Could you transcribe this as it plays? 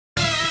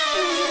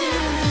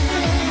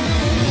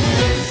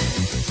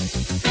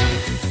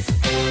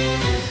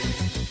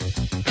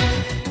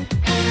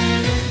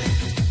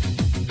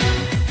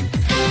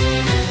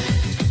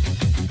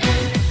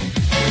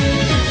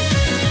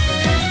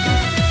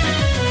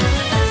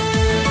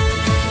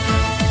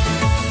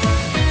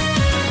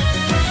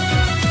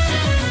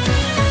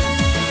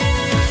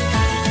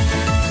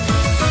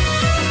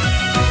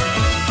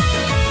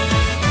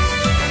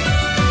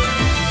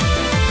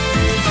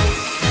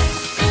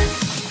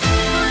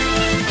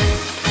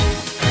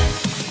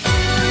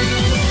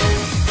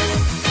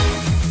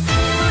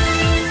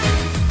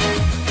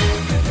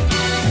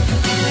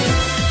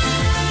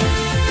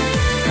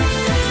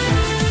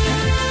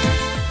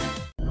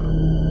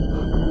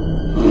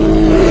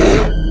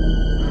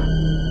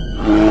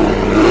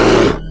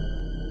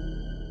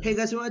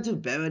guys, welcome to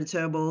Battle VIP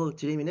Turbo.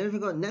 Today we never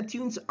forgot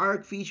Neptune's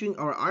Arc featuring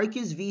our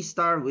Arceus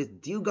V-STAR with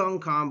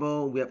Dewgong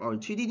combo. We have our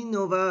Trinity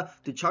Nova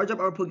to charge up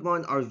our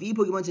Pokemon. Our V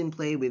Pokemons in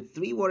play with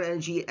 3 water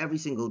energy every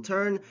single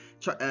turn,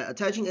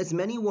 attaching as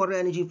many water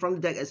energy from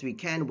the deck as we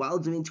can while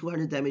doing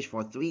 200 damage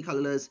for 3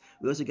 colorless.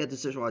 We also get to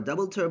search for our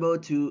Double Turbo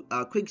to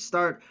quick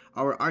start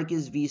our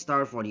Arceus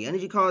V-STAR for the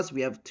energy cost.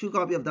 We have 2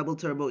 copies of Double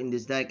Turbo in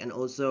this deck, and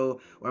also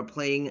we're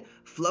playing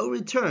Flow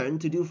Return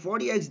to do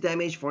 40x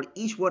damage for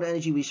each water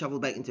energy we shuffle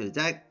back into the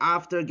deck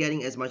after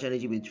getting as much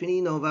energy with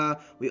Trinity Nova.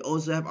 We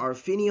also have our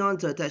Finneon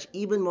to attach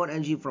even more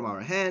energy from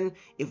our hand.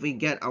 If we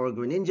get our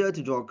Greninja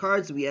to draw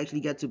cards, we actually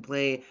get to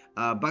play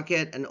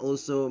Bucket and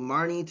also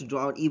Marnie to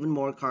draw out even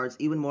more cards,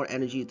 even more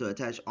energy to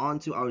attach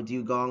onto our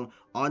Dewgong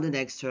on the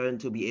next turn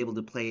to be able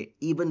to play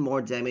even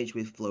more damage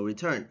with Flow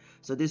Return.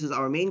 So this is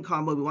our main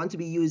combo. We want to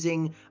be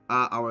using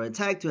our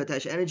attack to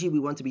attach energy. We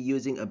want to be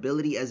using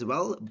ability as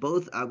well.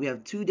 Both we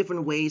have 2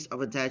 different ways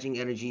of attaching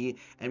energy,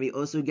 and we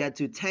also get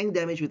to tank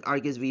damage with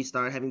Arceus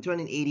V-STAR having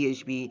 280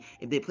 HP.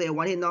 If they play a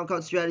one-hit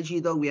knockout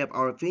strategy though, we have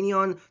our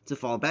Finneon to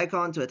fall back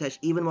on to attach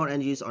even more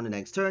energies on the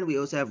next turn. We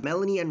also have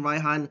Melony and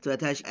Raihan to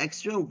attach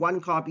extra 1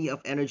 copy of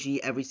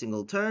energy every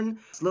single turn,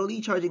 slowly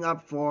charging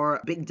up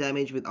for big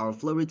damage with our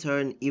Flow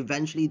Return,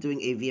 eventually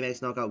doing a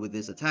VMAX knockout with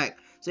this attack.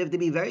 So you have to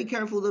be very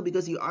careful though,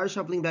 because you are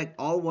shuffling back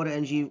all water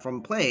energy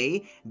from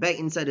play back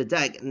inside the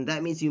deck, and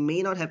that means you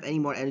may not have any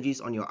more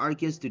energies on your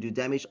Arceus to do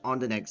damage on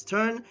the next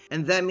turn,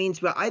 and that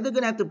means we're either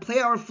gonna have to play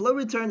our Flow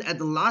Return at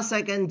the last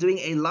second doing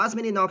a last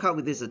minute knockout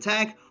with this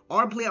attack,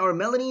 or play our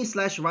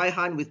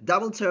Melony/Raihan with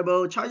Double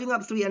Turbo, charging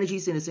up 3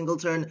 energies in a single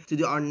turn to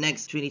do our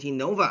next Trinity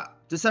Nova.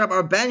 To set up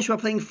our bench, we're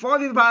playing 4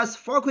 VIP Pass,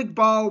 4 Quick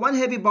Ball, 1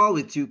 Heavy Ball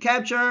with 2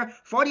 Capture.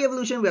 For the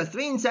Evolution, we have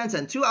 3 Incense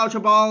and 2 Ultra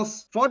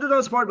Balls. For the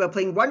draw sport, we're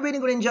playing 1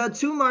 Radiant Greninja,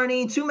 2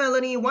 Marnie, 2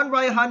 Melony, 1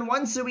 Raihan,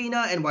 1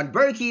 Serena, and 1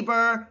 Bird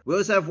Keeper. We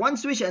also have 1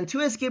 Switch and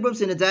 2 Escape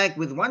Ropes in the deck,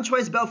 with 1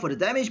 Choice Belt for the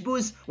damage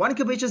boost, 1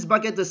 Capacious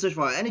Bucket to search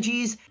for our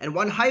energies, and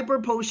 1 Hyper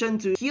Potion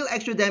to heal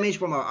extra damage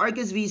from our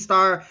Arceus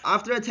V-STAR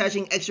after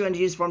attaching extra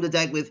energies from the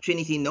deck with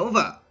Trinity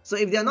Nova. So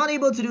if they are not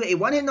able to do a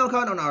one-hit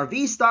knockout on our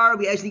V-STAR,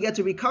 we actually get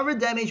to recover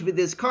damage with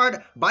this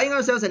card, buying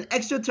ourselves an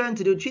extra turn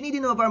to do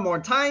Trinity Nova more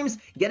times,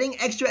 getting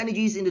extra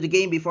energies into the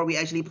game before we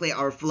actually play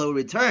our Flow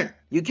Return.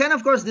 You can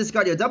of course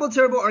discard your Double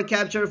Turbo or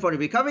Capture for the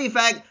recovery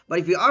effect, but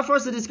if you are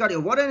forced to discard your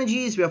water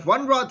energies, we have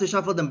 1 Rod to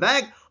shuffle them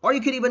back, or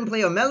you could even play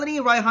your Melony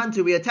Raihan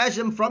to reattach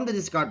them from the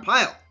discard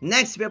pile.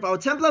 Next, we have our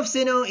Temple of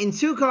Sinnoh in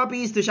 2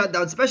 copies to shut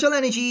down special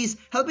energies,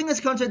 helping us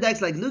counter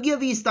decks like Lugia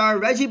V-STAR,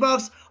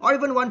 Regibox, or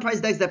even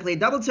 1-price decks that play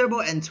Double Turbo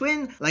and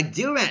Twin like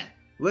Durant.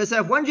 We also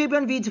have 1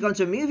 Drapion V to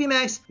counter Mew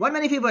VMAX, 1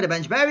 Manaphy for the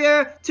bench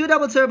barrier, 2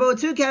 Double Turbo,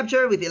 2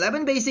 Capture with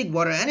 11 basic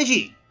water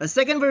energy. A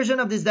second version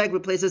of this deck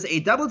replaces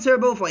a Double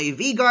Turbo for a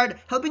V-Guard,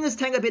 helping us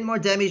tank a bit more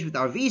damage with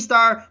our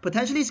V-STAR,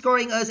 potentially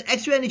scoring us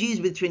extra energies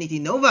with Trinity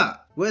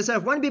Nova. We also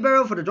have 1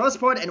 Bibarel for the draw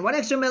spot and 1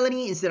 extra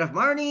Melony instead of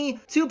Marnie,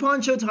 2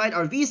 Poncho to hide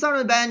our V-STAR on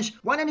the bench,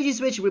 1 energy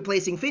switch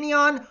replacing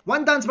Finneon,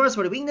 1 𝓝𝓮𝓼𝓮𝓼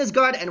for the weakness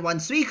guard, and 1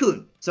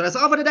 Suicune. So that's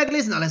all for the deck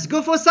list. Now let's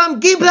go for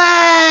some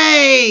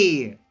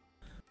gameplay!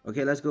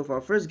 Okay, let's go for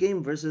our first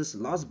game versus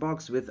Lost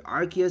Box with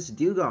Arceus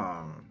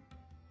Dewgong.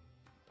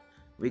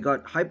 We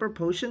got Hyper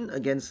Potion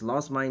against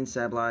Lost Mine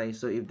𝓝𝓏𝓼,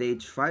 so if they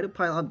try to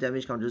pile up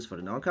damage counters for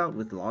the knockout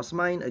with Lost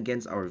Mine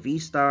against our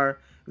V-STAR,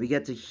 we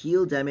get to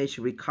heal damage,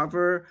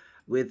 recover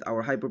with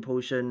our Hyper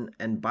Potion,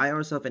 and buy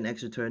ourselves an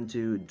extra turn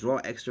to draw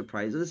extra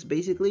prizes,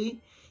 basically,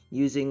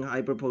 using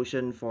Hyper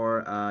Potion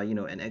for,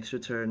 an extra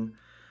turn.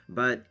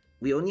 But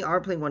we only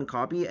are playing 1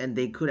 copy, and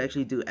they could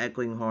actually do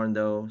Echoing Horn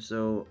though,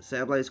 so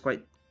𝓝𝓏𝓼 is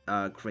quite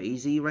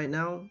crazy right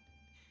now.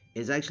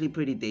 It's actually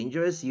pretty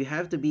dangerous. You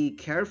have to be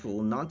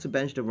careful not to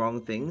bench the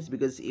wrong things,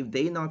 because if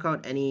they knock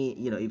out any,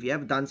 if you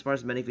have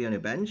𝓝𝓮𝓼𝓮 Manaphy on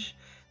your bench,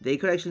 they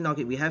could actually knock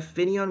it. We have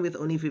Finneon with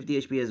only 50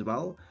 HP as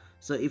well,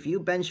 so if you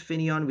bench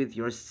Finneon with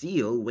your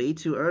Seel way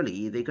too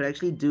early, they could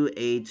actually do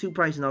a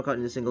 2-price knockout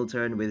in a single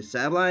turn with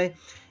𝓝𝓏𝓼,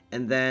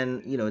 and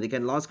then, they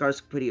can lost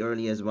cards pretty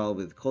early as well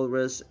with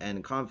Colress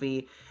and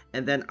Comfy.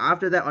 And then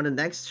after that, on the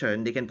next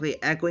turn, they can play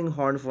Echoing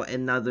Horn for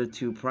another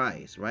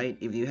 2-price, right?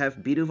 If you have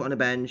Bidoof on the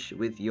bench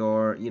with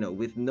your,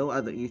 with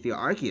your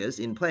Arceus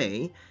in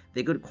play,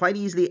 they could quite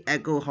easily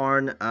Echo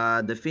Horn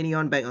the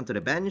Finneon back onto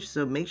the bench.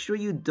 So make sure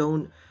you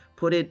don't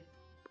put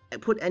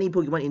any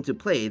Pokemon into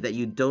play that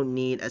you don't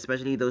need,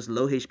 especially those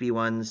low HP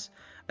ones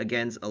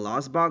against a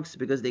Lost Box,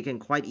 because they can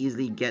quite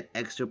easily get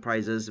extra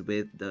prizes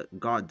with the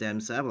goddamn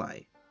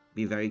𝓝𝓏𝓼.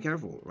 Be very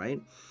careful,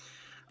 right?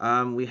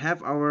 We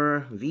have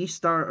our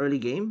V-STAR early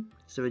game,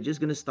 so we're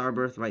just gonna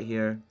Starbirth right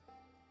here.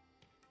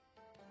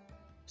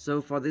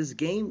 So for this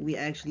game, we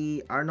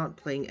actually are not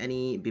playing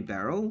any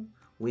Bibarel.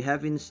 We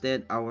have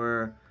instead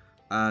our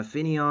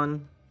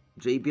Finneon,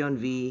 Drapion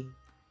V,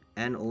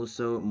 and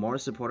also more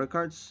supporter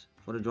cards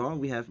for the draw.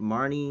 We have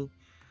Marnie.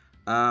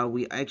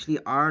 We actually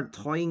are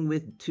toying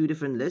with 2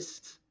 different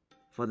lists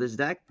for this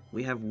deck.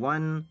 We have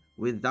 1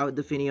 without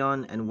the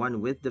Finneon and 1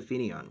 with the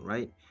Finneon,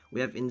 right? We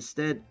have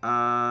instead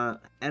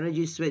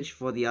energy switch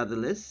for the other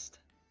list,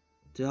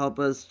 to help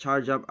us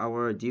charge up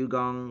our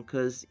Dewgong,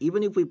 because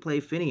even if we play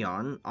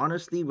Finneon,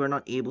 honestly, we're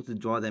not able to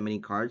draw that many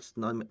cards.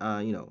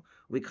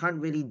 We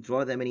can't really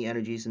draw that many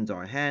energies into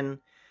our hand.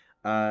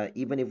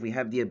 Even if we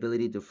have the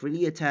ability to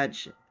freely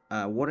attach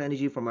water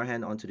energy from our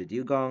hand onto the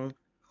Dewgong,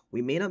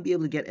 we may not be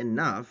able to get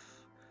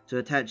enough to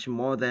attach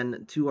more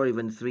than 2 or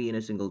even 3 in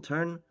a single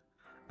turn.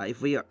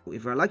 If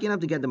we're lucky enough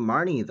to get the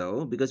Marnie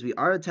though, because we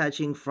are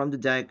attaching from the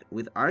deck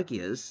with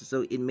Arceus,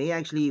 so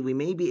we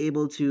may be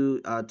able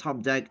to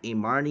top deck a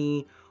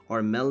Marnie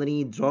or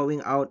Melony,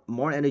 drawing out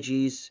more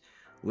energies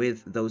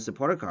with those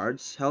supporter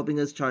cards, helping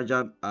us charge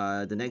up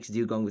the next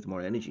Dewgong with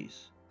more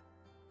energies.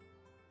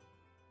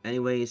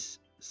 Anyways,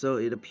 so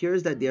it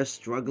appears that they are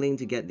struggling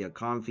to get their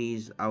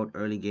confies out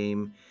early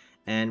game,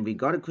 and we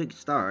got a quick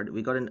start.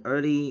 We got an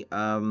early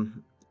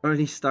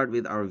start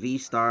with our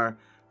V-Star,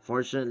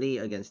 fortunately,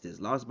 against this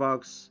Lost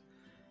Box.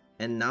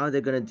 And now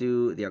they're gonna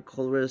do their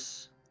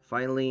Colress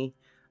finally.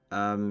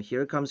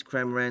 Here comes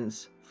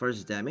Cramorant's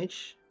first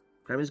damage.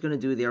 Cram is gonna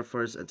do their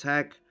first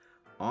attack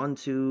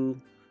onto.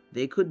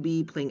 They could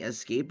be playing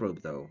Escape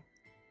Rope though.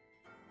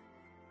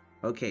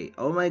 Okay,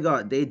 oh my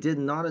god, they did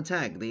not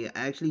attack. They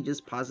actually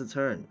just passed the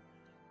turn.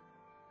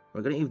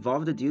 We're gonna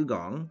evolve the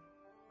Dewgong.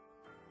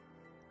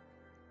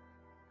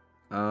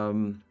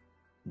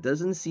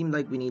 Doesn't seem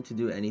like we need to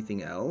do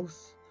anything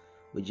else.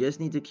 We just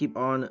need to keep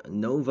on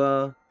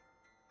Nova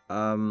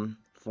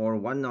for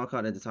one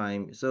knockout at a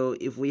time. So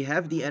if we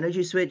have the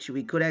energy switch,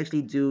 we could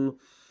actually do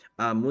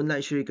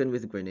Moonlight Shuriken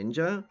with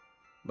Greninja,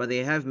 but they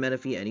have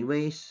Manaphy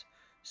anyways.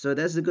 So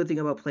that's the good thing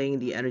about playing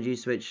the energy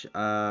switch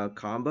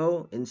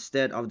combo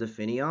instead of the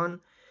Finneon.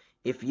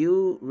 If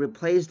you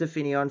replace the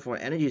Finneon for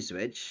energy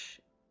switch,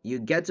 you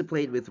get to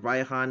play it with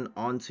Raihan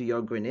onto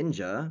your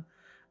Greninja.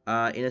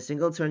 In a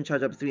single turn,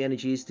 charge up 3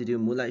 energies to do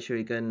Moonlight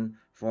Shuriken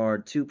for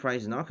 2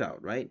 prize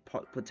knockout, right?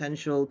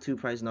 Potential 2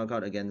 prize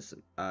knockout against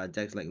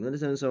decks like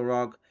Lunatic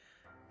Rock,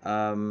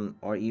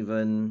 or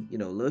even,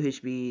 low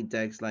HP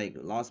decks like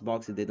Lost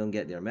Box if they don't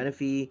get their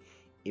Manaphy.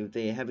 If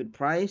they have it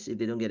priced, if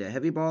they don't get a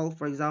Heavy Ball,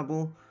 for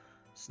example.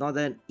 It's not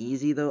that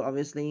easy though,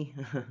 obviously.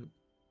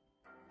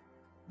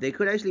 They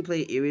could actually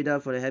play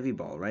Irida for the Heavy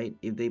Ball, right?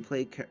 If they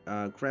play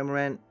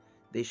Cramorant,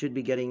 they should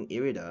be getting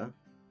Irida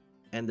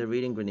and the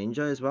Radiant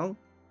Greninja as well.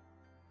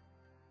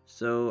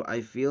 So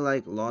I feel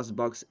like Lost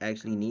Box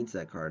actually needs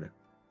that card,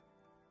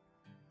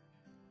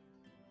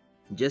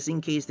 just in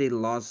case they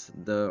lost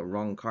the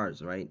wrong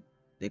cards, right?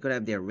 They could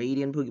have their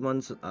Radiant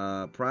Pokemon's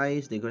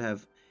prize. They could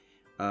have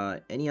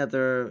any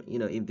other,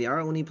 if they are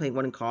only playing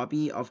one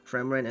copy of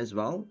Cramorant as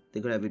well,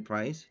 they could have it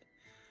priced.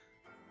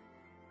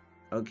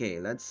 Okay,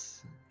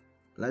 let's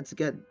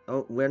get.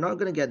 Oh, we're not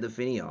gonna get the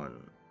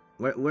Finneon.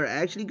 We're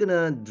actually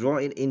gonna draw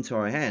it into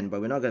our hand, but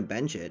we're not gonna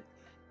bench it.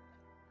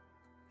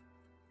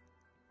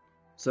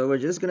 So we're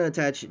just gonna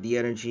attach the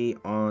energy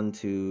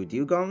onto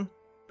Dewgong,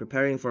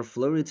 preparing for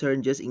flow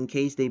return just in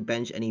case they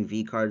bench any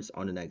V cards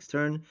on the next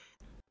turn.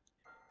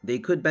 They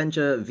could bench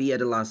a V at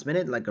the last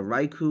minute, like a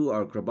Raikou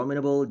or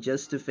Crabominable,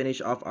 just to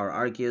finish off our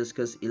Arceus,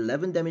 because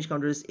 11 damage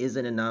counters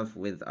isn't enough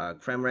with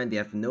Cramorant. They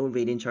have no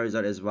Radiant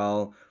Charizard as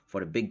well for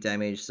the big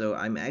damage, so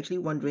I'm actually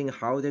wondering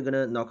how they're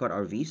gonna knock out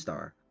our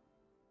V-Star,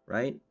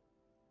 right?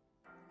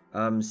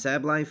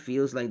 Sableye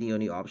feels like the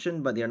only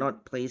option, but they're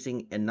not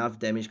placing enough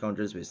damage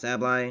counters with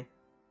Sableye.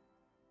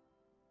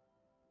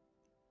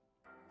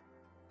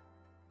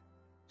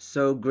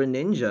 So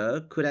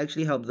Greninja could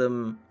actually help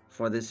them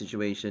for this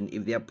situation.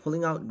 If they are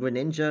pulling out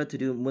Greninja to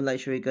do Moonlight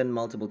Shuriken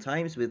multiple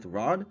times with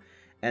Rod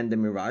and the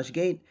Mirage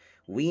Gate,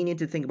 we need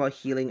to think about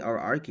healing our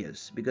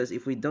Arceus, because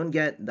if we don't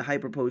get the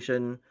Hyper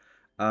Potion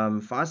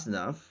fast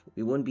enough,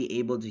 we won't be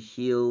able to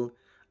heal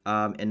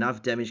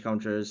enough damage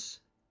counters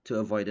to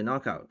avoid a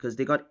knockout, because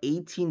they got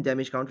 18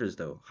 damage counters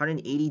though,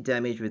 180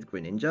 damage with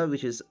Greninja,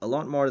 which is a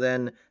lot more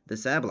than the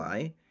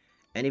Sableye.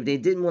 And if they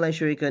did Moonlight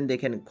Shuriken, they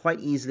can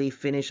quite easily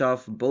finish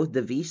off both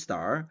the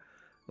V-Star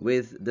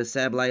with the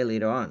Sableye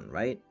later on,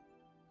 right?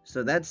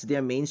 So that's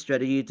their main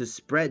strategy, to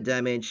spread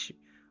damage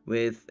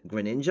with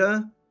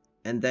Greninja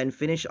and then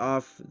finish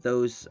off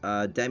those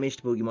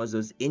damaged Pokemons,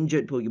 those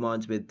injured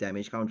Pokemons with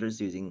damage counters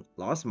using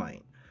Lost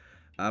Mine.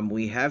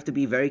 We have to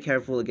be very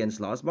careful against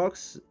Lost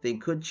Box. They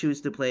could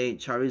choose to play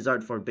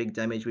Charizard for big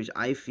damage, which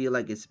I feel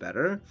like is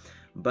better.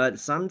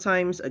 But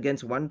sometimes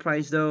against one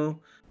prize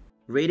though,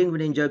 Radiant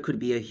Greninja could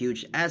be a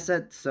huge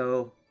asset,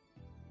 so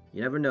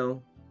you never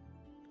know.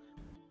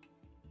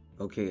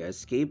 Okay,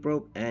 Escape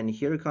Rope, and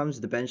here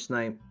comes the Bench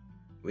Snipe.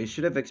 We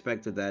should have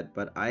expected that,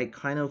 but I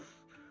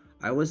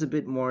was a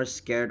bit more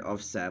scared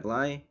of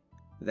Sableye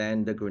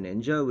than the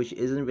Greninja, which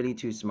isn't really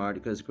too smart,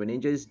 because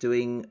Greninja is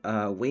doing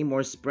way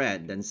more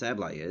spread than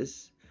Sableye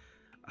is.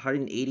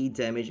 180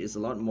 damage is a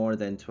lot more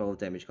than 12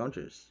 damage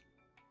counters.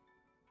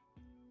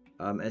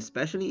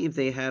 Especially if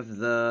they have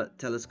the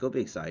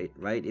Telescopic Sight,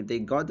 right? If they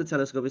got the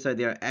Telescopic Sight,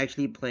 they are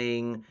actually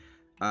playing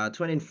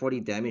 240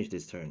 damage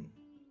this turn.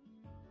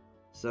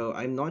 So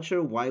I'm not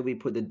sure why we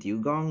put the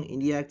Dewgong in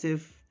the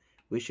active.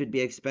 We should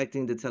be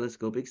expecting the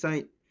Telescopic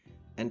Sight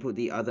and put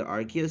the other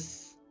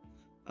Arceus.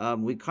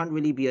 We can't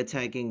really be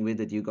attacking with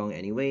the Dewgong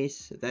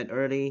anyways that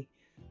early.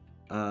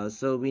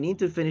 So we need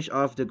to finish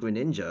off the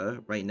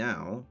Greninja right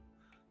now.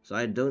 So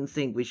I don't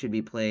think we should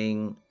be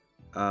playing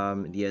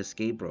the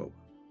Escape Rope.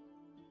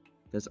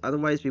 Because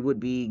otherwise we would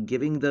be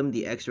giving them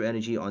the extra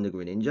energy on the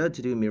Greninja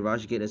to do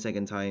Mirage Gate a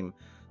second time.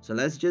 So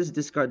let's just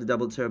discard the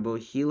double turbo,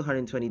 heal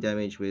 120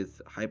 damage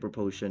with Hyper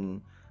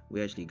Potion.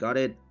 We actually got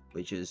it,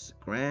 which is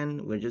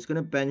grand. We're just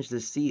gonna bench the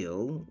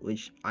Seel,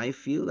 which I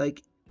feel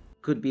like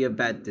could be a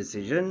bad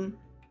decision.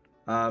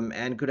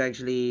 And could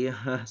actually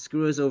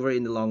screw us over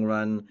in the long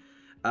run.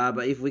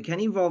 But if we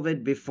can evolve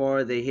it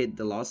before they hit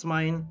the Lost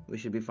Mine, we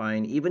should be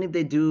fine. Even if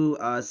they do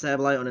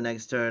Sableye on the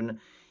next turn,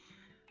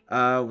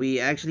 we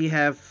actually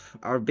have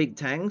our big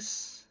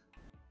tanks.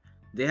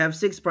 They have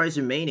 6 prize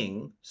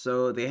remaining,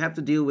 so they have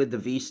to deal with the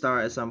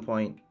V-Star at some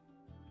point.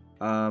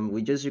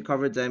 We just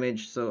recovered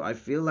damage, so I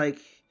feel like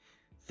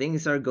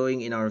things are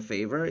going in our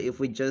favor. If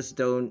we just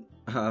don't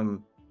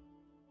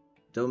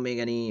make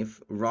any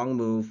wrong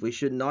move, we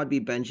should not be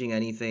benching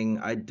anything.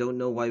 I don't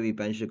know why we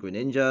benched the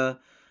Greninja.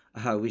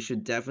 We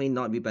should definitely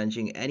not be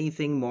benching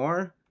anything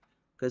more,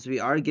 because we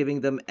are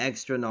giving them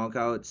extra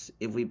knockouts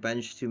if we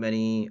bench too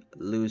many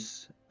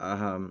loose,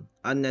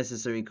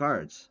 unnecessary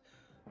cards.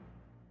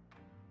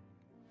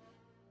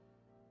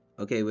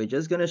 Okay, we're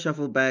just gonna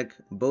shuffle back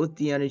both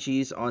the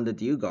energies on the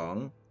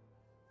Dewgong.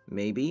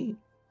 Maybe?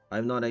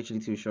 I'm not actually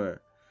too sure.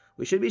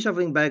 We should be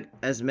shuffling back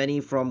as many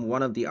from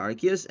one of the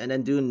Arceus and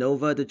then do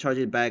Nova to charge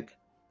it back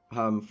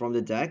from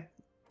the deck.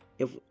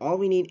 If all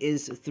we need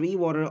is 3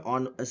 water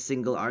on a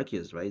single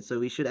Arceus, right? So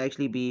we should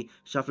actually be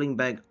shuffling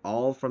back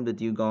all from the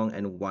Dewgong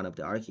and one of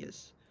the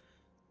Arceus.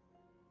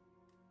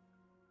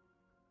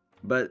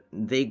 But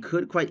they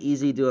could quite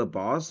easily do a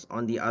boss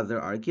on the other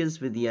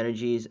Arceus with the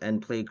energies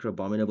and play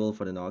Crabominable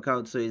for the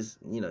knockout. So it's,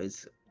 you know,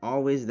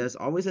 there's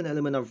always an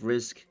element of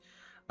risk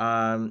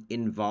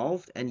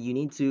involved, and you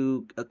need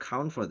to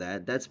account for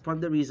that. That's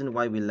probably the reason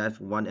why we left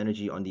 1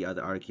 energy on the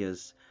other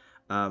Arceus.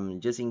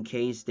 Just in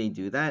case they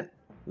do that,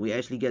 we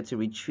actually get to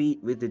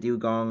retreat with the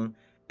Dewgong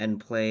and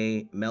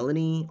play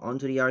Melony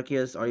onto the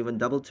Arceus, or even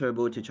double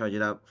turbo to charge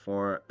it up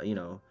for, you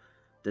know,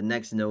 the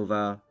next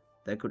Nova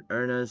that could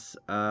earn us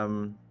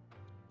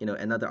you know,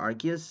 another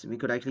Arceus. We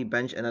could actually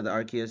bench another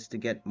Arceus to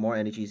get more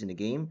energies in the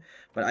game.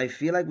 But I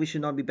feel like we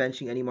should not be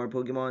benching any more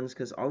Pokemons,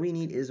 because all we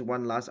need is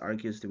 1 last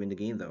Arceus to win the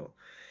game though.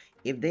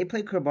 If they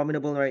play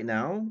Crabominable right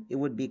now, it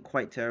would be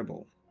quite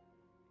terrible.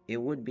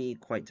 It would be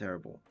quite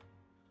terrible.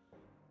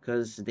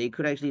 Because they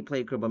could actually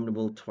play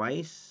Crabominable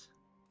twice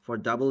for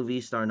double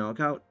V-Star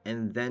knockout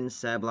and then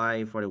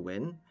Sableye for the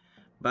win.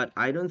 But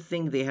I don't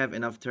think they have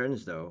enough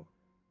turns though,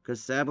 because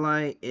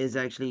Sableye is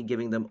actually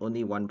giving them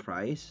only 1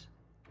 prize.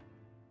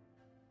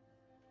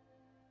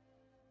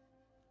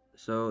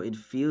 So it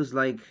feels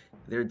like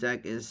their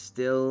deck is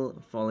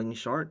still falling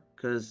short,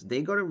 because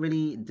they got a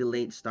really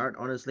delayed start,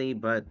 honestly.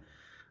 But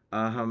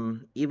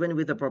even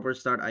with a proper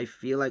start, I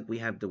feel like we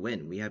have the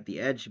win. We have the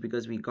edge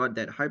because we got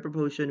that Hyper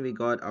Potion. We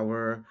got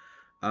our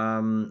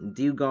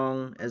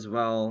Dewgong as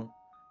well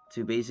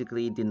to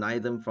basically deny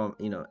them from,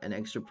 you know, an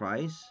extra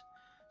prize.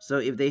 So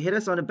if they hit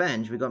us on the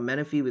bench, we got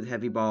Manaphy with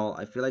Heavy Ball.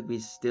 I feel like we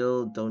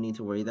still don't need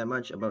to worry that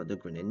much about the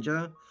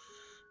Greninja.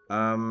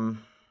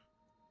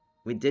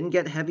 We didn't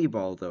get Heavy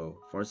Ball though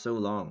for so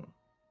long.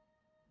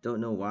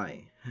 Don't know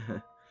why.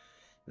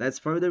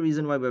 That's probably the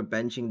reason why we're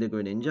benching the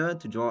Greninja,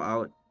 to draw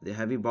out the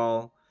Heavy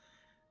Ball.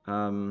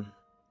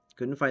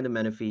 Couldn't find the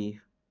Manaphy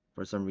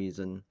for some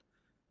reason.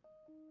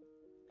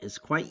 It's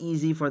quite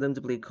easy for them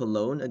to play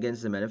Cologne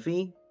against the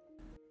Manaphy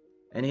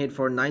and hit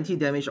for 90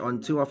 damage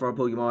on 2 of our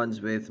Pokemons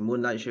with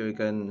Moonlight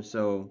Shuriken,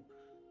 so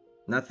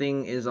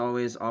nothing is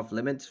always off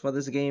limits for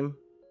this game.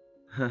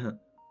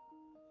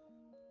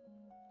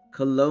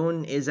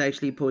 Cologne is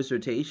actually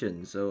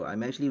post-rotation, so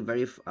I'm actually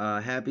very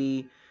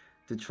happy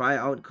to try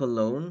out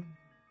Cologne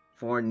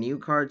for new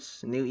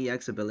cards, new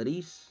EX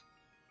abilities.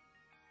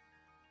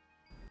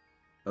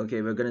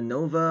 Okay, we're gonna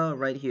Nova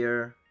right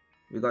here.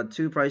 We got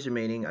 2 prize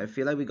remaining. I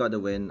feel like we got the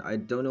win. I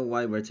don't know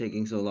why we're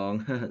taking so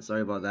long.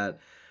 Sorry about that.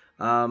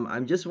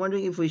 I'm just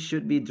wondering if we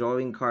should be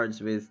drawing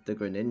cards with the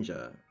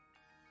Greninja.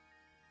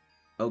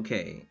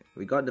 Okay,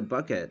 we got the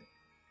bucket.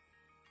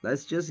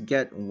 Let's just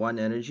get 1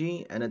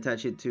 energy and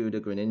attach it to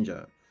the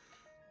Greninja.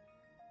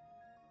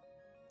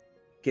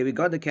 Okay, we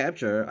got the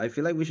capture. I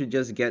feel like we should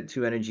just get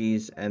 2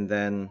 energies and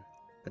then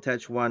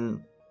attach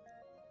 1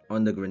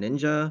 on the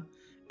Greninja,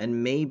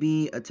 and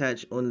maybe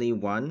attach only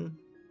 1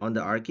 on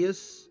the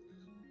Arceus.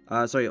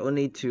 Sorry,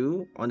 only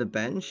 2 on the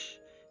bench.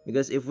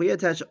 Because if we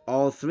attach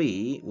all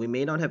 3, we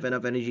may not have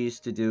enough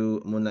energies to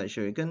do Moonlight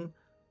Shuriken.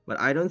 But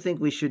I don't think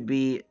we should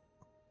be...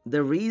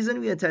 The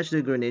reason we attach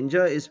the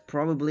Greninja is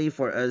probably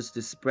for us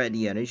to spread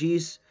the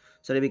energies,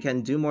 so that we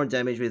can do more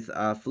damage with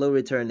flow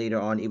return later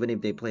on, even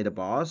if they play the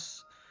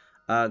boss.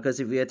 Because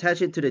if we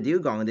attach it to the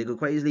Dewgong, they could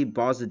quite easily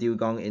boss the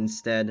Dewgong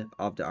instead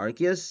of the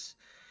Arceus.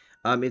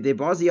 If they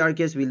boss the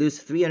Arceus, we lose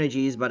 3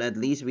 energies, but at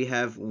least we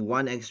have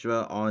 1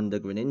 extra on the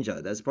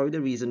Greninja. That's probably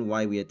the reason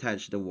why we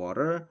attach the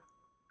water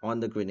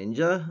on the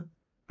Greninja.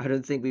 I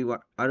don't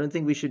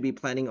think we should be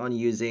planning on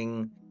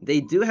using.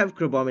 They do have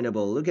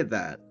Crabominable. Look at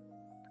that.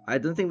 I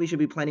don't think we should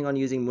be planning on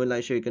using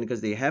Moonlight Shuriken because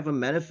they have a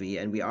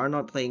Manaphy and we are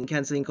not playing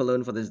Canceling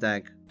Cologne for this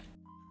deck.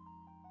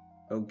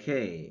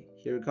 Okay,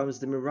 here comes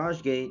the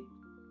Mirage Gate.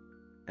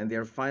 And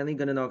they're finally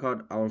gonna knock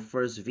out our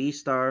first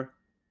V-Star.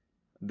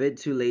 A bit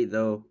too late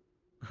though.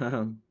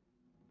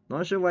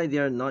 Not sure why they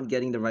are not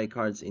getting the right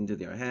cards into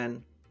their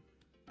hand.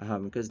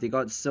 Because they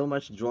got so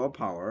much draw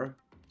power.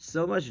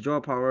 So much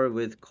draw power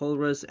with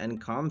Colrus and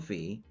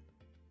Comfy.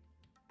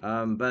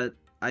 But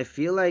I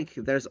feel like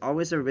there's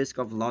always a risk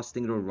of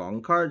losing the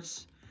wrong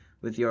cards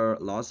with your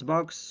lost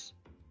box.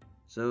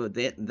 So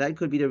that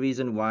could be the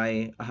reason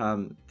why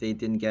they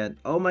didn't get.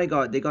 Oh my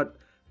god, they got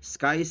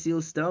Sky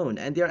Seal Stone,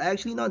 and they're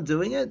actually not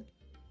doing it.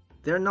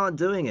 They're not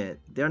doing it.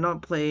 They're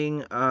not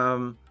playing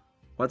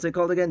what's it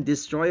called again?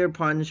 Destroyer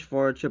Punch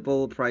for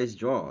triple price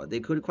draw. They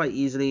could quite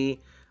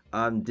easily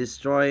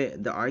destroy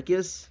the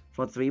Arceus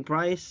for 3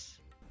 price,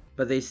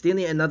 but they still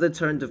need another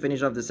turn to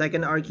finish off the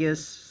second Arceus.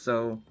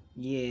 So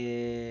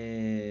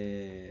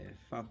yeah,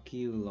 fuck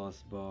you,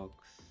 Lost Box.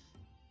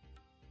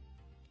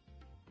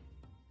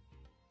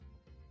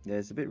 Yeah,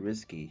 it's a bit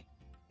risky.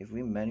 If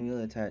we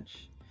manually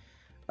attach,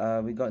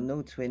 we got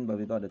no twin, but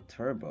we got a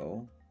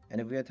turbo. And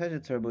if we attach a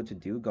turbo to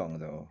Dewgong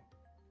though,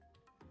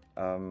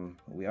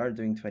 we are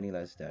doing 20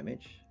 less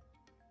damage.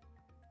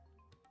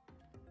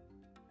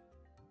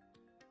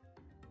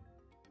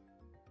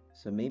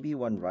 So maybe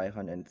 1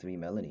 Raihan and 3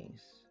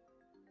 Melonies.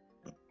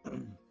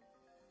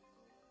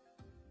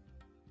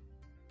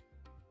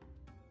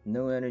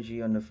 No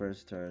energy on the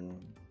first turn.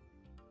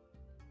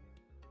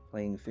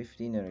 Playing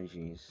 15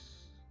 energies.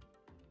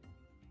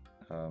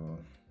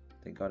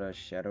 They got a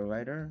Shadow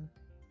Rider.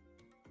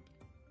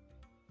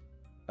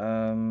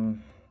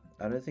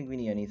 I don't think we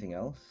need anything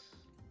else.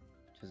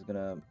 Just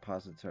gonna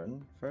pass the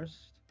turn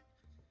first.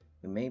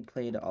 We may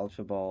play the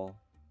Ultra Ball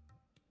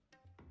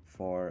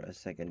for a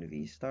second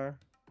V-Star.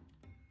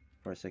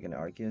 For a second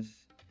Arceus.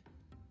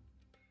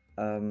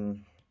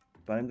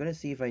 But I'm gonna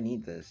see if I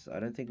need this. I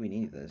don't think we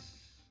need this.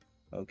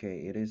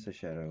 Okay, it is a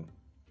Shadow.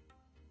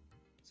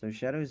 So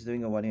Shadow is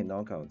doing a one-hit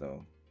knockout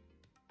though.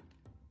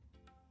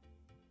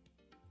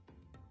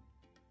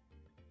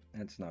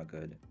 That's not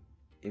good.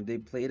 If they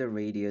play the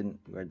Radiant,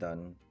 we're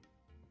done.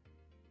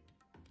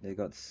 They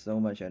got so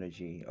much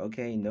energy.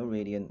 Okay, no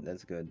Radiant,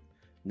 that's good.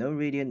 No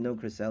Radiant, no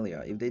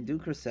Cresselia. If they do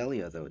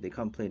Cresselia though, they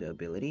can't play the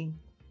ability.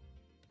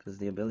 Because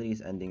the ability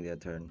is ending their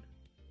turn.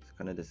 It's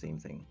kind of the same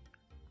thing.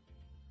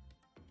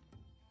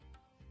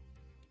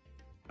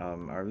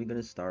 Are we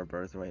gonna Star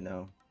Birth right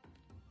now?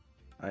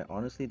 I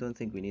honestly don't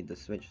think we need the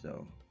switch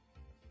though.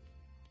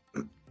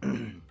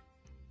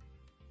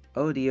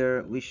 Oh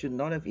dear, we should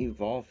not have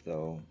evolved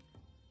though.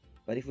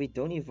 But if we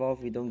don't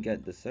evolve, we don't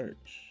get the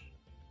search.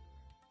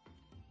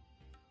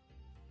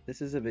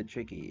 This is a bit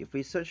tricky. If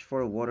we search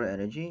for water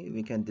energy,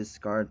 we can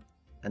discard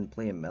and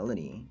play a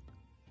Melony.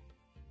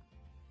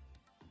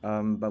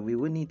 But we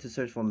would need to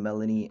search for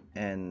Melony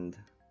and...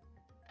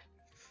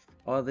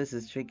 Oh, this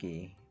is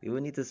tricky. We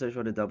would need to search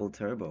for the double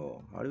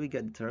turbo. How do we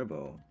get the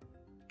turbo?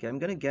 Okay, I'm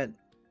gonna get...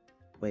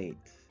 Wait.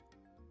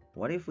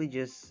 What if we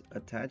just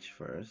attach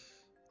first?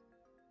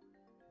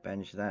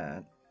 Bench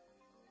that.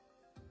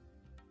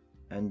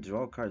 And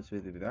draw cards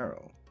with the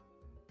barrel.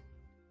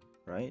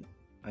 Right?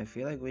 I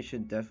feel like we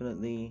should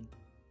definitely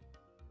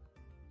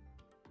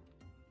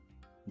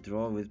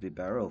draw with the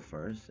barrel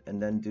first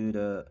and then do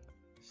the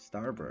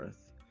Star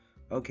Birth.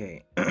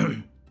 Okay.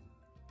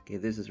 Okay,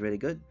 this is really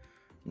good.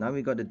 Now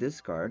we got the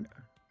discard.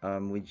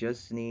 We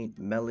just need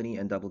Melony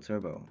and double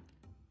turbo.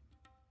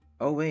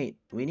 Oh wait,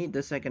 we need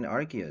the second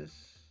Arceus.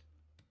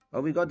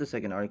 Oh, we got the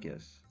second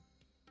Arceus.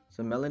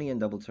 So Melony and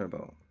double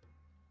turbo.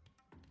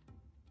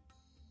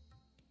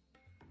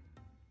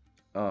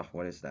 Oh,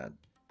 what is that?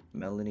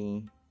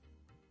 Melony.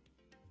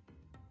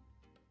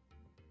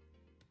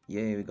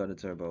 Yay, we got a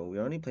turbo.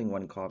 We're only playing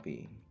 1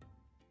 copy.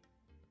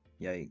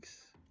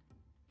 Yikes.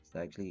 It's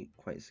actually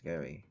quite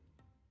scary.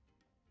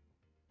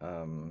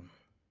 I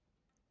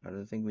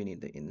don't think we need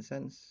the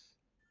incense.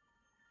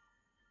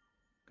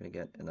 Gonna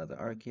get another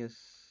Arceus.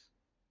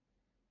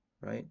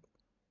 Right?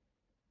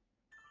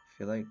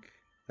 Feel like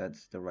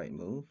that's the right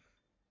move.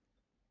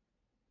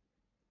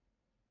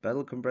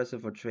 Battle compressor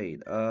for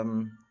trade.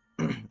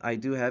 I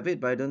do have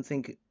it, but I don't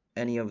think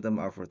any of them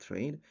are for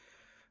trade.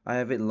 I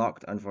have it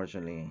locked,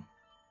 unfortunately.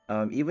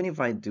 Even if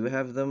I do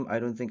have them, I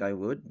don't think I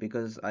would,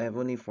 because I have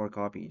only 4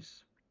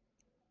 copies.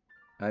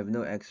 I have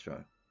no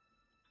extra.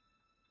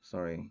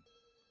 Sorry.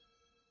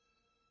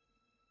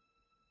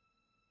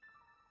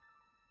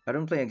 I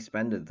don't play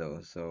expanded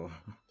though, so...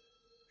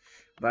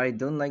 But I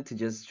don't like to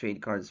just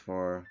trade cards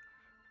for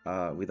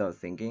without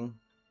thinking,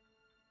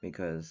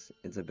 because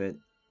it's a bit...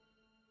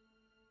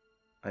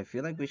 I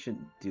feel like we should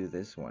do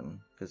this one,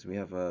 because we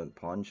have a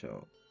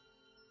Poncho.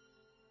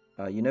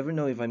 You never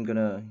know if I'm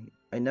gonna...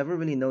 I never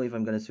really know if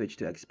I'm gonna switch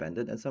to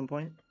expanded at some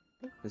point.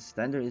 The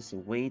standard is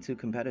way too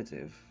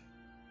competitive.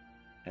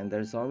 And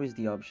there's always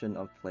the option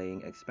of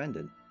playing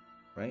expanded,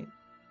 right?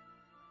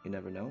 You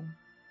never know.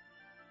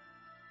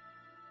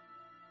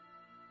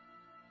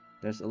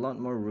 There's a lot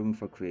more room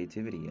for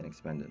creativity and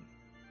expanded.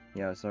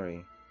 Yeah,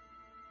 sorry.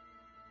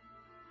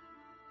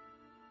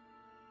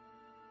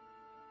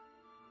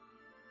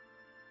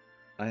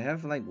 I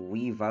have like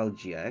𝓝𝓝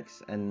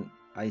GX, and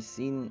I've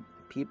seen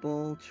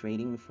people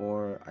trading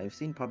for, I've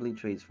seen public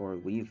trades for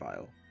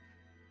𝓝𝓝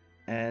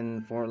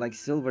and for like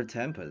silver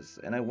Tempest,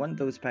 and I want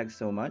those packs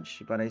so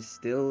much, but I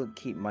still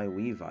keep my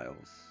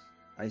𝓝𝓝s.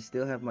 I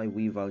still have my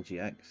𝓝𝓝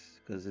GX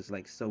because it's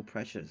like so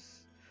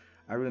precious.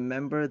 I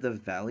remember the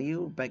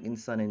value back in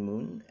Sun and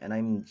Moon, and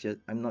I'm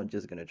not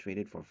just gonna trade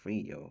it for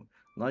free, yo.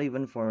 Not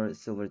even for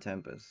silver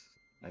Tempest.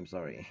 I'm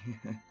sorry.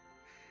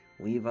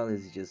 𝓝𝓝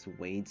is just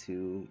way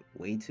too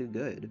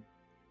good.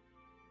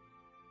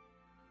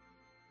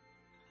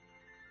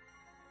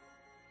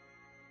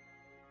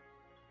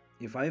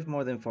 If I have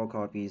more than 4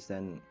 copies,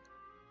 then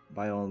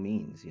by all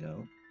means, you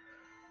know.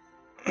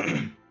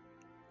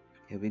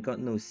 Yeah, we got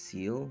no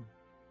Seel,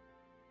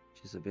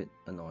 which is a bit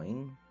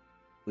annoying.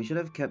 We should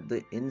have kept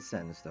the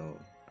incense though.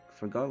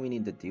 Forgot we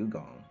need the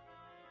Dewgong.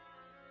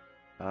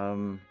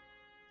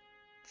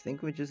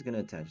 Think we're just gonna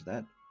attach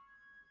that.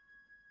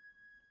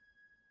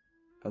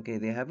 Okay,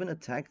 they haven't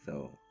attacked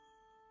though,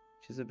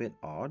 which is a bit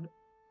odd.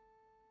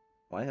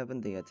 Why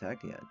haven't they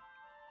attacked yet?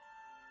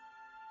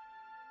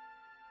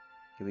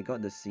 Okay, we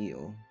got the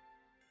Seel.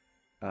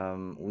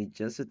 We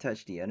just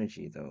attached the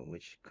energy though,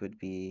 which could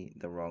be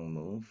the wrong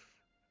move.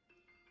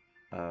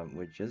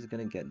 We're just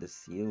gonna get the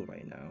Seel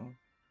right now.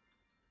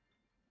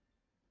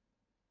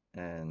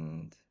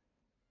 And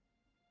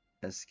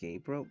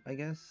Escape Rope, I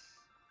guess.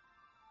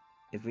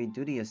 If we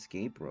do the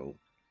Escape Rope,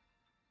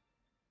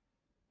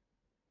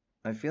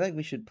 I feel like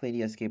we should play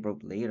the Escape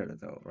Rope later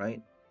though,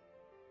 right?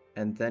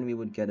 And then we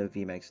would get a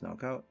VMAX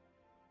knockout.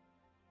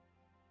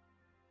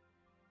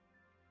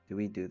 Do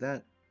we do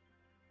that?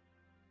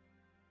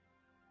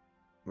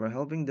 We're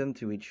helping them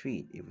to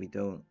retreat. If we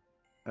don't,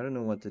 I don't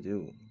know what to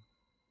do.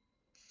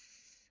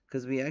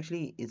 Because we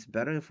actually, it's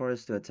better for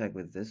us to attack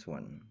with this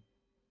one.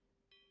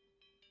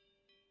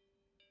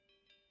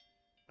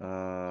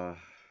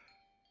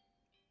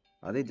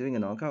 Are they doing a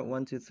knockout?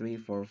 1, 2, 3,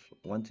 4,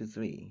 1, 2,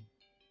 3,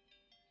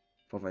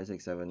 4, 5,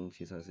 6, 7.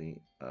 She's see.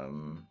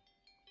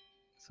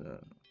 So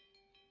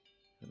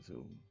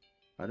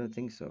I don't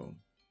think so.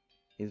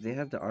 If they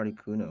have the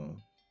Articuno,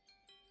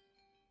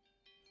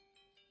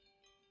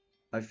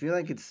 I feel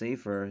like it's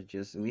safer.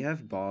 Just we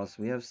have Boss,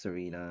 we have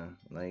Serena,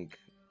 like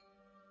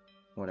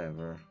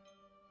whatever.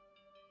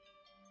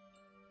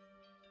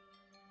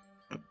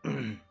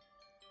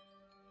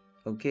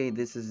 Okay,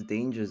 this is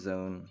Danger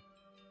Zone.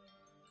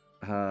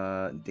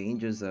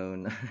 Danger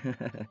Zone.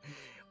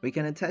 We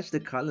can attach the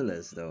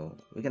colorless though.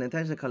 We can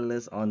attach the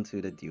colorless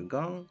onto the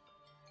Dewgong.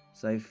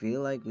 So I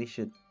feel like we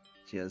should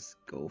just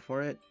go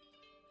for it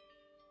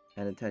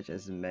and attach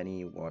as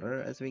many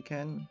water as we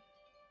can.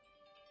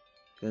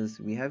 Because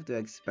we have to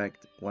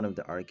expect one of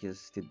the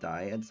Arceus to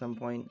die at some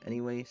point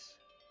anyways.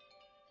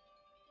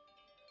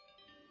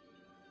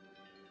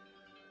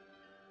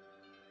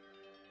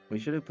 We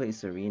should have played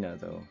Serena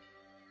though,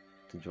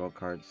 to draw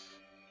cards.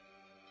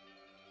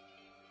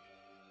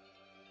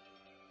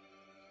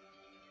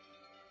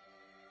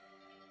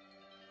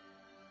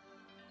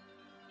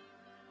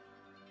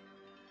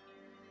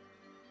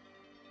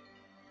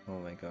 Oh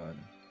my god.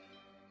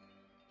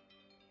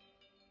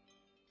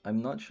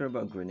 I'm not sure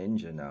about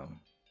Greninja now.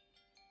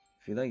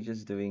 I feel like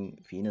just doing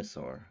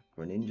Venusaur.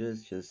 Greninja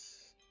is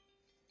just...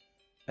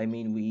 I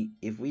mean,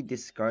 if we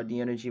discard the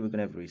energy, we're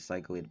gonna have to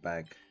recycle it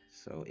back.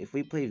 So if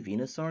we play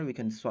Venusaur, we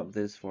can swap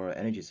this for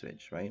Energy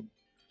Switch, right?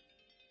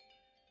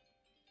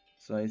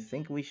 So I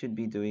think we should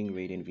be doing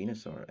Radiant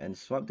Venusaur and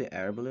swap the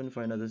Air Balloon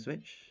for another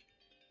Switch.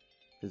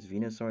 Because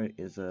Venusaur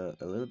is a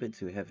little bit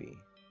too heavy.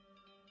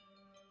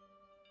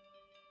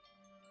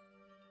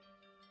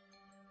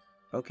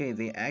 Okay,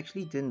 they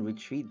actually didn't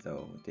retreat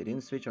though. They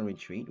didn't switch on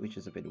retreat, which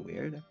is a bit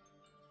weird.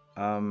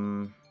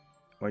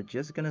 We're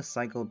just gonna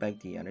cycle back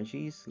the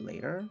energies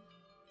later.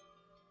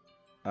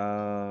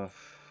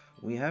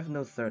 We have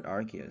no third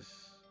Arceus,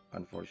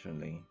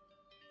 unfortunately.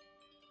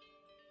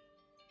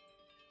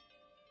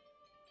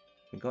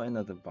 We got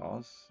another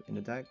boss in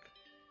the deck.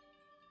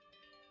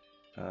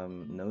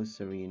 No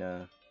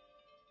Serena.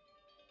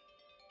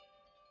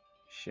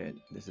 Shit,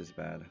 this is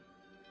bad.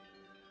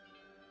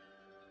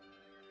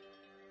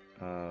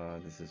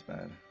 This is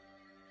bad.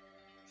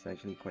 It's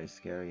actually quite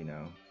scary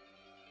now.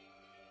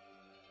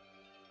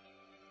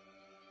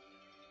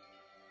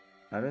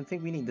 I don't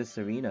think we need the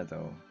Serena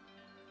though.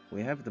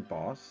 We have the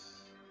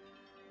boss.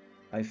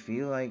 I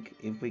feel like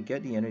if we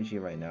get the energy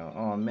right now...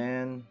 Oh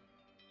man,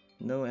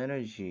 no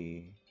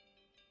energy.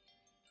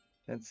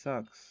 That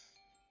sucks.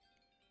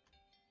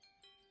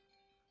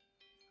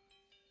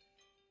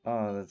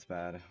 Oh, that's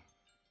bad.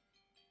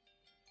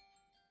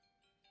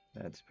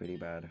 That's pretty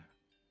bad.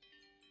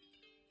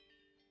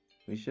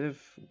 We should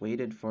have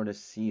waited for the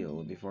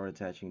Seel before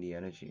attaching the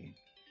energy.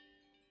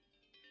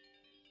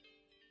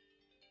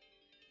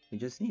 We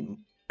just need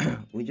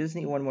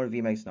one more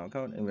VMAX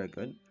knockout and we're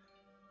good.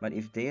 But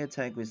if they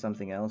attack with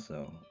something else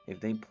though, if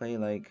they play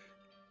like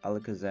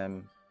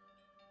Alakazam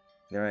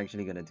They're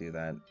actually gonna do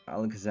that.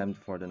 𝓝𝓮𝓃𝓽𝓼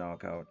for the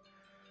knockout.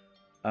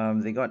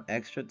 They got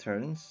extra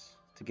turns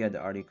to get the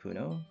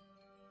Articuno.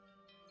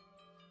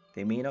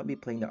 They may not be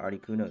playing the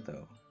Articuno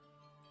though.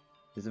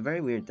 It's a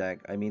very weird deck.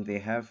 I mean, they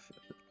have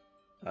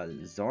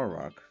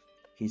Zoroark,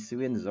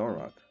 Hisuian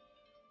Zoroark,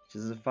 which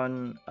is a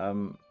fun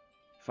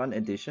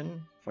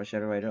addition for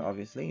Shadow Rider,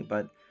 obviously,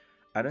 but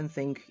I don't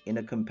think in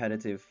a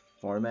competitive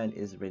format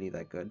is really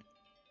that good.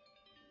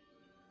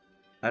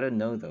 I don't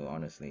know though,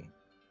 honestly.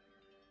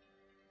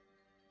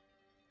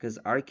 Because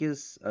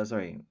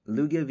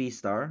Lugia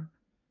V-Star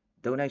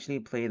don't actually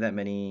play that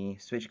many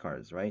switch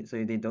cards, right? So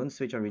if they don't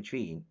switch or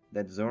retreat,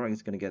 that Zoroark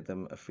is going to get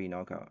them a free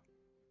knockout,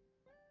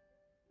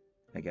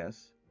 I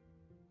guess.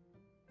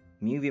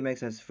 Mew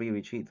VMAX has free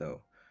retreat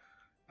though.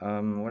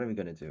 What are we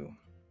going to do?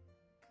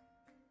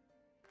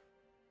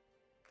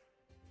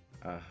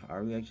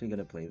 Are we actually going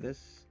to play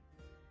this?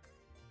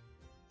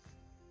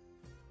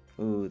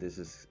 Ooh, this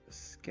is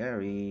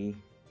scary.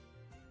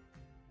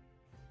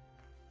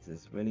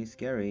 This is really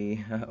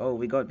scary. Oh,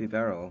 we got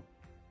Bibarel.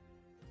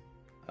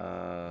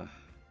 Got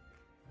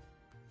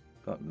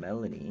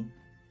Melony.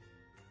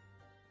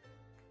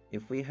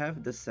 If we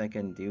have the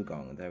second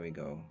Dewgong, there we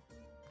go.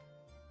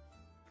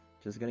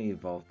 Just gonna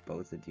evolve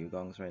both the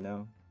Dewgongs right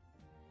now.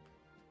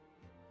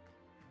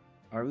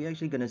 Are we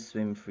actually gonna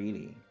swim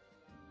freely?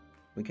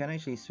 We can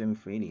actually swim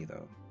freely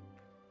though.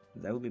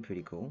 That would be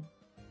pretty cool.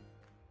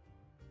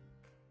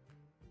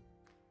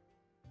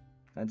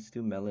 Let's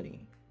do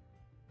Melony.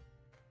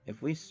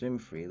 If we swim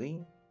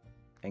freely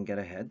and get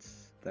a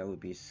heads, that would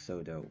be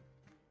so dope.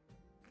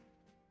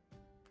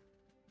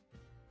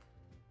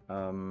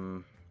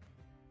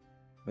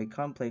 We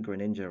can't play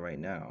Greninja right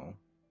now.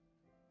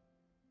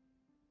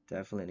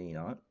 Definitely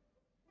not.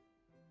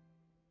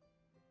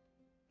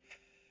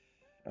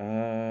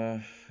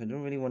 I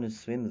don't really want to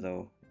swim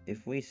though.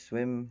 If we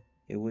swim,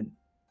 we would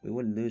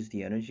lose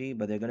the energy,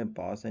 but they're gonna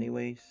boss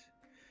anyways.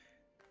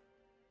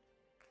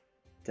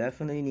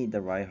 Definitely need the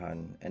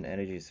Raihan and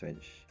energy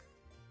switch.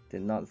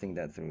 Did not think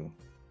that through.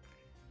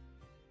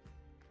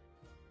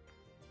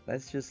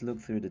 Let's just look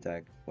through the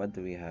deck. What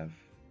do we have?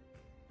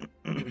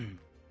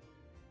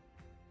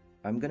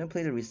 I'm gonna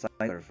play the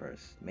Recycler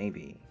first,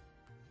 maybe.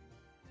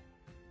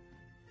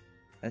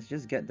 Let's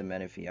just get the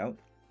Manaphy out.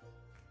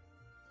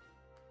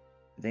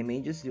 They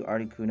may just do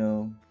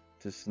Articuno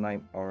to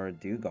snipe our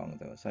Dewgong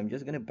though, so I'm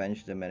just gonna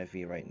bench the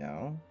Manaphy right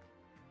now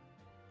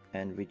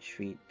and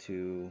retreat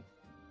to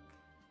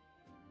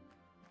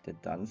the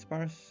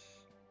Dunsparce.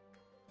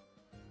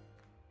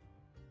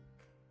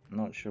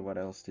 Not sure what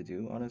else to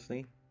do,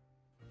 honestly.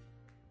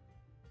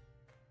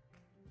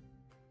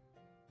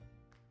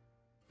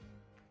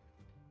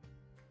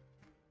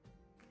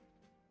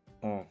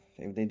 Oh,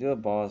 if they do a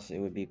boss, it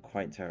would be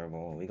quite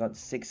terrible. We got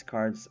 6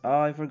 cards. Oh,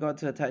 I forgot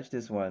to attach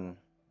this one.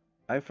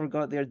 I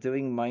forgot they're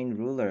doing Mind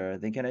Ruler.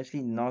 They can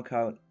actually knock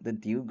out the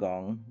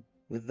Dewgong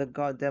with the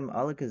goddamn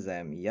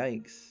Alakazam.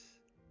 Yikes.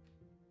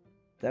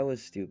 That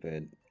was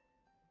stupid.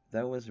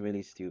 That was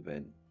really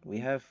stupid.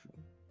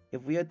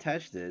 If we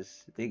attach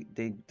this,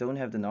 they don't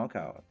have the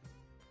knockout.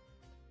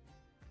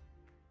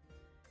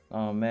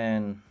 Oh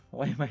man,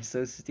 why am I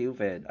so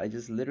stupid? I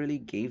just literally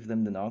gave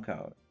them the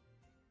knockout.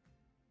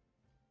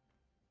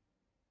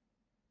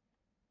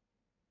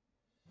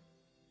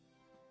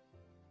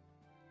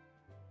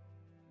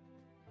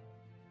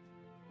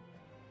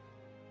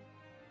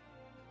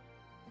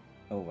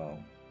 Oh well.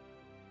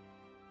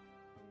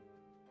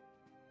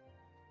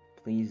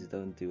 Please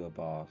don't do a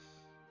boss.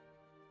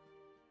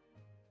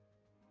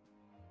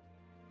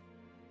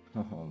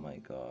 Oh my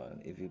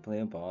god, if you play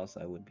a boss,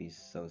 I would be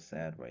so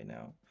sad right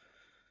now.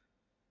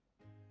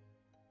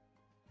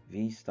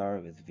 V-Star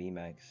with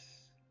VMAX.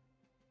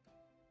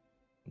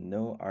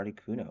 No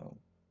Articuno.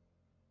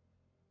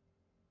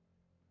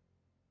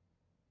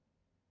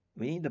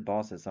 We need the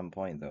boss at some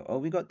point though. Oh,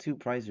 we got 2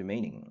 prizes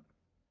remaining.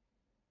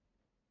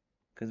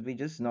 Because we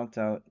just knocked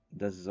out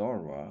the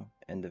Zorua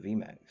and the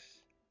VMAX.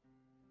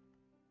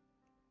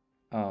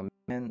 Oh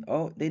man.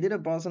 Oh, they did a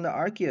boss on the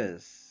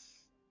Arceus.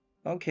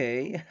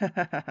 Okay.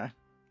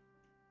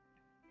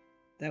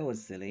 That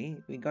was silly.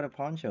 We got a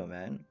Poncho,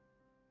 man.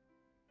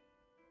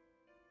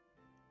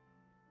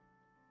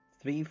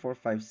 3, 4,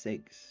 5,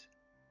 6.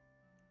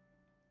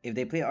 If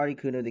they play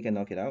Articuno, they can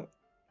knock it out.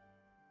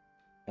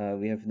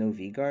 We have no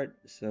V-Guard,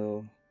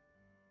 so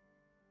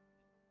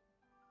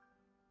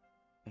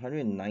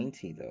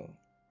 190 though.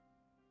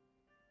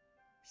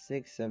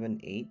 6,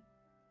 7, 8.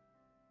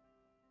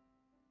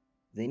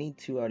 They need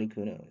 2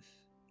 Articunos.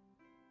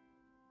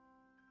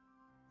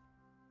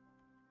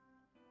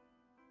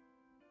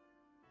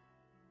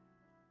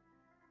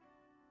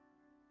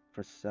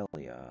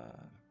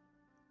 Cresselia.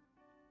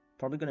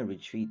 Probably gonna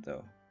retreat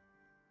though.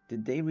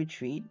 Did they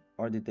retreat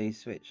or did they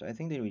switch? I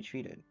think they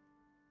retreated.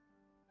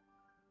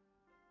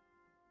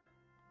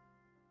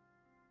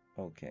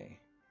 Okay.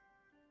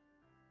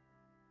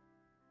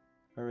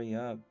 Hurry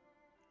up.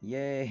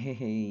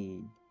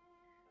 Yay!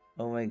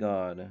 Oh my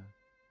god.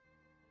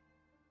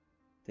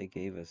 They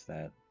gave us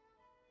that.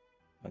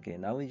 Okay,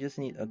 now we just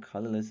need a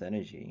colorless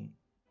energy.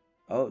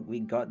 Oh, we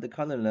got the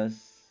colorless.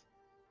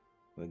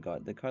 We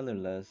got the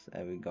colorless,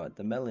 and we got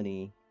the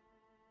Melony.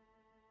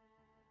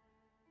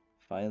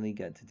 Finally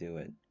get to do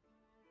it.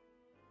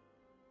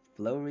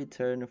 Flow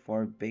return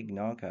for big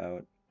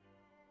knockout.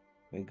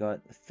 We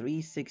got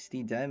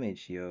 360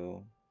 damage,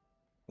 yo.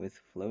 With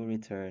flow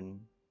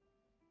return.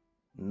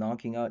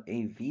 Knocking out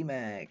a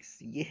VMAX.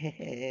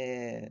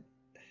 Yeah!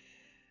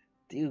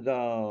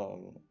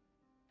 Dewgong.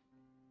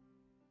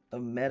 A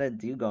meta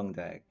Dewgong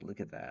deck.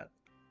 Look at that.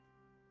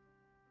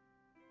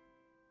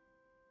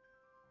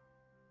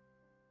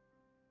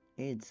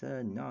 It's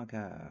a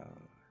knockout.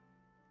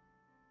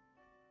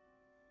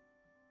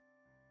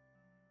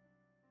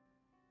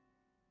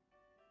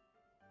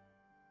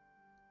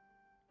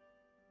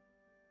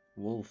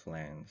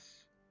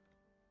 Wolflands.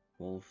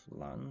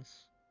 Wolflands?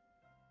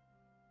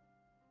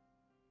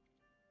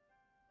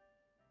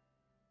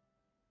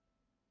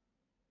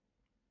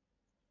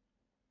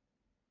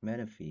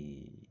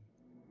 Manaphy.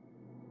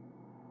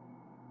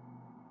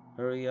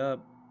 Hurry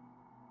up.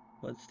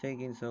 What's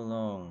taking so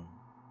long?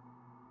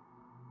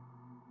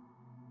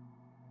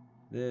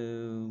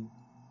 No.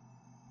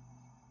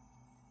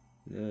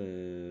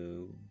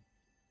 No.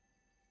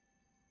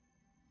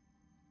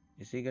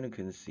 Is he gonna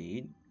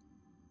concede?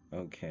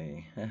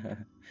 Okay.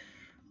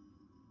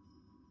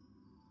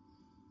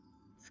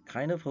 It's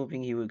kind of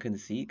hoping he would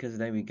concede because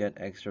then we get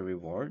extra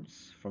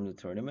rewards from the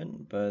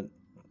tournament, but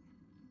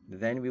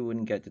then we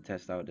wouldn't get to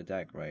test out the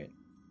deck, right?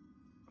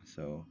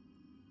 So,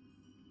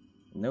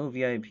 no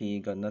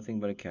VIP, got nothing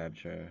but a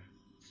capture.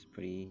 It's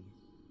pretty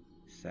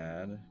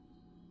sad.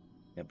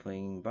 Yeah,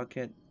 playing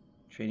Bucket,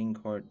 Trading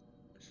Court,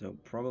 so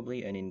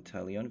probably an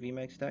Inteleon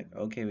VMAX deck.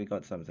 Okay, we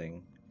got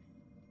something.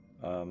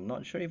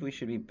 Not sure if we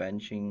should be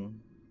benching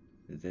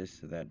this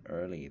that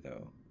early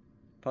though.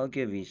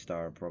 Palkia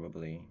V-Star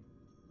probably.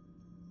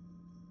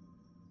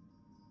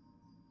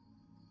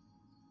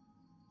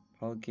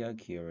 Palkia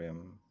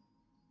Kyurem.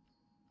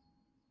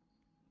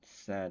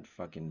 Sad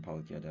fucking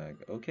Palkia deck.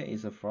 Okay,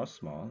 it's a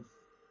Frostmoth.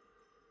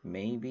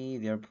 Maybe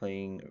they're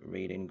playing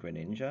Radiant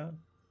Greninja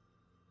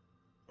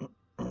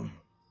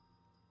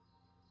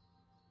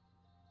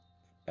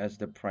as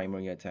the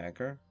primary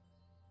attacker.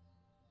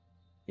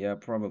 Yeah,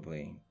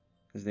 probably.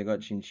 Because they got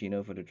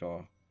Chinchino for the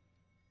draw.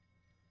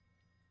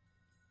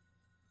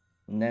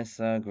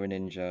 Nessa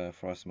Greninja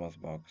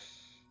Frostmoth box.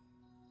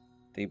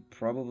 They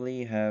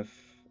probably have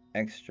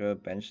extra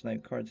bench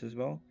snipe cards as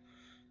well.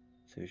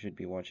 So we should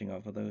be watching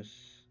out for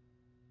those.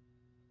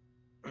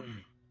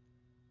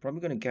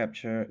 Probably gonna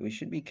capture, we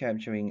should be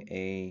capturing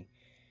a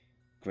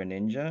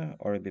Greninja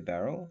or a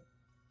Bibarel.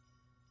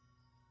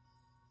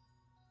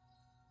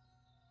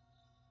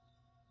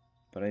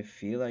 But I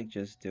feel like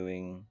just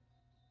doing,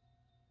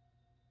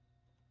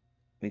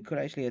 we could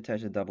actually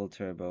attach a double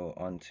turbo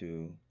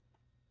onto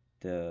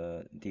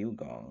the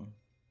Dewgong.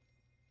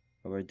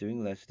 But we're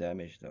doing less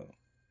damage though.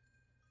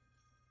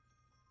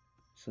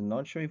 So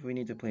not sure if we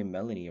need to play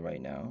Melony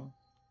right now.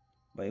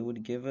 But it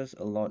would give us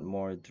a lot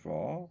more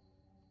draw.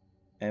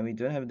 And we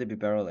don't have the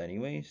Bibarel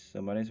anyways, so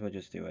might as well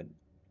just do it.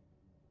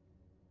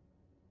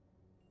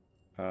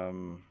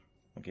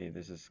 Okay,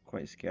 this is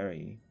quite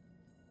scary.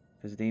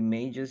 Because they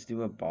may just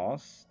do a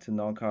boss to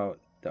knock out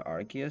the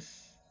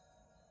Arceus.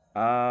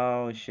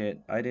 Oh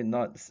shit, I did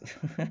not.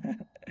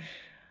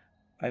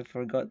 I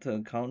forgot to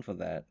account for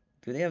that.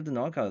 Do they have the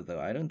knockout though?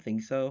 I don't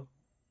think so.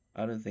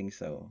 I don't think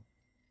so.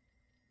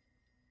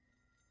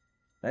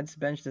 Let's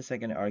bench the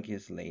second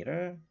Arceus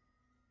later.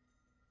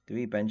 Do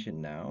we bench it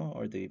now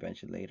or do we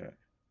bench it later?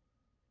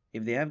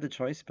 If they have the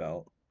choice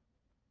belt,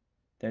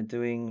 they're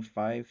doing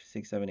 5,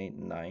 6, 7, 8,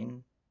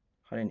 9,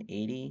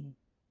 180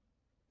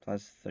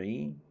 plus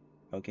 3.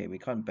 Okay, we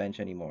can't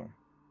bench anymore.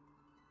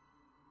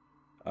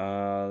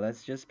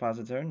 Let's just pass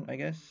a turn, I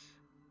guess.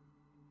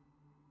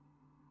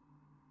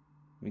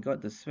 We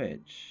got the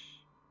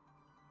switch.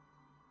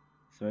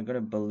 So we're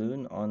gonna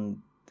balloon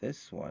on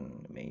this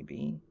one,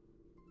 maybe.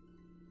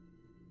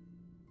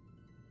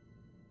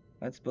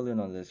 Let's balloon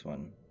on this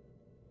one.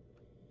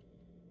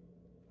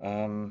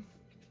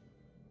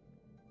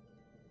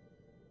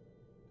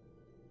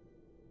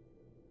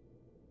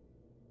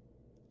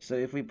 So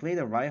if we play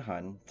the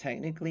Raihan,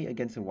 technically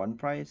against a 1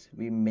 price,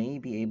 we may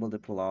be able to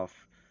pull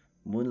off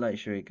Moonlight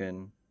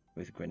Shuriken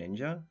with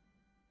Greninja,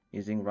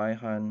 using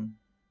Raihan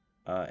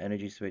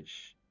energy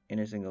switch in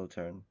a single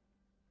turn.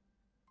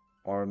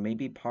 Or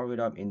maybe power it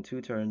up in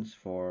 2 turns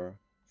for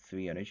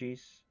 3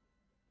 energies.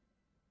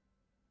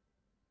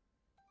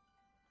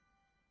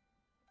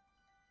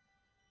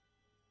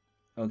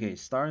 Okay,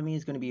 Starmie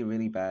is going to be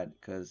really bad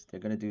because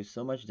they're going to do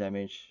so much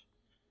damage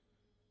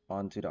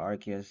onto the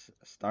Arceus.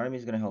 Starmie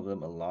is going to help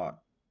them a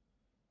lot.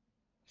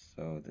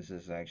 So this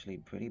is actually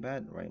pretty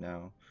bad right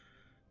now.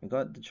 We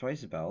got the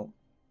Choice Belt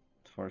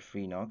for a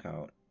free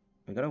knockout.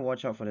 We gotta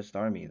watch out for the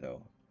Starmie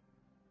though.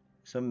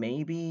 So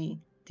maybe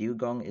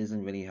Dewgong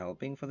isn't really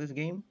helping for this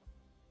game,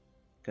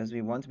 because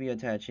we want to be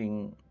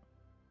attaching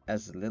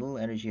as little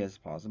energy as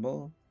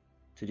possible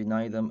to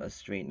deny them a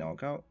straight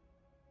knockout.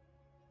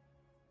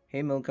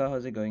 Hey Milka,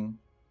 how's it going?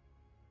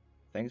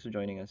 Thanks for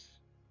joining us.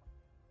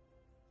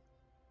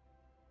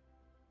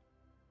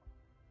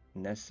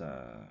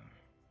 Nessa.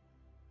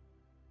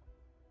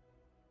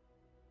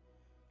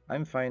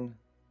 I'm fine.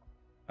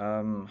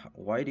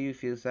 Why do you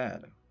feel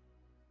sad?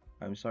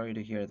 I'm sorry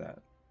to hear that.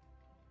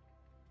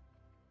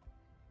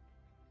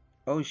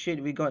 Oh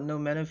shit, we got no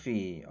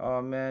Manaphy.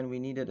 Oh man, we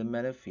needed a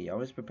Manaphy. I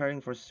was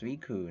preparing for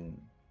Suicune.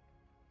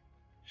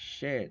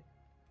 Shit.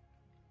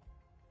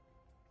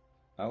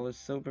 I was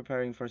so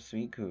preparing for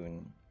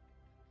Suicune.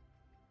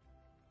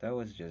 That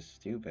was just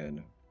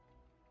stupid.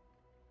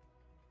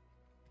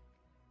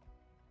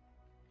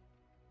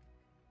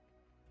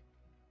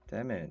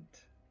 Damn it.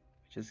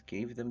 Just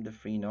gave them the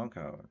free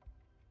knockout.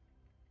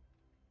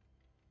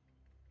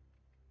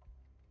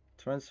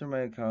 Transfer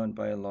my account,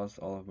 but I lost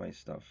all of my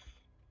stuff.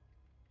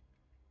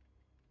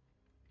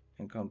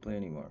 And can't play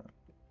anymore.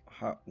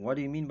 What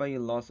do you mean by you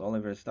lost all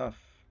of your stuff?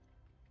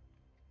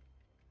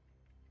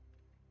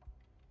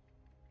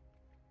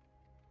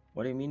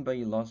 What do you mean by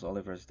you lost all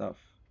of your stuff?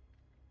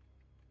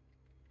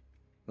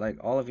 Like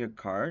all of your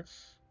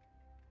cards?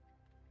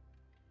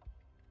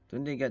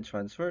 Didn't they get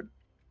transferred?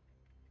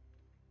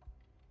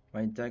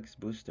 My deck's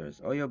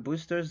boosters. Oh, your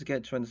boosters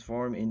get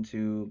transformed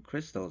into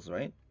crystals,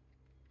 right?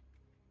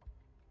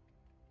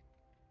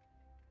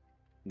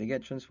 They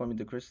get transformed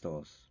into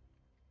crystals.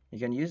 You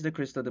can use the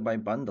crystal to buy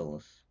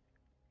bundles.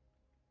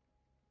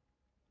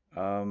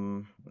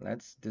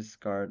 Let's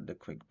discard the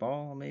quick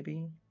ball,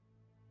 maybe.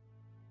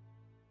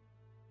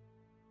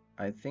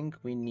 I think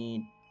we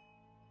need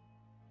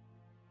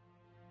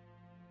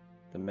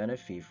the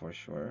Manaphy for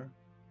sure.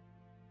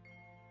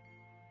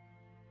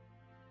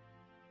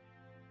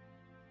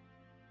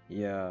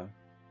 Yeah,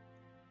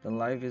 the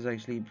life is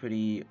actually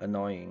pretty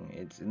annoying.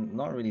 It's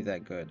not really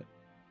that good.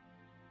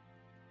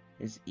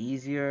 It's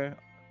easier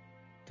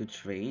to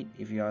trade,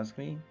 if you ask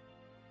me.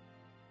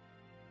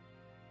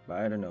 But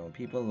I don't know.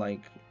 People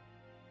like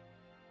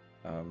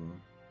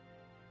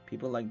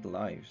the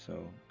life,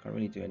 so can't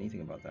really do anything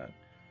about that.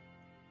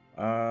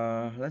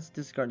 Let's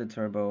discard the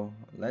turbo.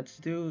 Let's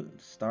do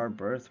Star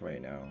Birth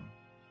right now.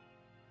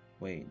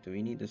 Wait, do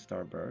we need the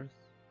Star Birth?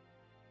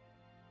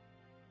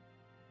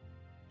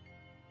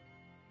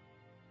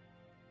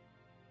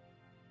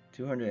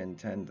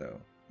 $210 though.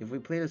 If we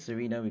play the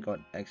Serena, we got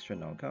extra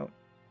knockout.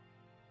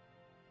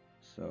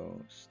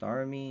 So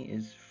Starmie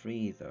is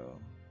free though.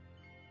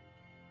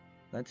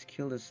 Let's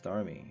kill the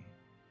Starmie.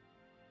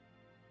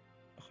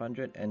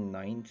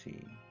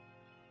 190.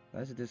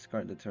 Let's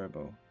discard the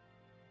turbo.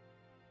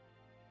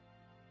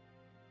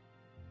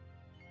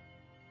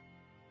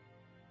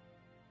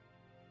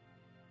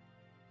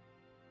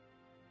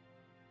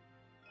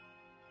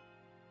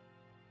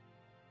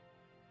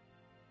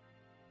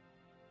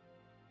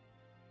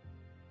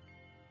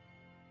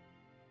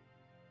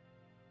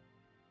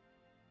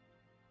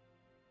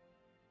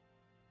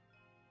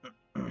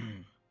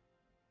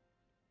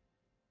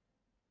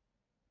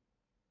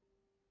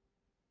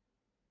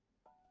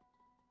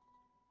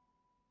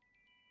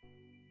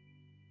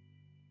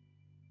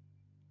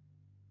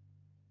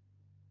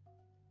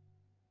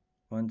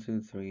 One,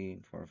 two, three,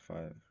 four,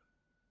 five.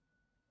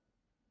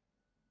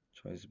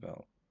 Choice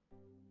Belt.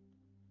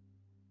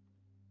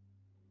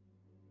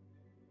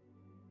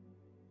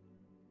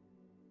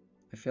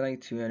 I feel like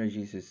 2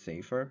 energies is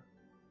safer,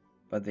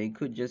 but they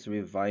could just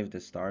revive the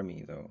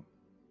Starmie though.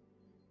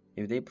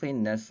 If they play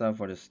Nessa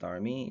for the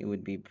Starmie, it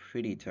would be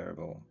pretty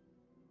terrible.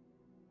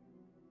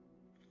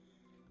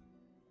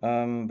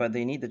 But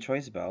they need the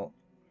Choice Belt.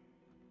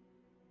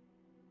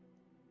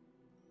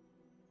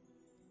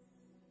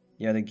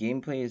 Yeah, the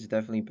gameplay is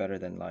definitely better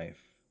than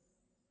life.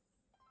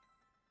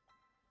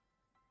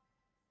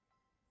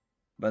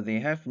 But they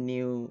have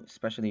new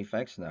special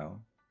effects now.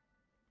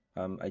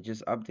 I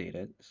just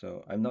updated,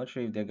 so I'm not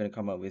sure if they're gonna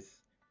come up with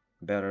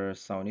better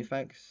sound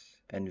effects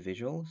and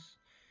visuals.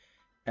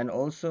 And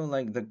also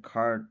like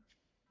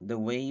the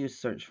way you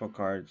search for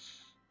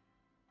cards,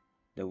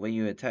 the way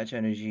you attach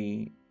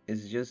energy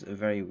is just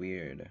very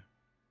weird.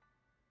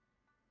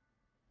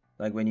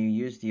 Like when you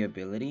use the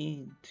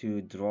ability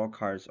to draw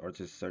cards or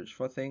to search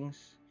for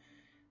things,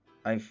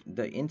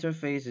 the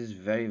interface is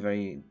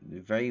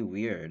very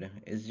weird.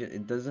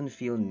 It doesn't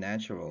feel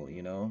natural,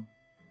 you know?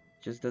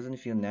 Just doesn't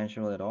feel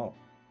natural at all.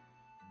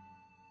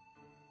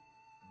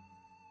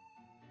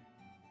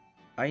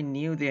 I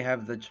knew they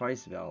have the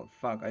choice belt.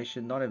 Fuck, I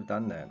should not have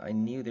done that. I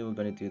knew they were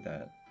gonna do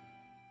that.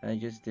 And I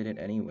just did it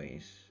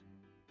anyways.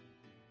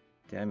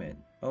 Damn it.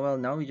 Oh well,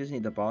 now we just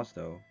need the boss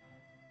though.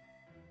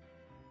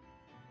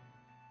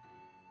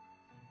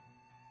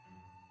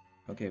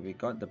 Okay, we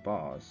got the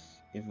boss.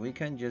 If we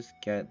can just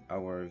get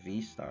our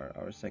V-Star,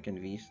 our second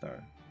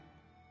V-Star.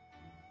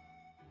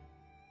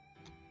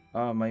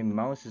 Oh, my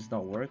mouse is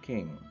not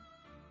working.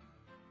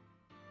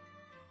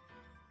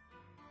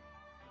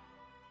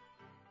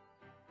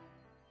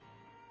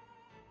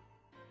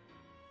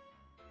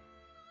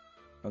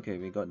 Okay,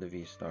 we got the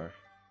V-Star.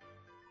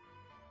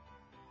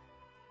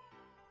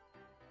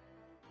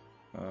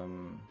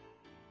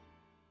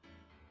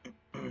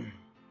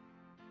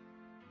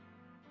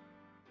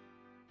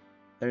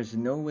 There's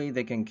no way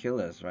they can kill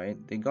us, right?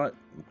 They got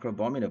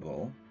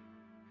Crabominable,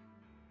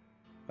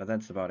 but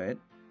that's about it.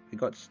 We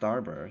got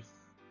Starbirth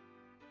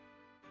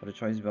for the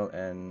Choice Belt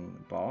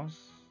and Boss.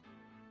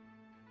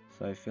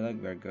 So I feel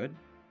like we're good.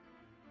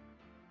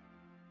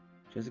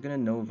 Just gonna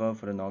Nova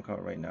for the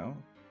knockout right now.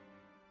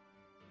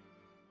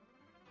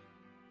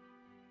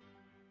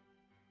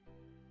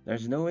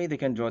 There's no way they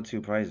can draw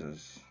 2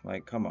 prizes.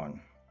 Like, come on.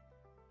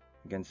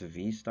 Against a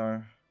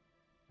V-Star.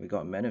 We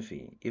got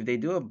Manaphy. If they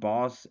do a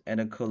Boss and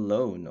a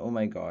Cologne, oh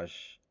my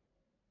gosh.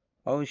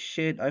 Oh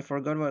shit, I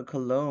forgot about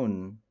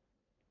Cologne.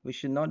 We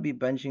should not be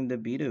benching the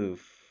Bidoof.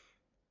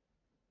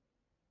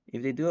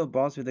 If they do a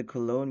Boss with a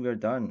Cologne, we're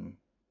done.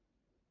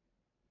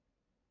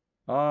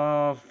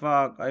 Oh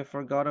fuck, I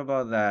forgot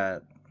about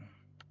that.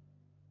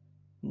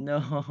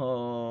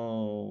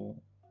 No.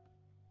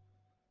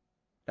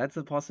 That's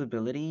a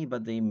possibility,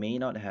 but they may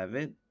not have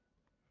it.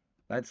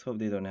 Let's hope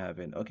they don't have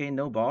it. Okay,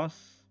 no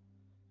Boss.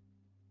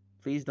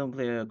 Please don't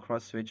play a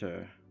cross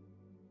switcher.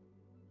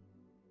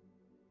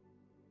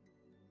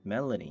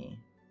 Melony.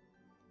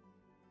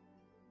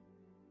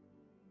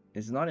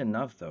 It's not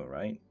enough though,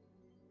 right?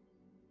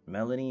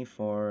 Melony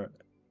for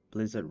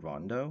Blizzard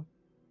Rondo.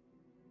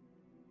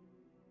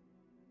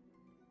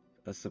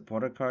 A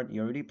supporter card.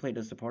 You already played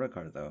a supporter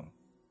card though.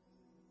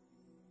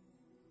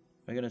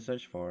 What are you gonna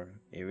search for?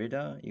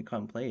 Irida? You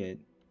can't play it.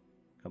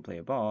 Can't play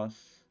a boss.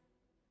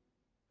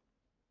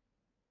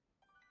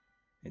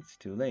 It's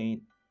too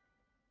late.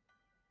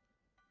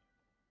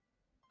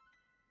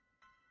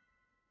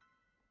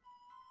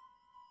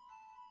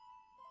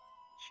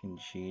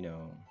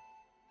 Chinchino.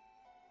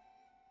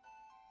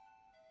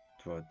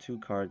 Draw 2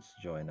 cards,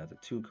 draw another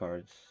 2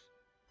 cards.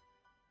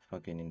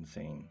 Fucking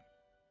insane.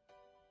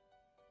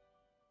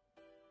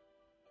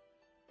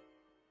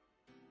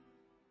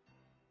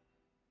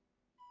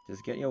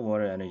 Just get your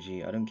water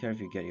energy. I don't care if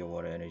you get your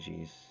water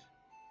energies.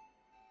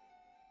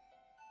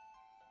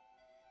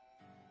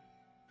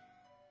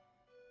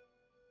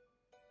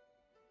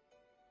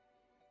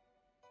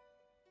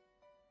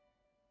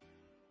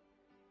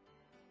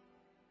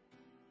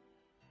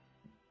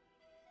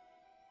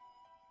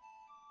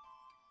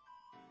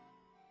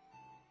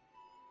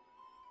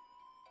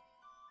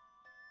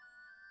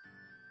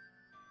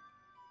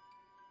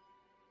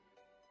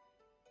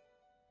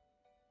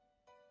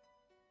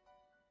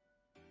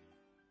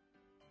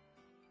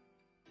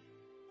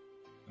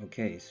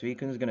 Okay,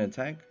 Suicune's gonna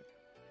attack.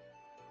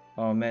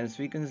 Oh man,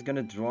 Suicune's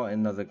gonna draw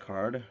another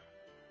card.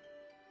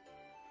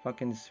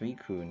 Fucking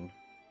Suicune.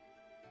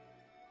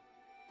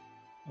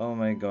 Oh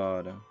my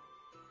god.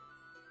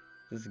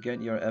 Just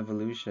get your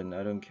evolution,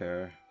 I don't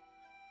care.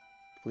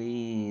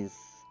 Please.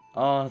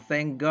 Oh,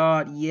 thank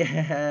god,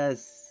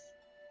 yes!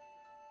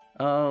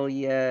 Oh,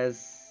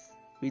 yes.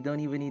 We don't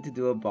even need to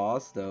do a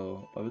boss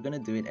though, but we're gonna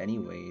do it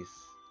anyways.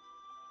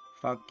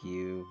 Fuck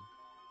you.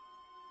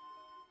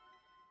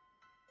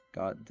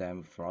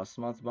 Goddamn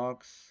Frostmoth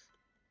box.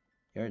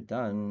 You're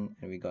done,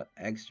 and we got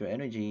extra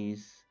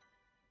energies.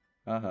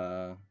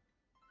 Haha.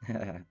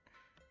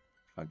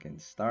 Fucking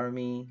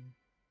Starmie.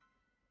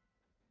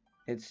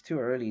 It's too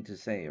early to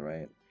say,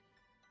 right?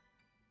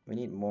 We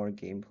need more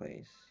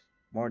gameplays.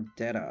 More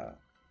data.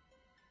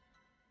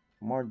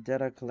 More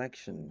data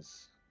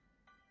collections.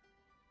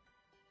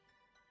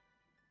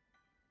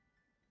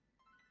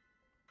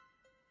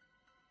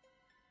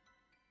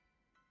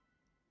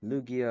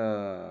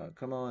 Lugia.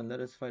 Come on, let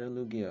us fight a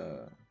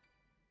Lugia.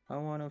 I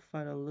wanna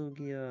fight a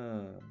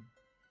Lugia.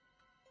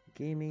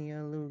 Give me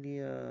a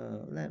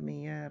Lugia. Let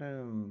me at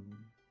him.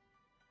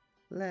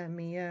 Let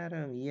me at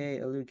him. Yay,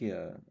 a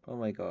Lugia. Oh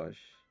my gosh.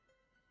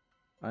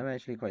 I'm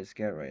actually quite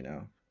scared right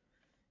now.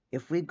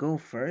 If we go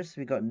first,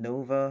 we got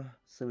Nova,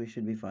 so we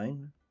should be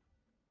fine.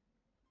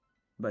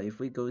 But if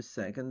we go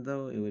second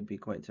though, it would be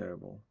quite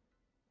terrible.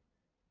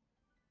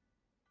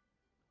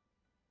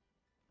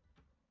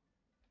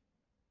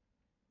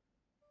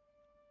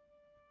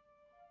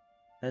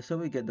 And so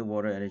we get the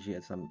water energy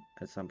at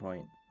some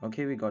point.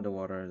 Okay, we got the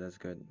water, that's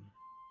good.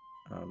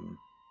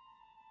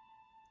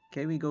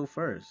 Okay, we go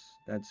first.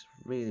 That's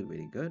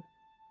really good.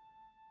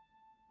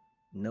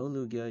 No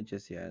Lugia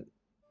just yet.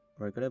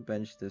 We're gonna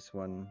bench this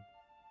one.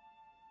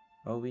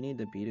 Oh, we need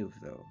the Bidoof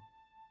though.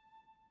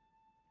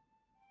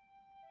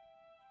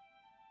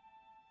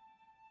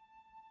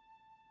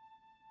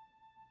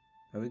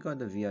 Oh, we got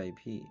the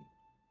VIP.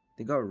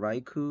 They got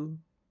Raikou.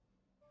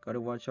 Gotta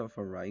watch out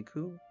for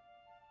Raikou.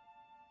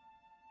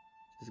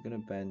 Just gonna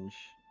bench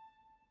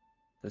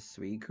the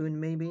Suicune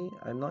maybe?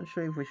 I'm not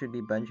sure if we should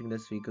be benching the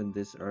Suicune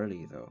this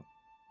early though.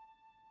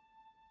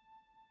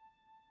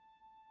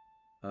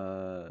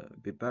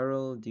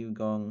 Bibarel,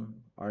 Dewgong,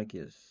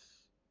 Arceus.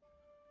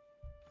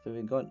 So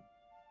we got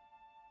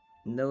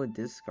no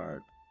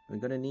discard. We're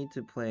gonna need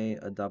to play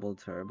a double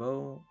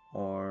turbo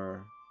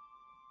or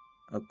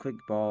a quick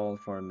ball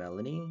for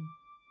Melony.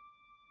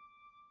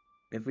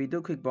 If we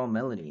do quick ball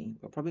Melony,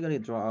 we're probably gonna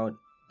draw out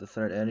the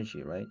 3rd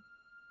energy, right?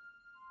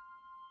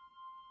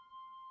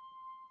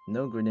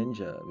 No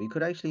Greninja. We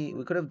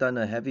could have done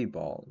a heavy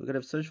ball. We could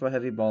have searched for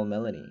heavy ball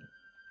Melony.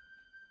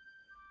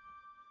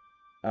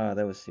 Ah,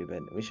 that was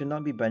stupid. We should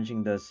not be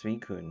benching the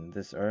Suicune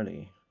this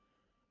early.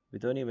 We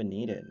don't even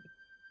need it.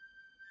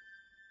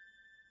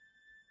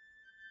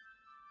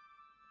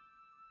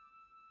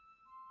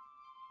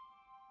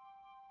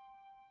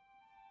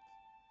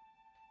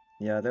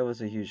 Yeah, that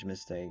was a huge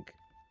mistake.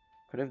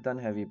 Could have done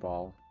heavy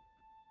ball.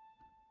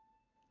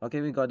 Okay,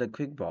 we got the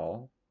quick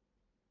ball.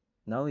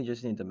 Now we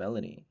just need the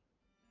Melony.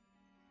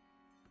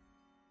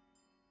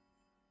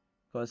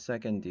 For a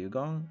second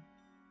Dewgong.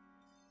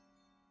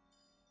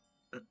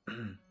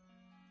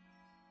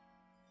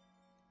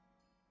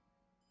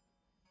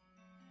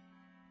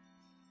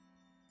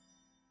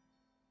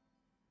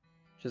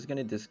 Just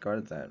gonna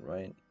discard that,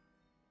 right?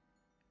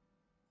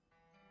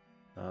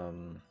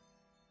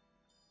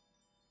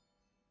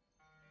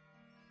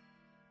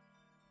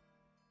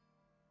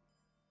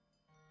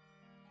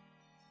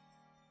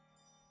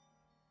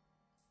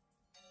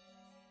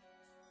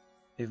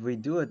 If we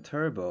do a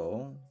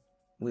turbo,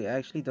 we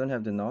actually don't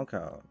have the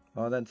knockout.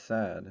 Oh, that's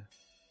sad.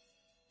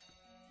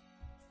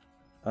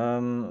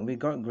 We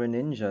got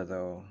Greninja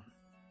though.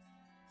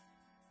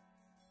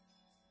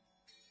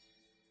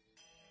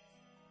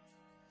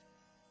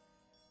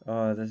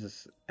 Oh, this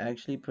is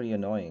actually pretty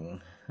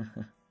annoying.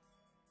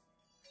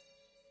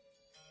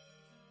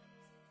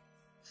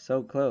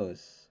 So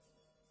close.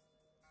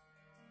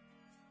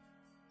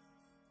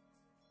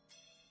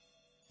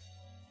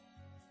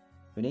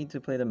 We need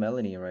to play the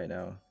Melony right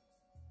now.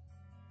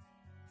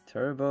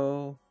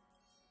 Turbo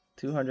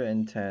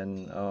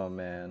 210. Oh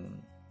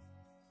man.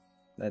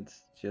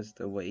 That's just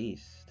a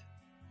waste.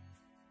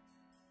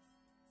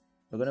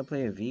 We're gonna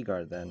play a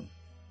V-Guard then.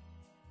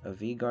 A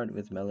V-Guard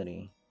with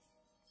Melony.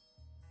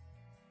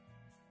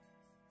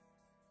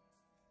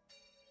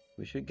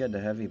 We should get the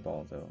heavy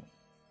ball though.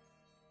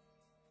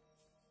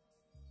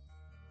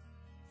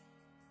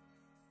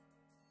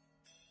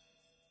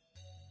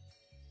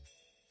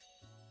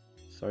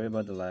 Sorry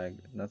about the lag,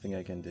 nothing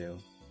I can do.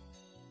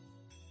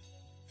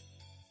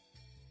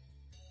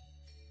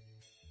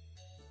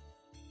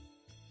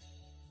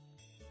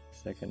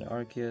 Second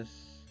Arceus.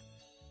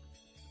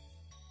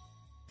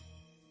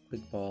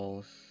 Quick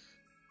balls.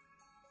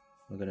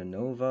 We're gonna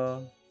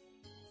Nova.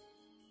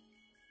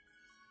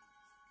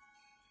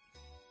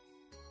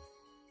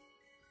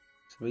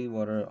 Three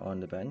water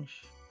on the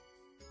bench.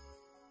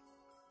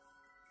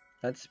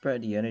 Let's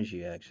spread the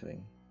energy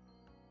actually.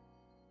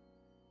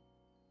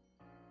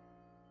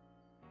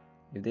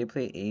 If they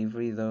play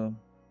Avery though.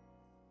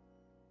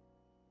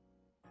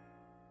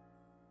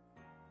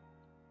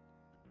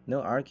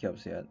 No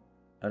Arceus yet.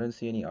 I don't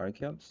see any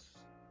Arceus.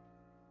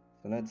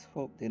 So let's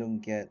hope they don't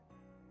get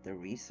the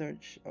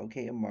research.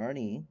 Okay, a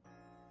Marnie.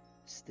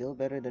 Still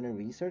better than a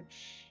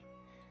research.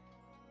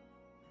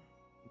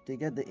 If they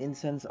get the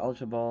Incense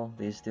Ultra Ball,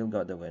 they still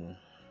got the win.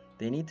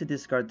 They need to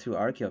discard two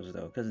Arceus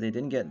though, because they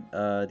didn't get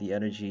the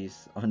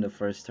energies on the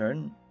first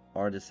turn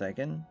or the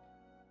second.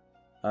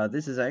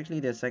 This is actually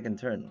their second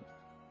turn.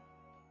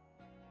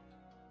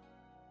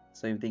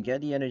 So if they get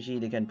the energy,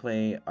 they can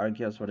play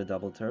Arceus for the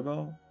double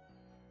turbo.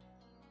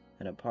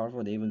 And a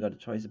powerful, they even got a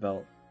Choice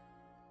Belt.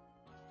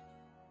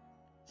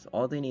 So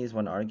all they need is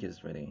one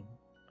Arceus really.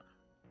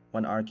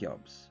 One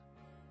Arceus.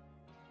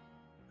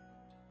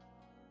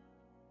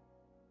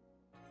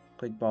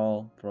 Quick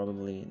ball,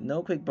 probably.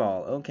 No quick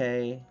ball,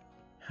 okay.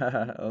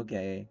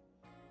 Okay.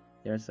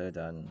 They're so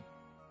done.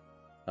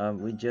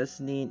 We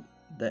just need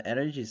the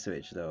energy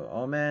switch though.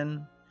 Oh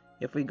man,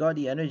 if we got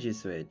the energy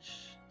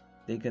switch,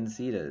 they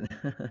conceded.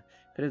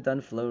 Could have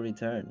done flow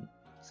return.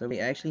 So we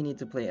actually need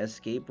to play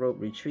Escape Rope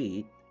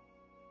Retreat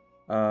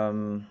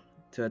to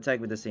attack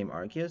with the same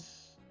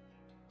Arceus,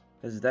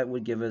 because that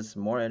would give us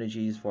more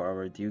energies for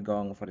our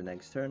Dewgong for the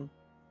next turn.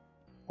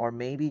 Or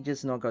maybe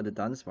just knock out the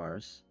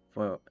𝓮𝓼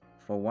for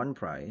one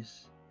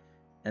prize,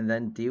 and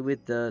then deal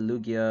with the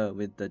Lugia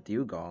with the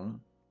Dewgong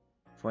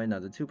for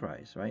another 2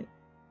 prize, right?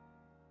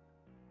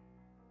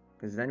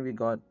 Because then we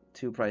got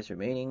 2 prize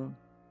remaining.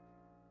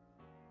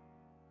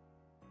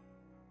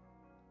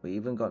 We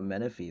even got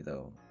Manaphy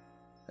though,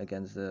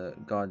 against the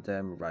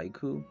goddamn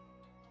Raikou.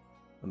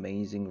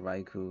 Amazing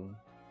Raikou.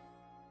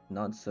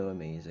 Not so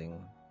amazing.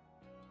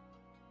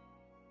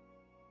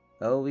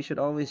 Oh, we should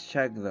always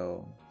check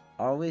though.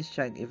 Always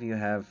check if you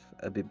have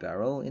a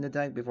Bibarel in the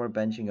deck before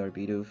benching our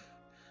Bidoof.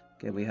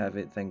 Okay, we have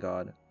it, thank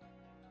God.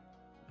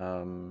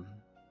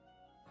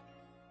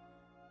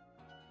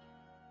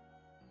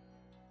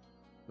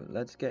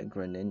 Let's get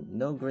Greninja.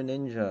 No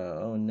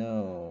Greninja. Oh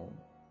no.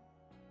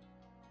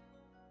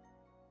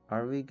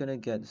 Are we gonna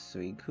get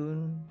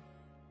Suicune?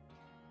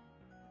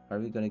 Are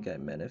we gonna get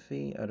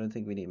Manaphy? I don't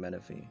think we need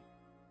Manaphy.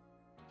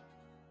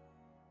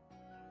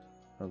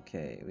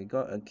 Okay, we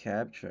got a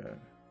Capture.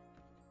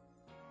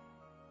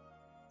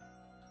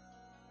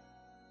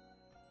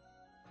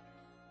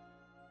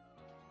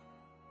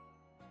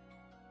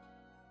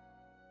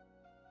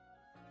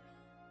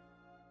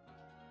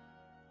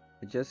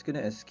 We're just gonna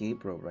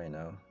Escape Rope right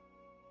now,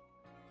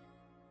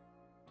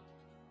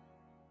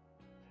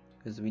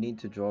 because we need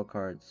to draw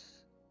cards.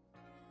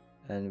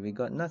 And we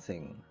got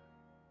nothing.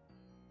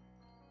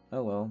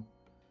 Oh well.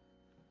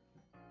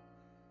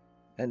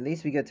 At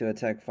least we get to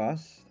attack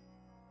fast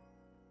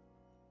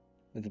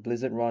with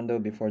Blizzard Rondo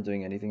before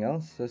doing anything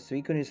else. So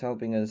Suicune is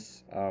helping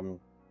us,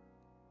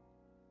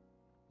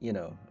 you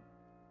know,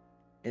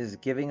 is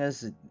giving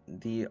us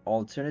the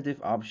alternative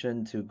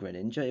option to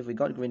Greninja. If we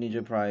got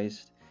Greninja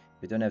priced,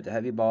 we don't have the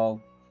heavy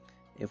ball.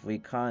 If we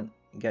can't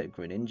get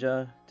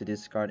Greninja to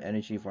discard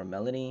energy for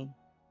Melony,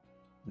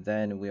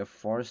 then we are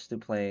forced to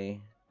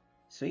play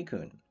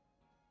Suicune.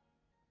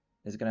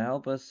 It's gonna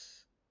help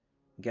us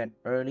get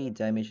early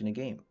damage in the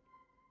game.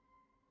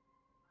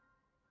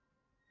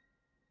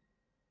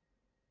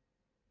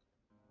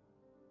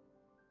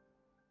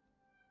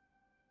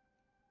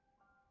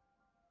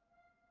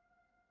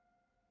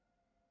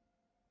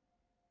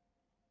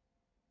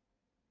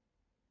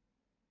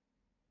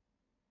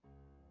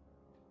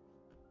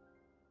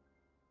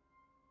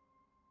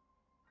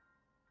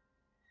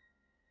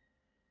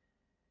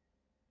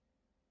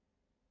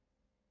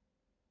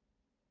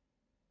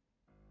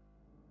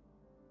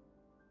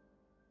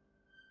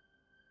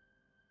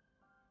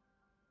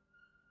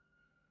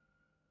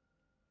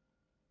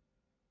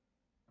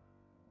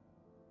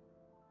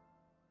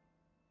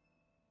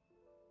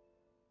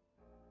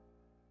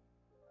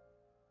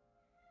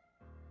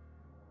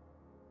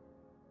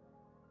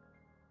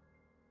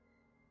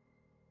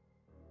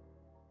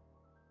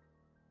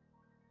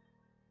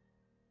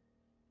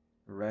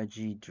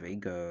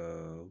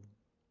 Regidrago.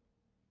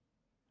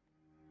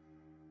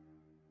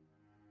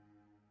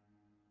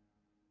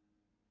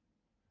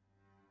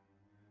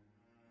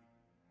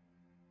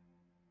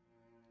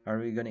 Are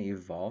we gonna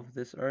evolve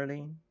this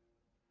early?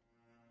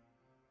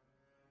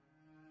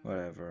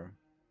 Whatever.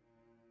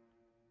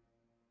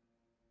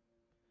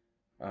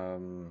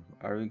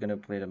 Are we gonna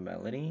play the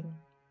Melody?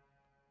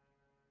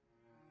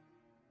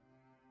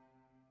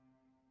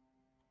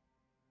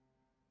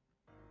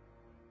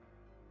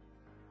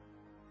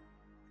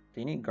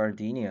 They need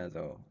Gardenia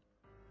though.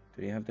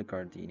 Do they have the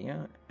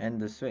Gardenia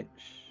and the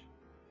Switch?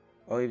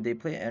 Oh, if they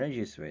play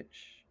Energy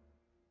Switch.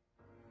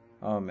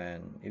 Oh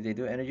man, if they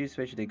do Energy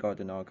Switch, they got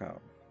the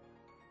knockout.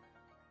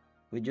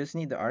 We just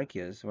need the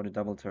Arceus for the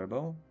double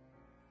turbo.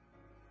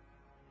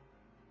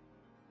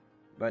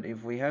 But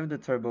if we have the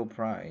turbo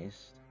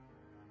priced,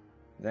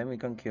 then we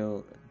can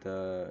kill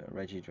the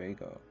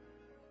Regidrago.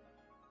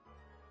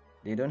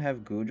 They don't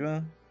have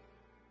Goodra.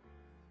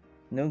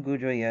 No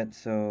Goodra yet,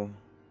 so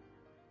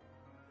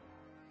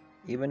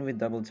even with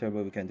double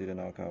turbo, we can do the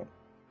knockout.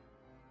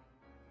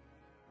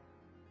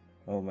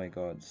 Oh my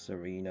god,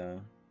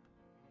 Serena.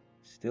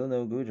 Still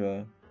no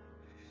Goodra.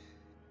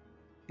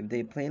 If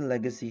they play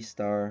Legacy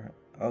Star,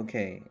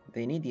 okay,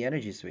 they need the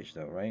energy switch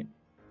though, right?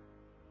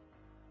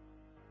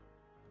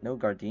 No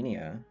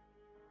Gardenia.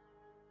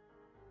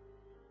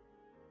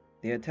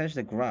 They attach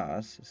the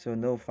grass, so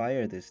no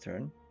fire this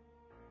turn.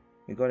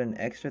 We got an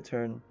extra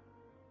turn.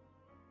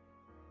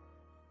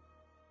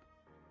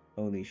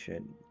 Holy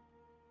shit.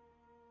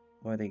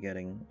 What are they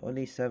getting?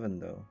 Only 7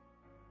 though.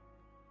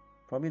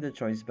 Probably the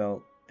Choice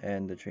Belt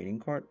and the Training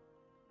Court.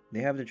 They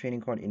have the Training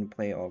Court in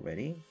play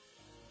already.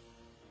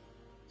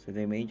 So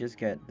they may just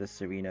get the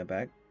Serena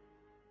back.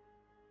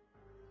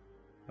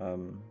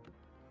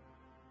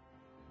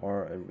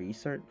 Or a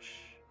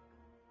research.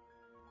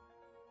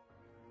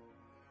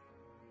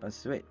 A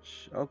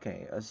switch.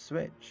 Okay, a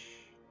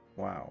switch.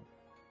 Wow.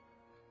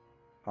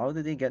 How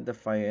did they get the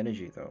fire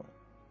energy though?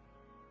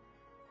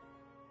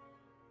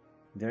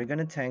 They're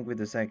gonna tank with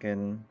the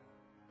second.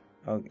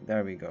 Oh,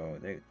 there we go.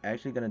 They're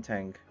actually gonna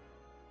tank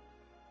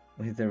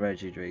with the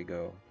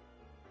Regidrago.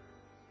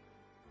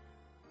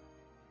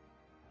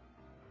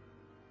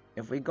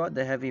 If we got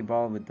the heavy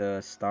ball with the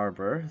Star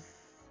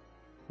Birth,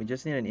 we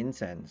just need an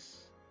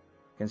incense.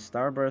 We can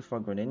Star Birth for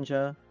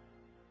Greninja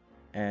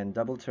and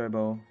double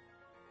turbo.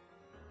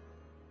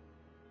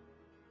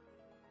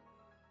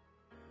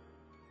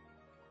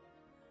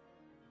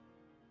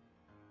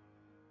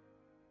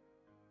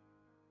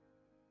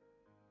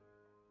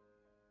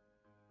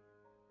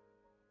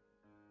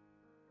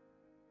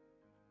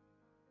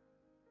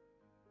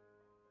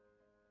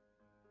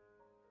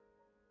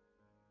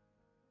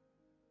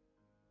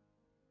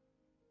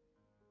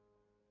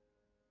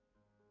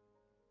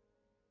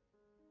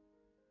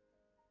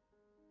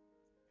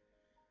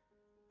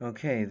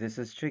 Okay, this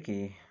is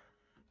tricky.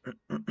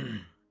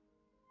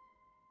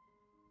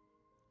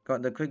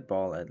 Got the quick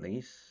ball at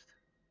least.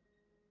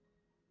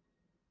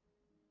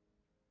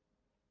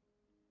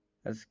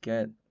 Let's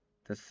get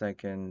the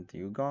second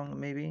Dewgong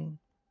maybe?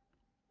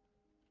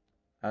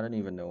 I don't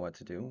even know what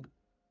to do.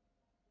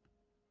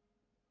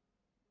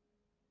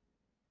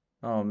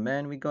 Oh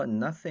man, we got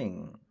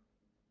nothing.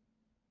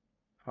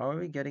 How are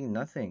we getting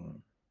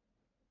nothing?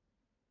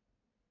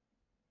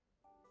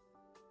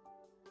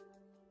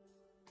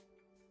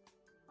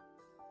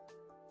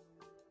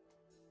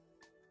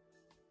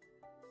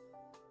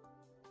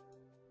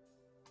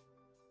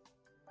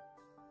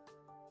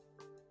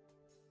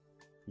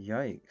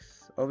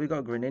 Yikes. Oh, we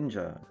got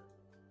Greninja.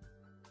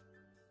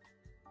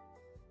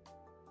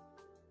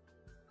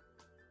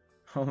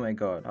 Oh my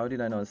god, how did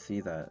I not see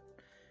that?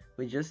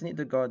 We just need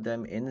the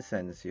goddamn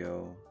incense,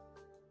 yo.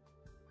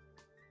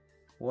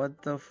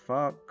 What the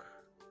fuck?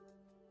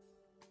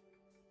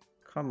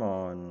 Come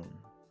on.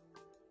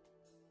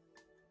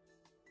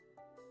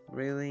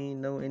 Really?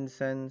 No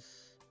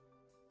incense?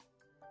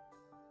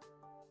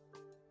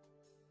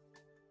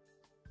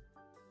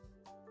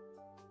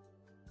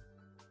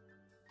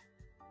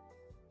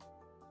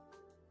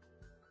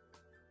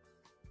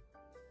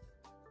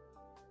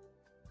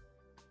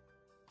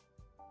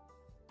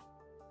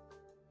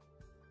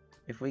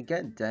 If we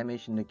get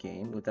damage in the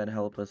game, would that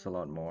help us a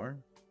lot more?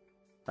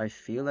 I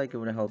feel like it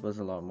would help us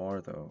a lot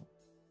more though.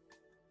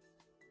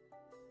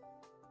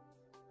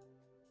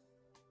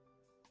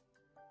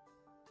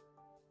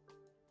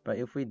 But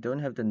if we don't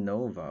have the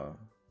Nova,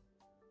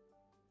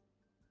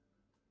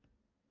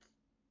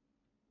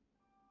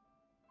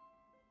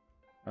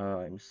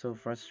 I'm so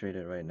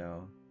frustrated right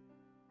now.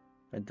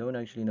 I don't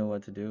actually know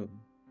what to do.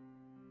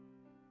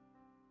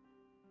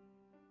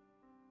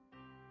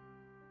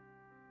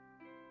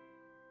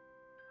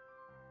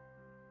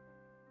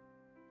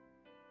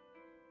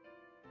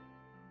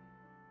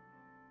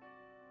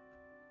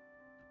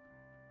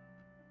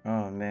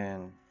 Oh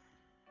man.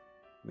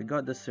 We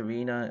got the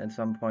Serena at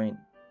some point.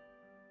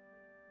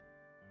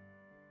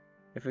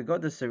 If we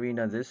got the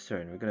Serena this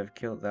turn, we could have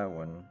killed that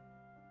one.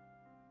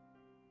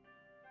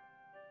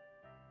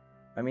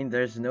 I mean,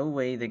 there's no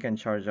way they can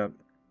charge up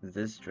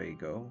this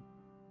Draco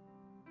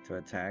to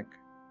attack,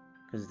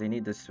 because they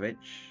need the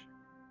Switch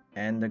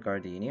and the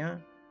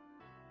Gardenia.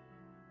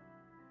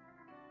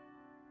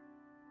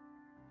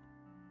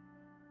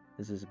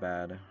 This is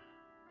bad.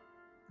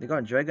 They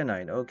got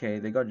Dragonite. Okay,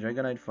 they got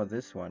Dragonite for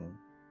this one.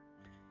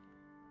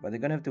 But they're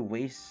gonna have to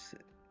waste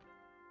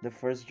the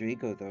first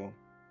Draco though.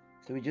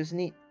 So we just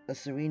need a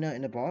Serena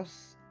and a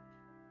boss.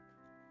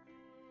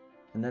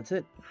 And that's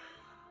it.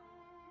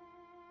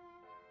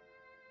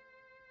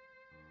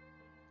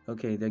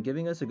 Okay, they're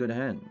giving us a good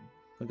hand.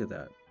 Look at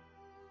that.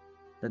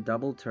 The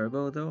double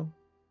turbo though?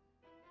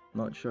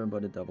 Not sure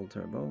about the double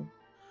turbo.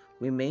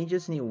 We may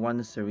just need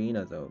one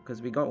Serena though,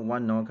 because we got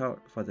one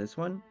knockout for this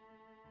one.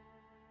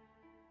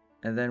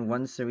 And then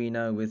one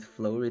Serena with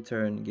flow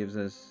return gives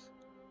us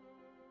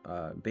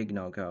a big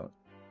knockout.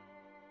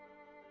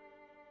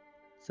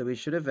 So we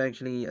should have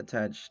actually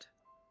attached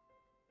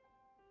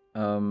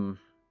the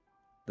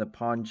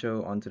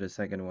Poncho onto the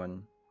second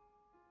one.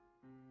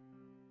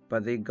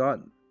 But they got...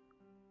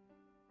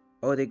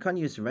 Oh, they can't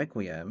use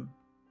Requiem.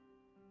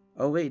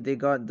 Oh wait, they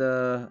got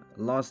the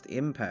Lost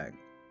Impact.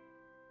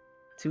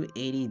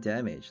 280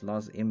 damage,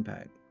 Lost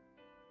Impact.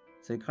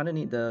 So you kind of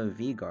need the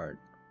V-Guard.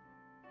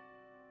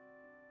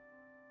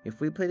 If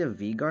we play the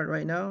V-Guard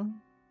right now,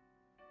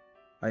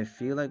 I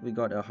feel like we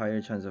got a higher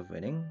chance of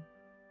winning.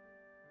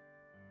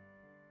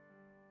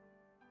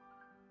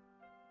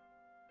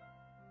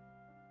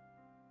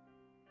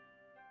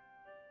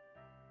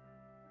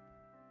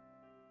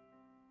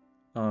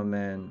 Oh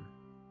man.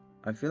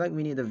 I feel like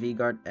we need the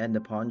V-Guard and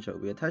the Poncho.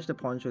 We attached the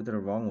Poncho to the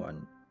wrong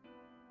one.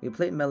 We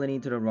played Melony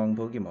to the wrong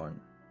Pokemon.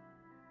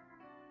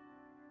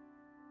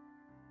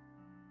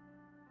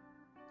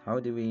 How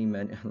do we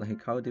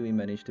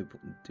manage to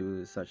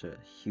do such a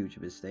huge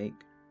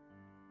mistake?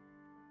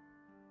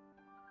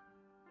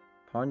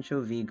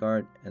 Poncho,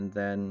 V-Guard, and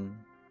then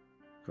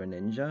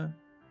Greninja.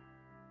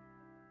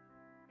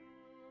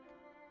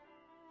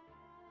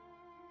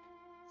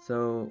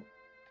 So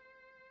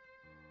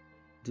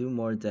do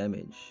more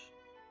damage.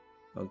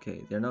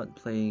 Okay, they're not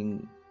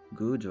playing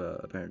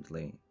𝓝𝓮𝓃𝓽𝓼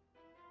apparently.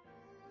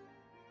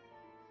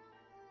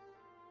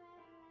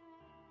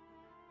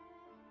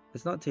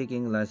 It's not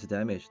taking less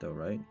damage though,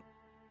 right?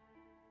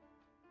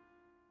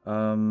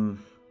 I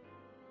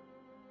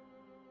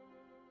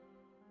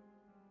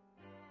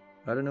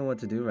don't know what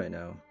to do right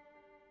now.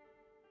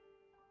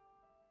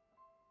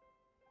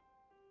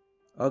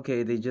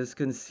 Okay, they just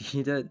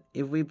conceded.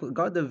 If we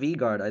got the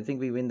V-Guard, I think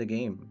we win the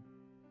game.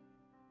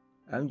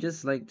 I'm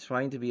just like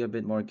trying to be a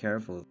bit more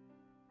careful.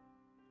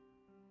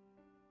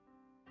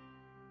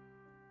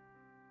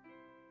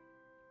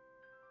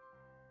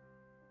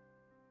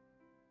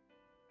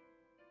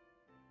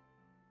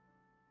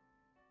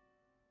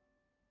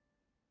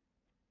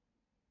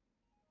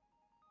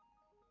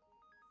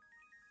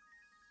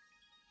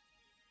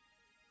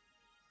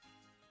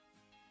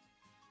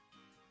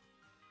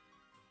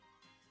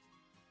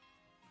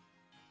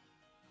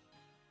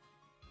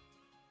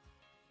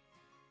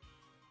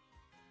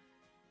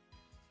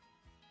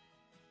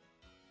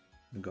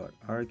 We got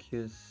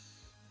Arceus.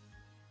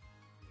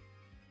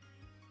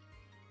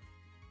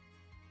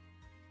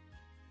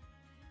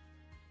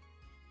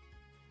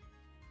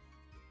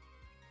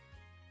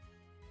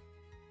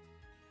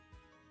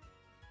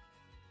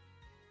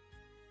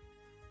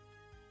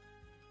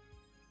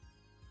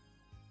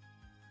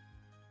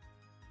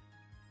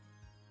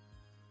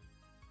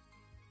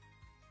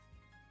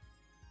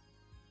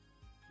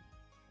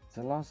 It's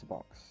a lost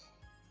box.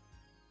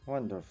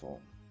 Wonderful.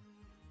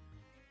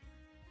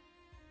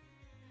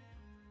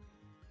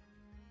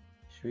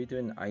 Should we do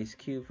an Ice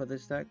Cube for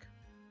this deck?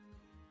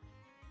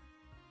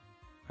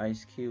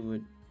 Ice Cube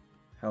would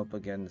help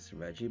against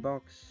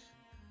Regibox.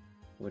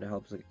 Would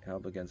help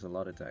against a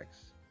lot of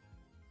decks.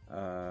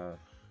 Okay,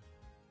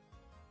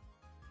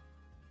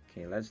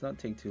 let's not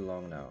take too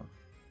long now.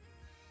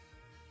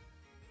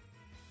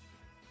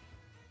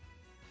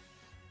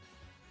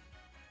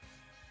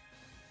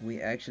 We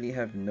actually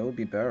have no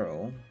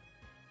Bibarel,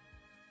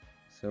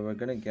 so we're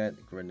gonna get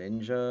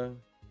Greninja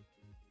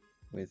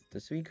with the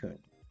Suicune.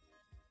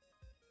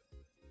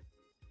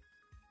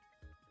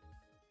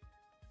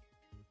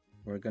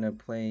 We're gonna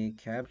play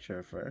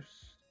Capture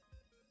first.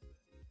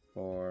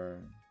 for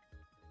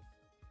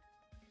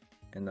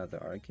another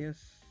Arceus,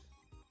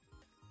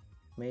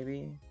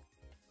 maybe.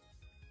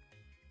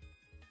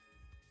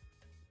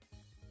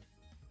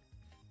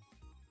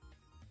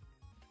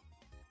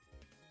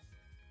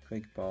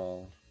 Quick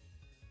Ball.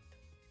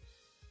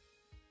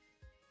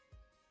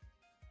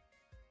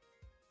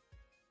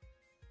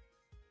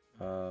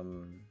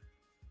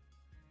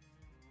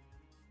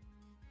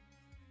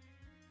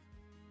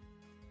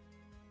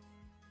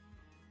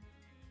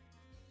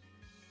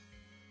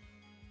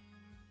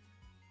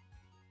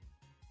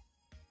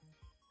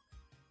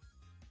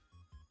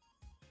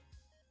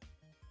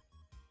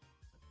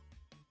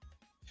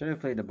 Should have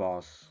played the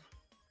boss.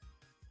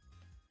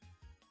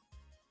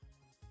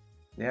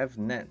 They have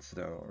nets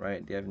though,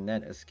 right? They have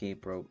net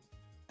escape rope.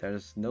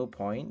 There's no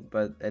point,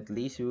 but at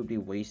least you would be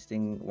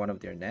wasting one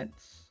of their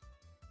nets.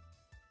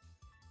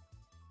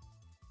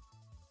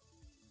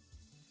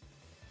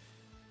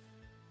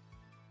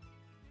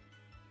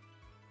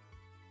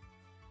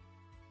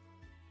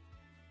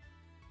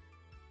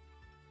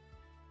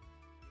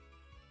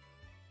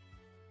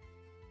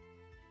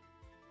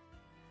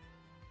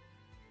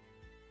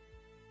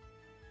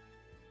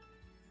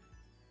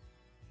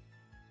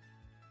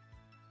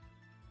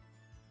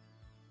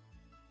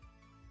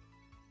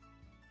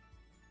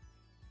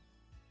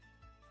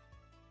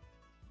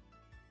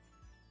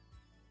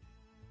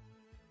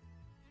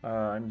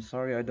 I'm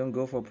sorry, I don't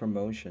go for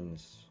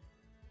promotions.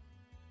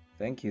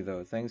 Thank you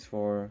though. Thanks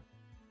for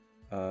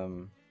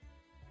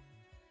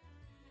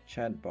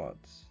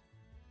chatbots.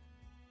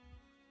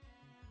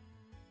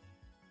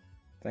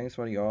 Thanks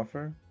for the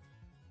offer.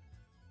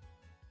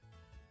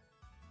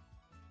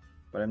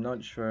 But I'm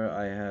not sure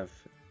I have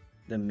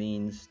the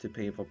means to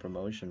pay for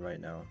promotion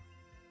right now.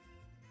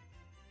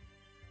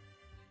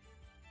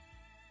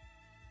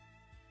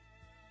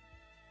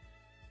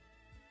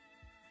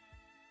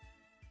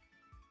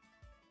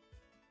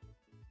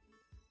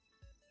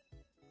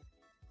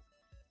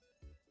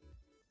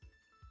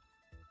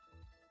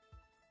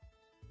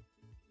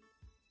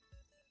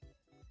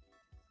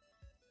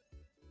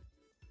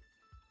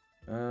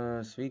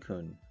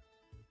 Suicune.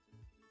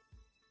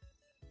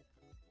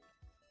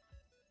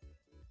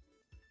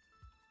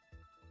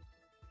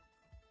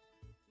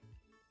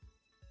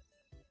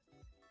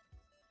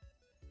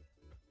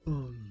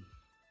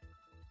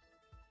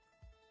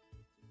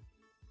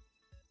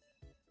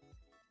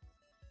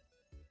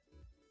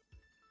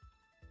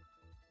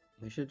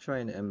 We should try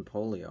an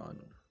Empoleon.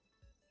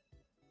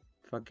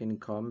 Fucking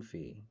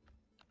comfy.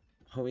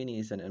 All we need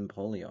is an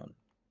Empoleon.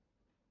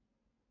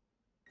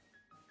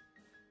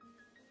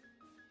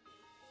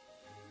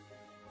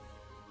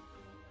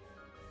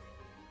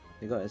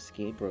 We got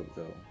Escape Rope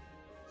though,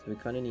 so we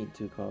kinda need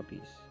 2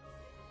 copies.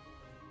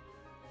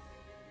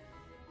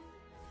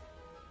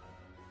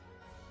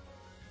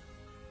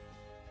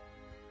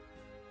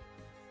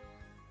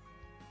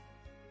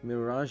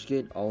 Mirage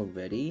Gate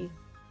already?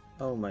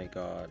 Oh my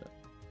god.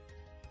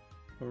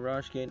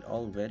 Mirage Gate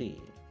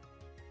already.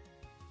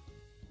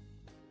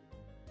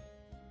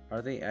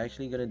 Are they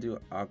actually gonna do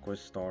Aqua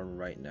Storm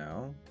right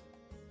now?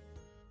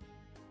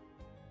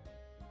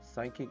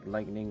 Psychic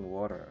Lightning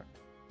Water.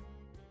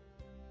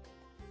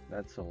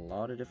 That's a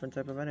lot of different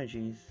type of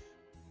energies.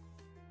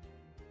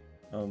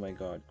 Oh my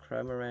god,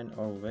 Cramorant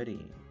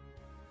already.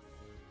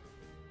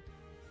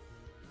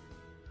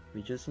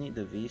 We just need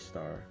the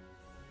V-Star.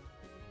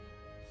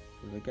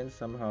 If we can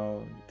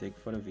somehow dig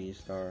for the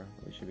V-Star,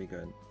 we should be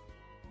good.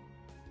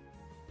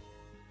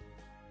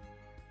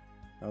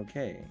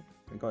 Okay,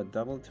 we got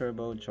double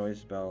turbo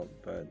choice belt,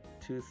 but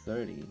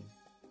 230.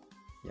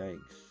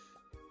 Yikes.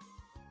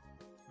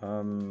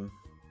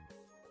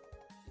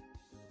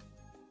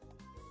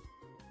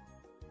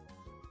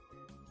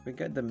 We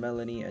get the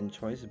Melony and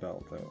choice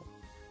belt though.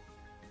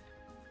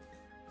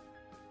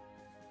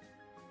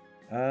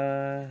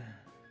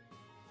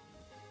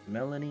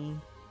 Melony.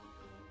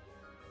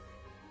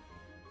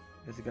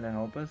 Is it gonna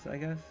help us, I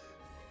guess?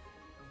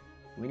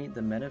 We need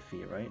the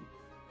Manaphy, right?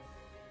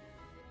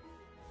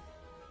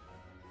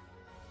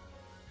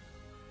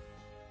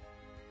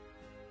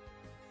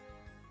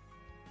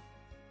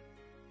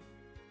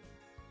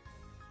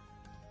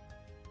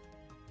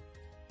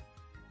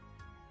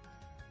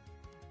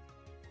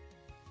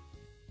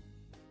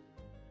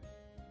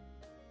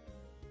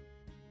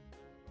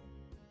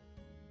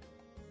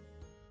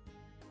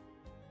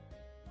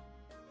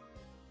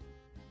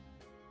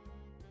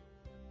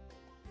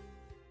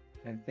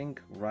 I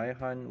think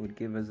Raihan would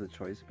give us a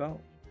choice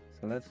belt,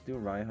 so let's do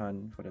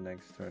Raihan for the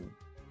next turn.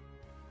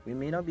 We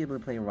may not be able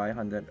to play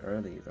Raihan that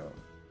early though.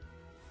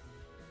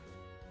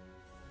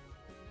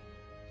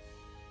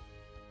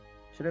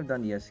 Should have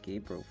done the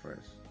Escape Rope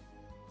first.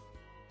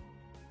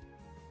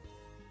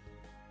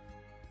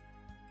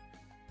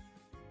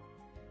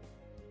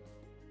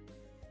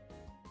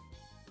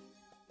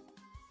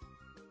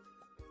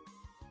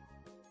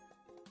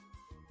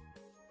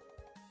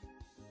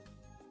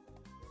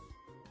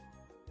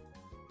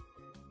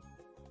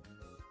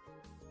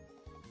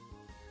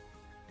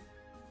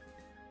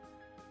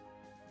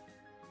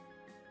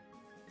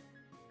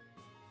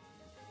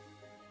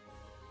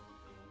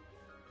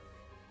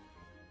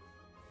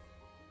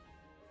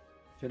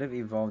 Should have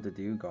evolved the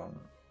Dewgong.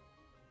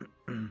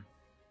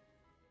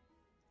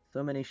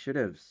 So many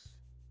should-haves.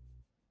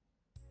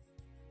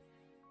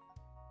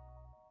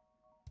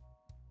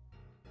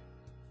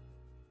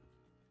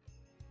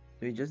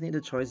 Do we just need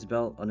a Choice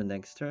Belt on the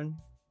next turn?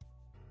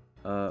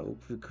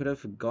 We could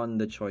have gone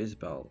the Choice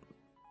Belt.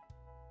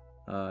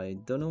 I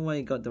don't know why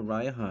I got the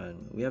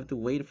Raihan. We have to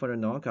wait for the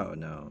knockout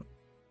now.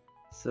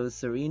 So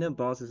Serena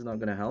boss is not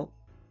gonna help.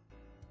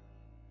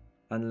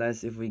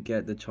 Unless if we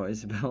get the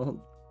Choice Belt.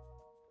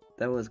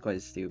 That was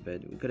quite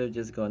stupid. We could have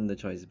just gotten the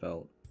Choice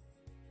Belt.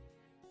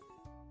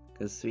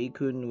 Because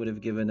𝓝𝓮𝓹𝓽𝓾𝓷𝓮'𝓼 would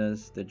have given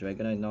us the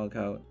Dragonite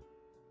knockout.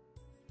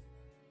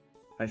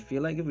 I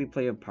feel like if we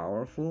play a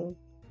Powerful,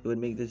 it would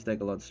make this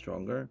deck a lot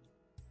stronger.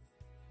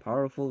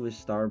 Powerful with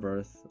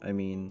Starbirth, I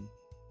mean,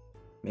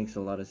 makes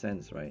a lot of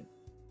sense, right?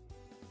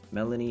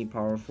 Melony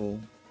powerful.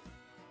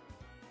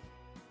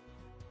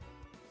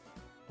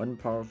 One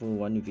powerful,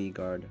 one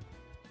V-Guard.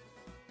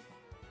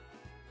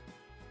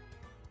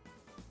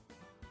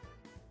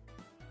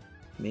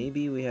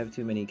 Maybe we have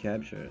too many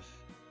captures.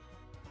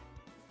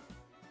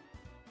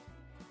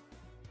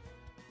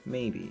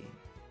 Maybe.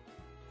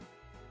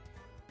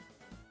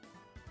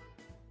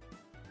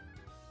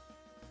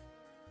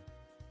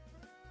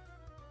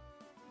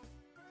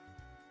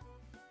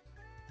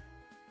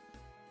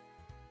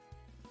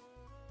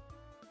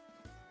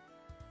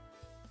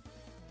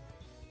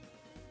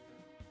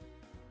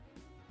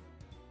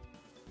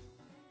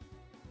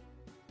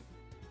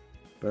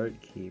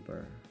 Bird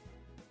Keeper.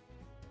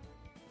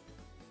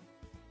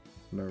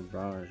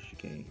 Mirage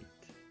Gate.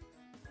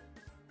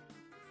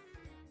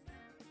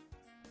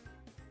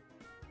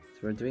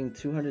 So we're doing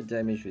 200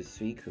 damage with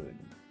𝓝𝓮𝓹𝓽𝓾𝓷𝓮.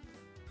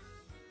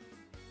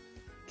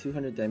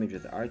 200 damage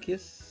with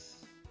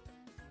Arceus,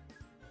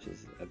 which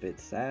is a bit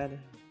sad.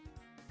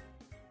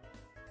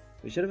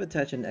 We should have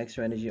attached an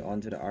extra energy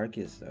onto the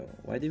Arceus though.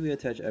 Why did we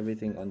attach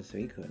everything on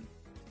𝓝𝓮𝓹𝓽𝓾?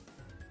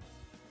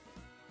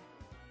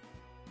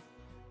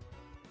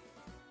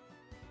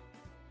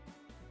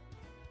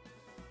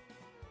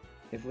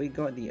 If we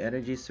got the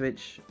energy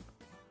switch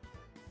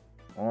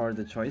or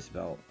the choice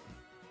belt,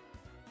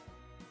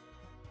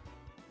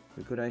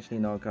 we could actually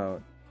knock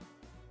out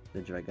the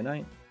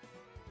Dragonite.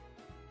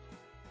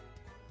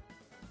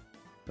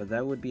 But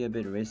that would be a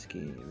bit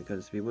risky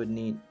because we would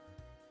need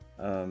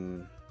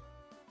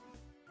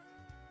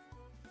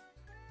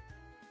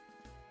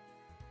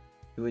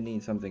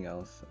something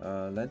else.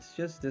 Let's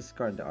just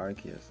discard the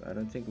Arceus. I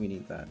don't think we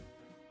need that.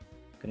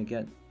 Gonna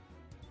get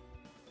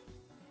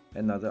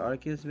another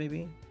Arceus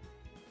maybe?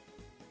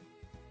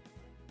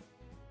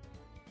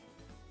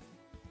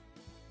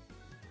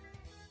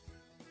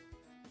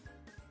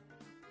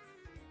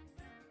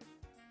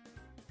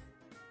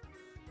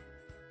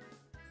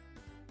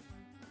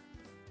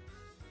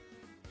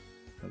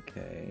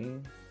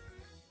 Okay,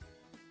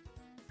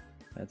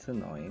 that's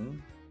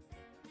annoying.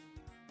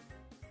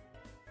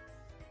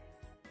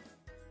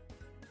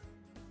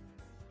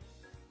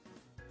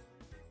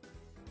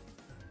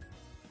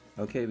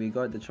 Okay, we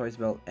got the choice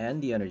belt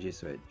and the energy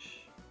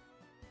switch.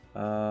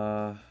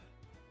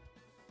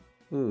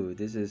 Ooh,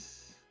 this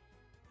is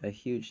a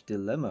huge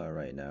dilemma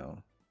right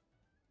now.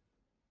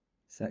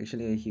 It's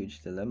actually a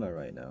huge dilemma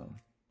right now.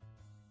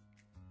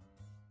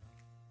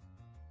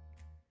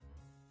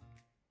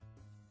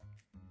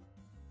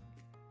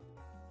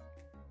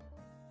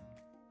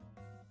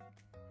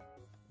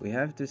 We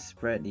have to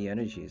spread the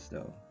energies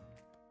though,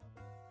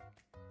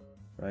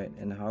 right?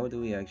 And how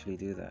do we actually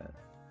do that?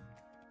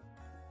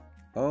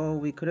 Oh,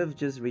 we could have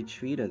just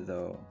retreated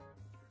though.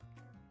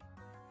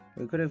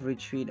 We could have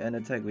retreated and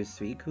attacked with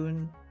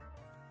𝓝𝓮𝓹𝓽𝓾,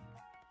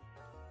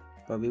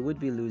 but we would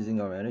be losing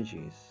our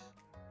energies.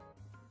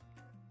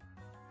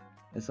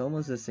 It's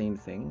almost the same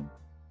thing.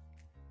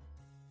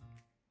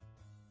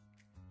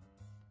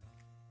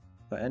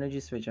 But energy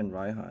switch and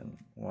Raihan.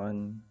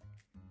 1,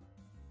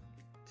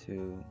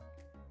 2,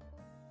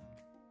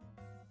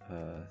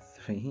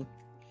 3.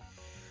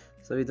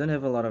 So we don't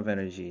have a lot of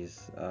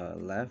energies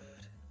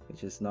left,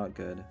 which is not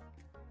good.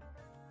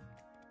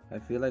 I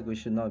feel like we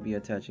should not be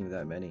attaching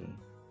that many,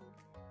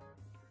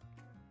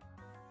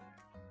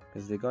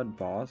 because they got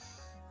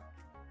boss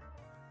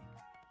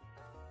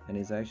and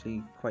it's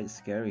actually quite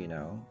scary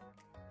now.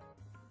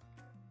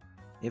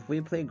 If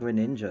we play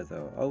Greninja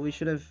though, oh, we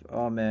should have,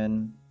 oh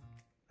man,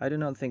 I did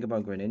not think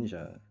about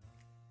Greninja.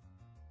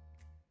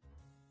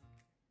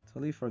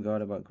 Totally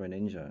forgot about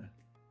Greninja.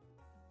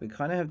 We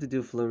kind of have to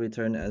do flow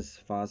return as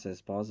fast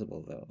as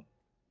possible though.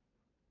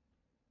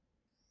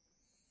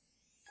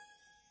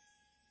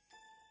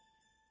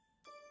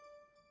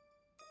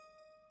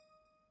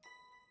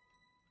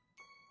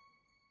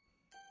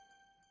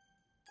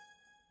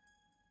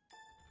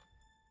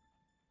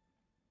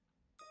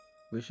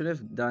 We should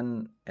have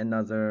done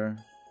another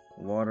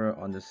water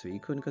on the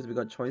𝓝𝓮𝓹𝓽𝓾 because we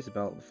got choice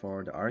belt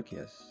for the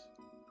Arceus.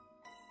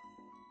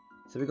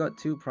 So we got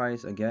 2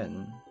 prize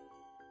again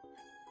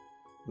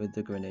with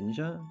the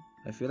Greninja.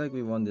 I feel like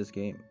we won this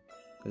game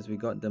because we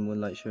got the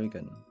Moonlight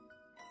Shuriken.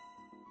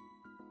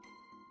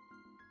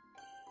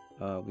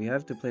 We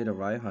have to play the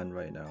Raihan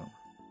right now.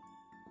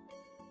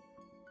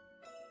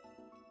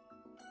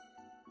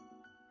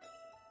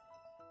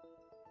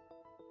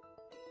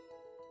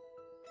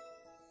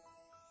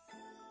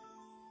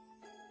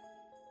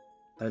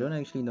 I don't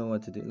actually know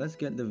what to do. Let's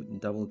get the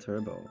double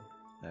turbo,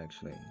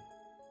 actually.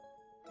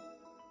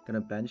 Gonna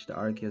bench the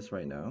Arceus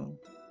right now.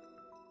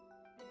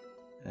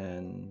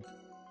 And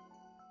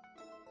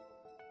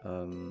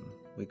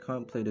we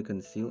can't play the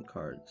concealed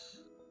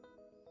cards,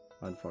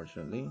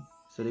 unfortunately.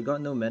 So they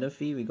got no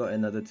Manaphy, we got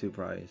another 2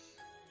 prize.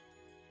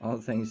 All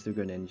thanks to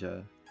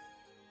Greninja.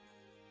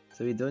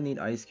 So we don't need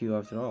Ice Q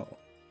after all.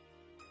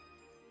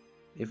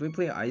 If we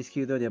play Ice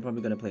Q though, they're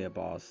probably gonna play a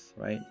boss,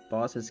 right?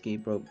 Boss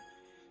Escape Rope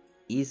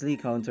easily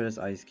counters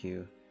Ice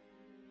Q.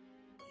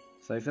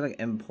 So I feel like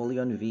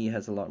Empoleon V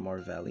has a lot more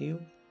value.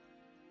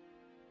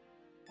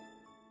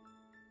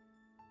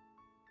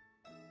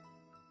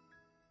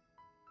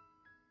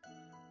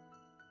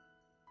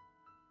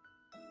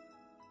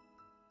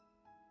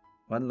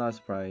 One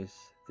last prize,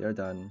 they're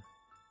done.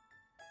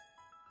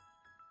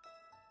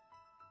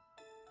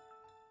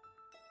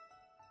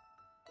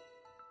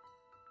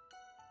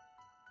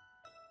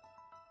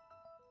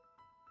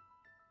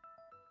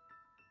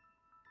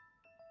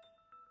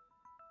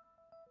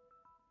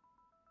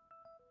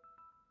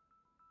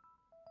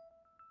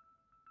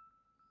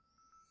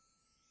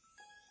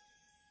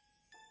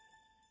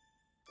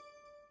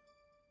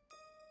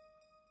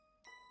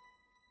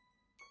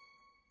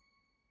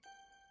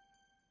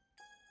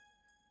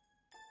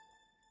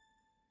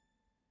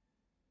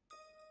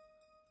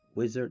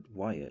 Wizard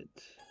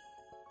Wyatt,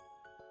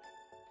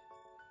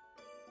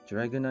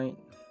 Dragonite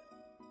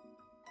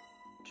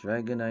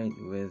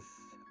with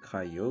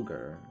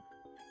Kyogre,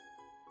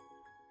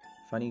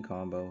 funny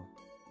combo.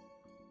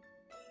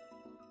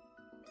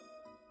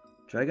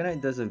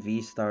 Dragonite does a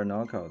V-Star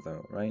knockout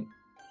though, right?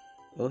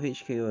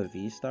 OHKO a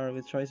V-Star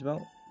with Choice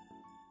Belt,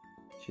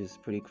 which is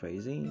pretty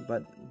crazy,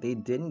 but they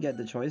didn't get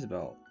the Choice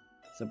Belt.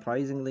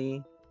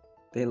 Surprisingly,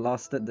 they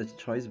lost the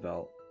Choice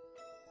Belt.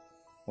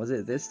 Was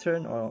it this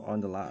turn or on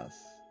the last?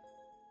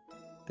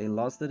 They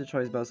lost the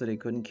Choice Belt so they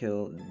couldn't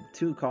kill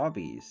 2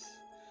 copies.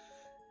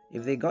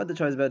 If they got the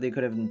Choice Belt, they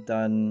could have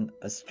done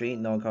a straight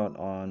knockout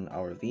on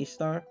our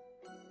V-Star.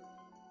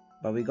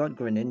 But we got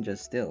Greninja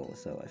still,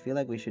 so I feel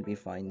like we should be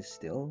fine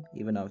still,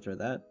 even after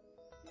that.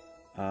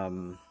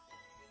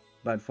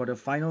 But for the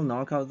final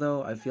knockout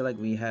though, I feel like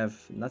we have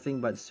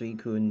nothing but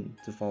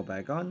Suicune to fall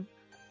back on.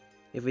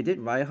 If we did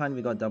Raihan,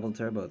 we got double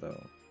turbo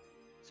though.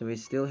 So we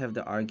still have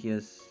the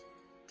Arceus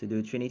to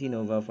do Trinity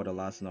Nova for the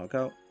last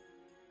knockout.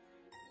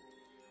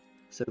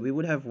 So we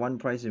would have 1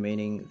 prize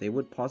remaining. They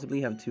would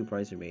possibly have 2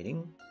 prizes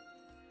remaining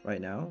right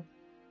now.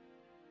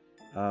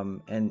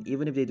 And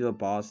even if they do a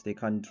boss, they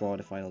can't draw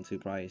the final 2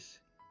 prize.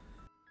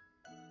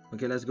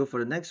 Okay, let's go for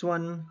the next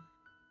one.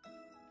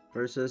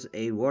 Versus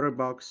a water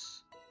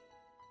box.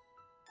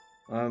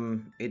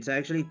 It's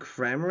actually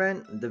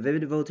Cramorant, the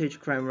Vivid Voltage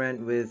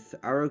Cramorant with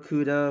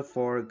Arrokuda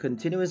for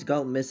continuous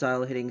Gulp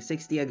Missile hitting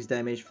 60x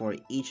damage for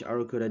each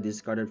Arrokuda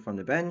discarded from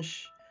the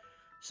bench.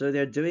 So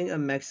they're doing a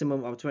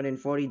maximum of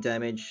 240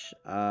 damage.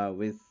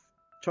 With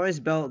Choice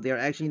Belt, they're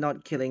actually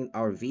not killing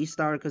our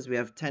V-Star because we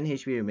have 10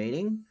 HP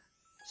remaining.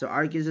 So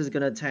Arceus is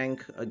gonna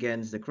tank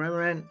against the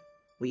Cramorant.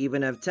 We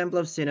even have Temple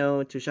of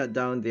Sinnoh to shut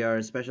down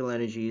their special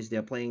energies.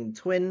 They're playing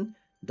Twin,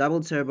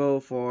 double turbo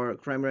for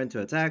Cramorant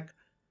to attack.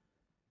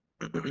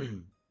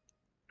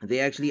 They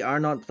actually are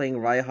not playing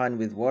Raihan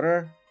with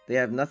water. They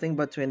have nothing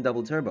but Twin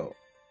double turbo.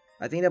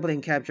 I think they're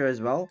playing Capture as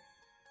well.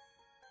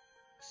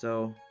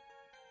 So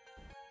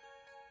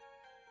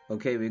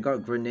okay, we got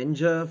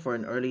Greninja for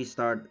an early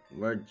start.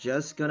 We're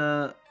just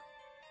gonna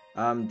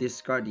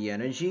discard the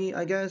energy,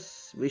 I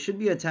guess. We should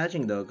be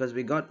attaching though, because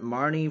we got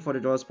Marnie for the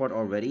draw spot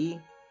already.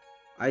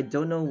 I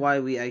don't know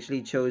why we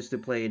actually chose to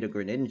play the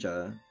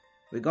Greninja.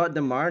 We got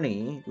the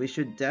Marnie. We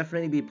should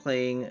definitely be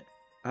playing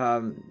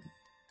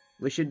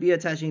we should be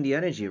attaching the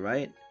energy,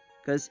 right?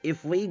 Because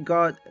if we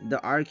got the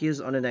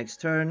Arceus on the next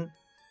turn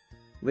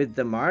with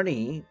the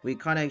Marnie, we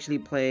can't actually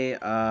play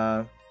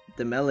the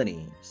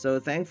Melony. So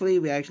thankfully,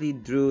 we actually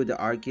drew the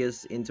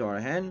Arceus into our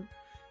hand.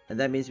 And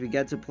that means we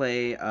get to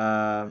play,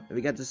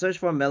 we get to search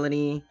for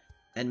Melony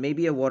and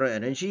maybe a water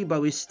energy. But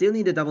we still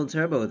need a double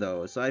turbo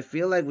though. So I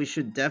feel like we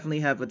should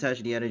definitely have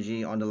attached the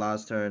energy on the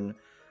last turn.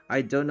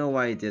 I don't know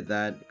why I did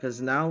that.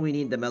 Because now we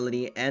need the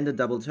Melony and the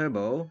double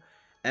turbo.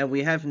 And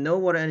we have no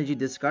water energy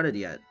discarded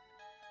yet.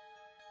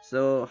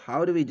 So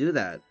how do we do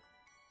that?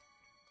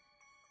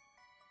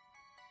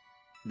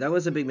 That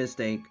was a big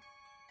mistake.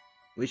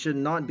 We should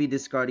not be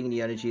discarding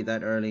the energy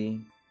that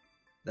early.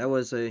 That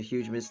was a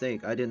huge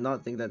mistake. I did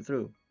not think that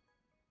through.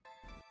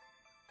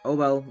 Oh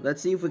well,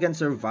 let's see if we can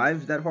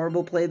survive that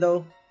horrible play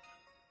though.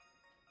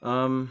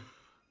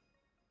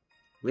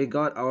 We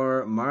got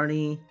our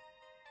Marnie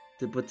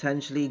to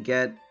potentially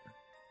get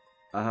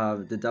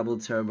the double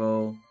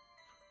turbo.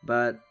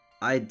 But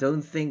I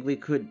don't think we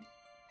could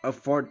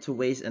afford to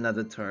waste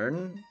another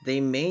turn.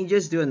 They may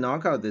just do a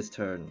knockout this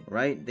turn,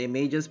 right? They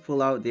may just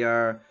pull out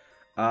their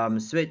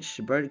Switch,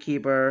 Bird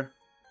Keeper,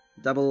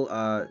 double,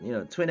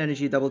 Twin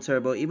Energy, double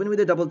turbo. Even with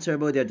the double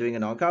turbo, they're doing a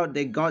knockout.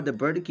 They got the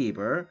Bird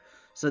Keeper,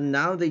 so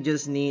now they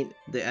just need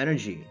the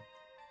energy.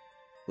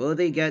 Will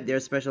they get their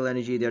special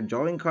energy? They're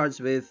drawing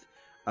cards with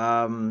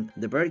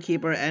the Bird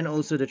Keeper, and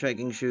also the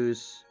trekking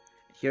shoes.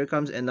 Here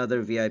comes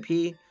another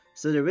VIP.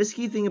 So the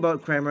risky thing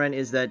about Cramorant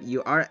is that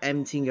you are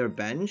emptying your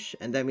bench,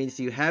 and that means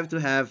you have to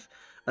have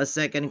a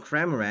second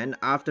Cramorant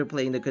after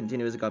playing the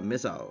continuous gut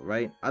missile,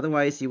 right?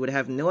 Otherwise, you would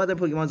have no other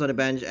Pokemons on the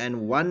bench,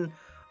 and one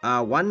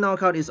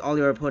knockout is all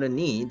your opponent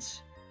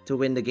needs to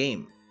win the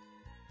game.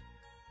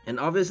 And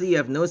obviously, you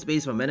have no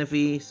space for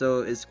Manaphy,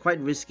 so it's quite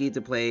risky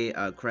to play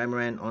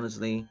Cramorant,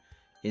 honestly.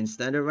 In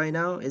standard right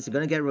now, it's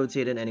gonna get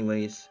rotated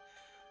anyways.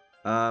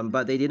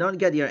 But they did not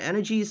get their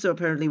energy, so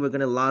apparently we're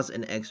gonna last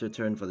an extra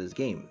turn for this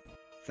game,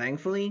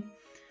 thankfully.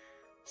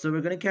 So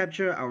we're gonna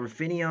capture our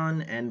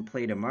Finneon and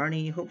play the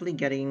Marnie, hopefully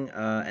getting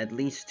at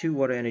least 2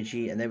 water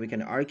energy, and then we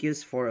can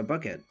Arceus for a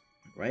bucket,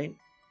 right?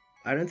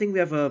 I don't think we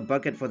have a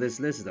bucket for this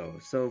list though.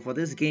 So for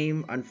this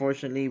game,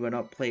 unfortunately, we're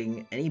not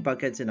playing any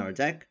buckets in our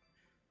deck.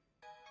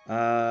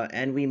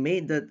 And we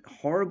made the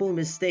horrible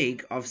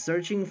mistake of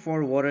searching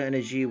for water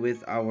energy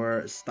with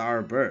our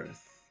Star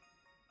Birth,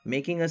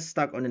 making us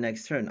stuck on the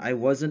next turn. I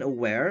wasn't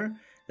aware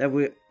that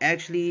we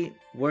actually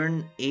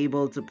weren't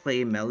able to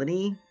play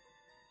Melony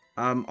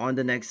on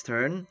the next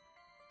turn.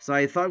 So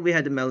I thought we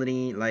had the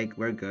Melony, like,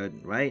 we're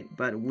good, right?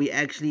 But we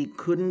actually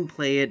couldn't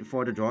play it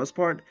for the draw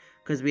spot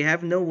because we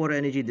have no water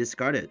energy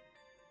discarded.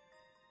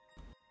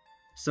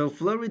 So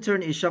Flow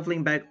Return is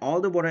shuffling back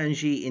all the water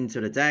energy into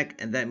the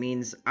deck, and that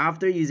means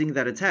after using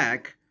that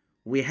attack,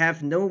 we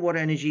have no water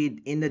energy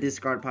in the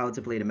discard pile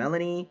to play the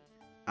Melony,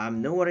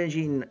 no water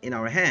energy in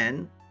our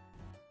hand,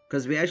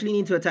 because we actually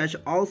need to attach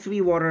all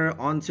 3 water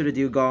onto the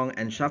Dewgong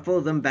and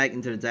shuffle them back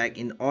into the deck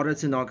in order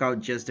to knock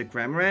out just the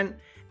Cramorant.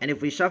 And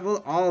if we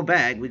shuffle all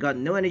back, we got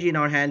no energy in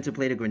our hand to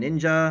play the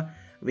Greninja,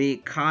 we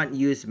can't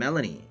use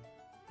Melony.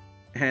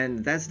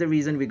 And that's the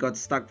reason we got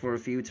stuck for a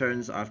few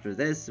turns after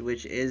this,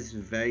 which is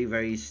very,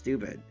 very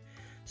stupid.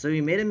 So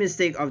we made a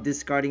mistake of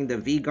discarding the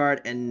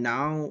V-Guard, and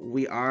now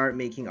we are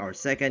making our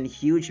second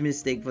huge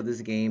mistake for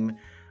this game.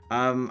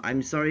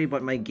 I'm sorry,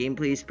 but my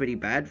gameplay is pretty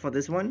bad for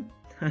this one.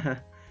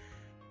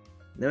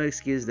 No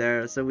excuse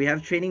there. So we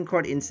have Training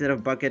Court instead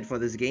of Bucket for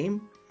this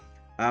game.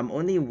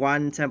 Only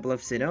 1 Temple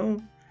of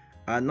Sinnoh.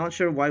 Not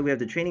sure why we have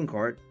the Training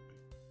Court.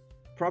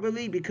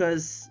 Probably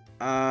because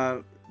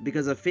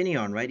of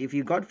Finneon, right? If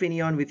you got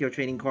Finneon with your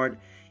Training Court,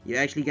 you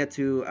actually get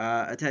to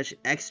attach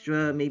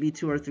extra, maybe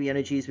 2 or 3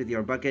 energies with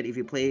your bucket. If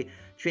you play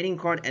Training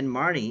Court and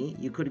Marnie,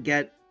 you could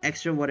get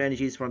extra water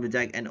energies from the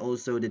deck and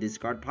also the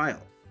discard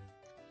pile.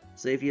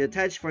 So if you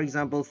attach, for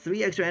example,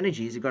 3 extra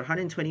energies, you got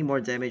 120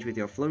 more damage with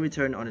your Flow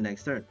Return on the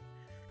next turn.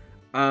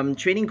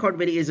 Training Court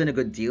really isn't a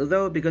good deal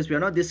though, because we are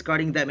not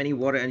discarding that many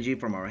water energy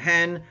from our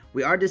hand.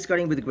 We are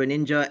discarding with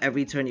Greninja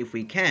every turn if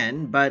we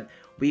can, but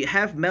we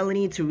have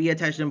Melony to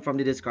reattach them from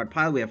the discard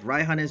pile. We have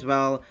Raihan as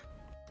well.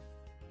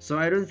 So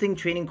I don't think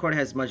Training Court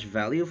has much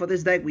value for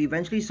this deck. We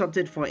eventually swapped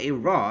it for a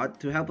Rod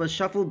to help us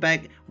shuffle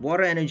back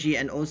water energy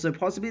and also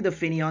possibly the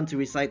Finneon to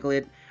recycle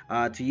it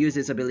to use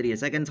its ability a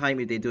second time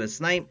if they do a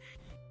snipe.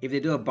 If they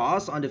do a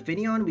boss on the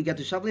Finneon, we get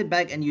to shuffle it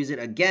back and use it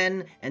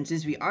again. And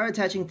since we are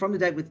attaching from the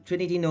deck with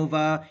Trinity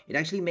Nova, it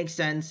actually makes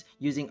sense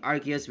using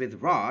Arceus with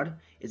Rod.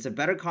 It's a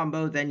better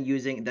combo than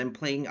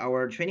playing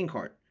our Training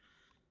Court.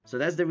 So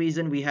that's the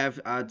reason we have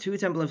 2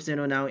 Temple of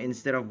Sinnoh now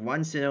instead of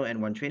 1 Sinnoh and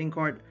 1 Training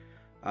Court.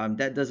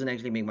 That doesn't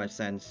actually make much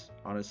sense,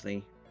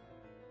 honestly.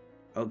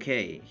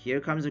 Okay, here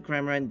comes the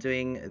Cramorant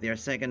doing their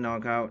second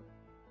knockout.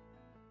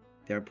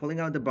 They're pulling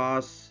out the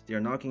boss.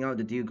 They're knocking out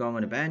the Dewgong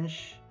on the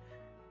bench.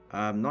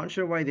 I'm not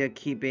sure why they're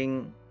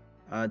keeping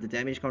the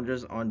damage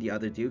counters on the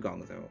other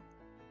Dewgong though.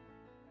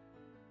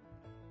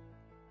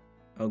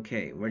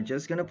 Okay, we're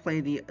just gonna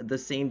play the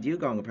same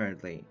Dewgong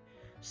apparently.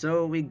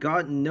 So we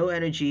got no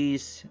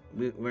energies.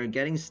 We're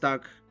getting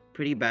stuck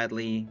pretty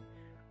badly.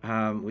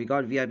 We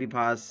got VIP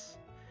Pass.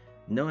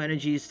 No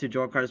energies to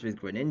draw cards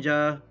with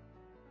Greninja.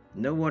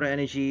 No water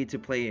energy to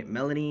play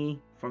Melony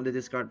from the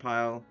discard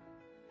pile.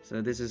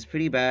 So this is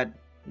pretty bad.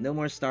 No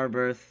more Star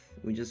Birth.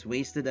 We just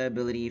wasted the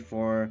ability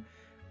for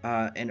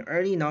an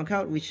early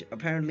knockout, which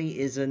apparently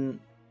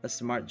isn't a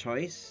smart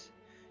choice.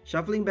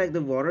 Shuffling back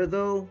the water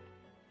though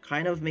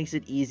kind of makes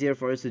it easier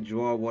for us to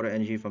draw water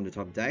energy from the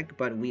top deck,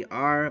 but we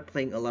are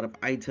playing a lot of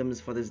items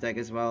for this deck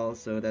as well,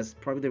 so that's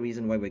probably the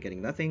reason why we're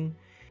getting nothing.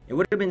 It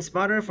would have been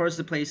smarter for us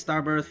to play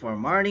Starbirth for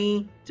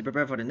Marnie to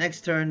prepare for the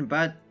next turn,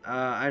 but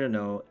I don't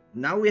know.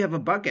 Now we have a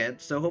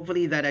bucket, so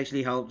hopefully that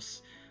actually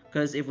helps,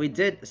 because if we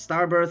did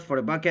Starbirth for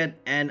the bucket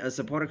and a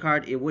supporter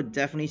card, it would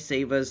definitely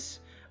save us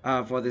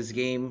for this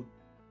game.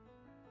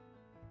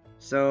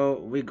 So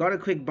we got a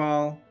quick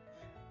ball.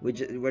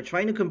 We're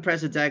trying to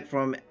compress the deck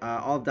from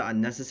all of the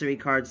unnecessary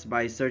cards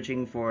by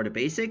searching for the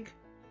basic.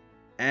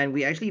 And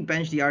we actually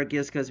benched the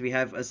Arceus because we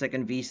have a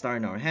second V-Star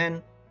in our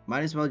hand.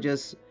 Might as well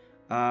just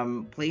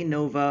play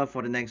Nova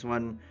for the next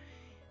one.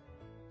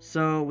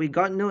 So we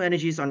got no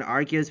energies on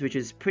Arceus, which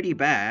is pretty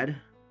bad.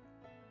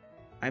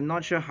 I'm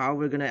not sure how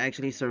we're gonna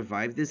actually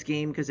survive this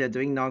game because they're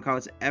doing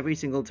knockouts every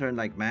single turn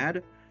like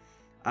mad.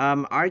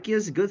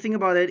 Arceus, good thing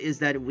about it is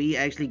that we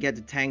actually get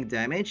to tank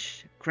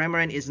damage.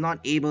 Cramorant is not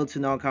able to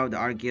knock out the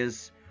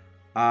Arceus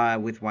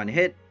with one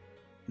hit.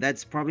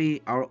 That's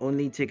probably our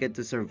only ticket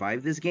to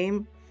survive this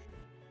game.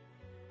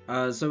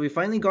 So we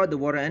finally got the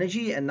water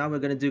energy, and now we're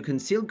gonna do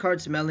concealed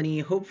cards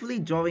Melony, hopefully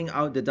drawing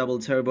out the double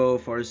turbo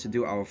for us to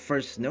do our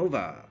first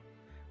Nova.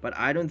 But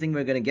I don't think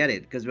we're gonna get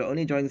it, because we're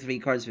only drawing 3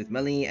 cards with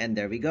Melony, and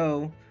there we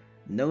go.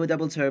 No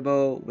double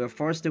turbo. We're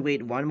forced to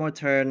wait one more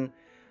turn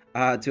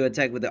to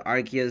attack with the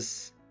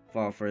Arceus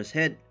for our first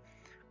hit.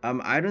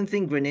 I don't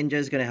think Greninja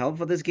is gonna help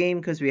for this game,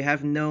 because we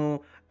have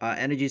no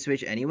energy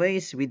switch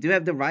anyways. We do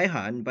have the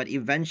Raihan, but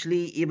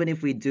eventually, even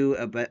if we do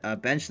a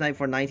bench snipe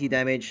for 90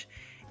 damage,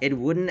 it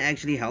wouldn't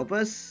actually help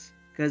us,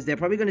 because they're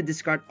probably going to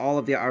discard all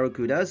of their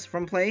Arrokudas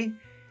from play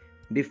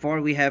before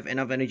we have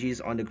enough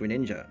energies on the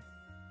Greninja.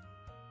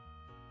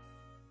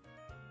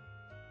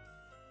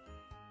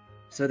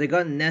 So they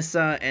got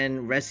Nessa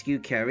and Rescue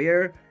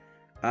Carrier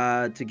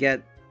to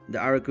get the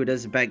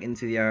Arrokudas back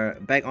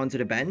onto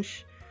the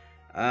bench.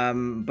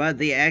 But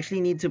they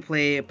actually need to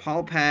play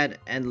Palpad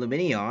and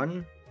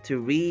Lumineon to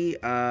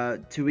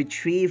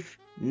retrieve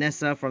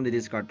Nessa from the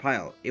discard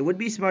pile. It would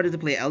be smarter to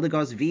play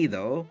Eldegoss V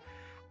though,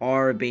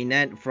 or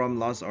Banette from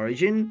Lost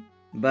Origin,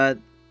 but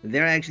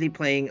they're actually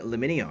playing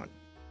Lumineon.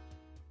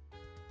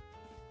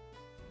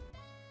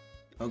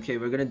 Okay,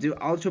 we're gonna do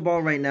Ultra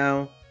Ball right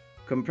now,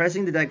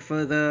 compressing the deck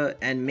further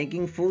and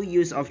making full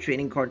use of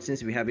training cards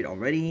since we have it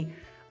already.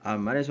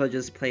 Might as well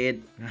just play it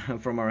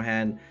from our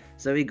hand.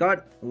 So we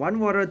got 1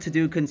 water to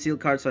do concealed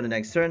cards on the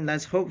next turn.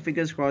 Let's hope,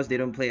 fingers crossed, they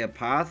don't play a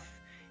Path.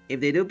 If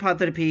they do Path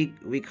to the Peak,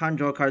 we can't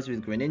draw cards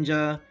with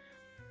Greninja.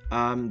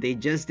 They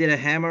just did a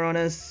hammer on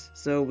us,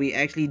 so we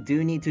actually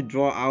do need to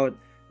draw out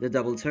the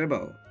double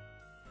turbo.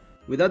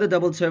 Without the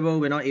double turbo,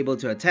 we're not able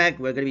to attack.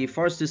 We're going to be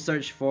forced to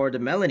search for the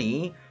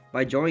Melony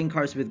by drawing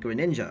cards with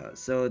Greninja.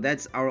 So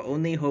that's our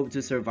only hope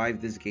to survive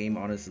this game,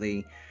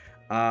 honestly.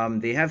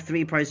 They have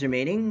 3 prize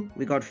remaining.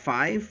 We got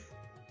 5.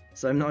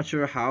 So I'm not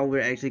sure how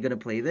we're actually going to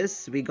play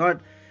this. We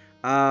got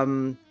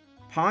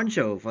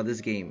Poncho for this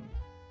game.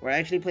 We're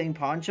actually playing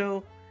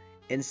Poncho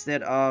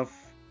instead of...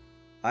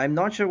 I'm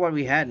not sure what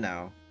we had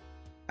now.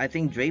 I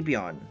think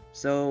Drapion.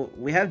 So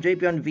we have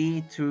Drapion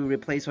V to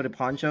replace for the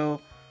Poncho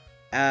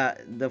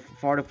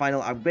for the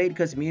final upgrade,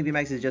 because Mew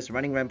VMAX is just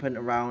running rampant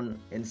around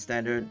in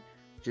standard,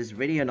 which is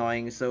really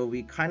annoying. So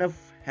we kind of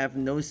have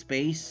no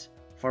space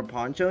for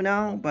Poncho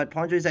now, but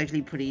Poncho is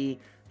actually pretty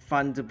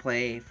fun to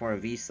play for a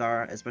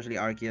V-Star, especially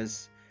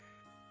Arceus.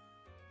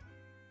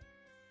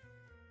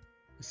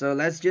 So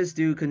let's just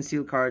do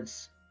concealed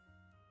cards.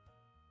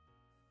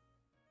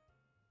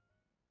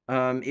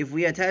 If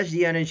we attach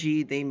the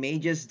energy, they may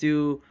just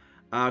do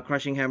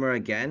Crushing Hammer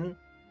again.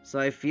 So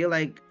I feel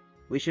like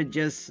we should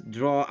just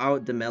draw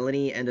out the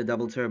Melony and the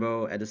double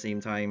turbo at the same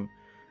time.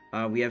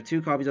 We have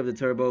 2 copies of the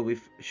turbo. We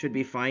should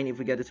be fine if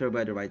we get the turbo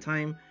at the right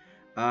time.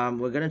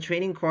 We're gonna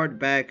training card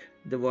back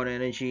the water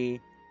energy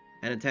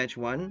and attach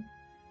 1.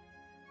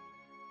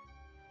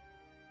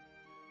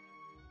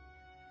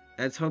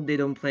 Let's hope they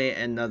don't play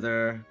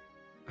another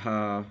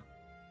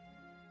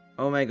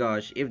oh my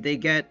gosh, if they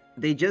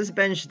just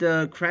benched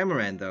the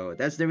Cramorant though.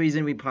 That's the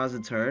reason we pause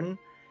the turn.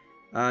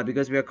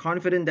 Because we are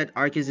confident that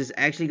Arceus is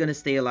actually going to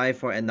stay alive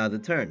for another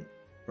turn,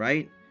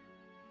 right?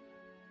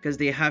 Because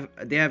they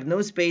have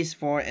no space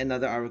for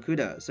another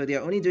Arrokuda. So they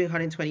are only doing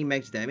 120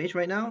 max damage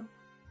right now,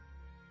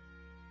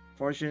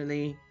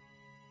 fortunately.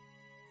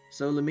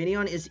 So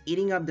Lumineon is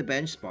eating up the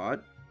bench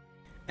spot.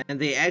 And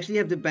they actually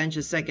have to bench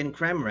a second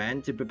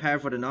Cramorant to prepare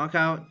for the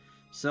knockout.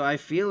 So I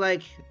feel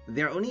like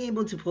they're only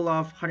able to pull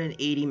off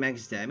 180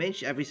 max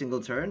damage every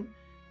single turn.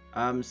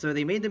 So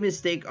they made the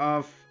mistake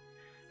of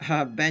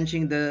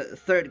benching the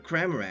 3rd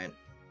Cramorant,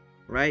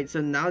 right?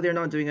 So now they're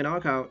not doing a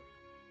knockout.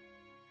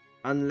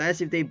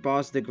 Unless if they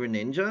boss the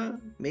Greninja,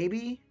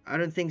 maybe? I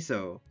don't think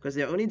so, because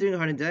they're only doing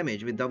 100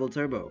 damage with double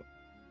turbo.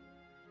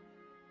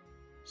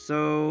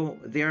 So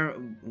they're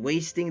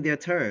wasting their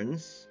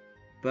turns,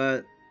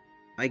 but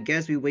I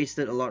guess we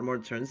wasted a lot more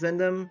turns than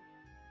them.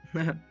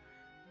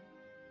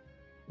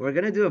 We're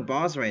gonna do a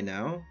boss right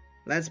now.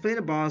 Let's play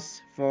the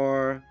boss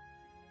for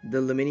the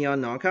Lumineon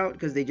knockout,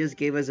 because they just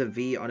gave us a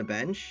V on a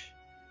bench.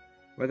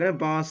 We're gonna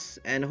boss,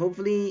 and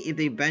hopefully if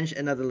they bench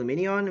another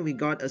Lumineon, we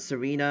got a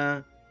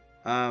Serena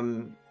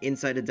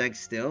inside the deck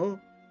still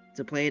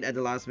to play it at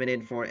the last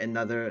minute for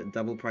another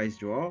double prize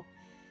draw.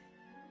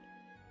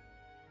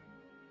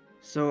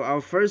 So our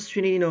first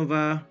Trinity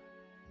Nova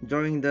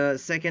during the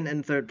 2nd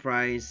and 3rd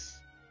prize,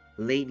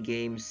 late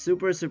game,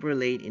 super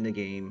late in the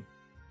game.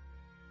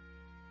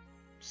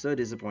 So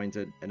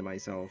disappointed in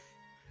myself.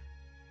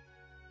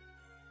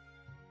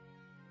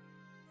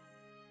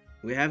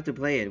 We have to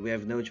play it, we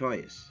have no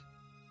choice.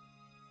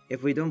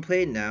 If we don't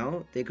play it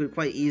now, they could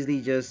quite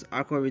easily just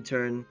Aqua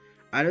Return.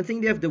 I don't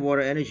think they have the water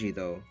energy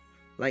though.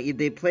 Like if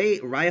they play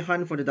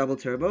Raihan for the double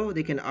turbo,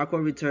 they can Aqua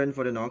Return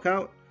for the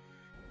knockout.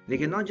 They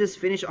can not just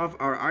finish off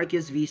our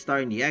Arceus V-Star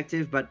in the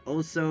active, but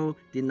also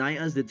deny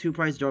us the 2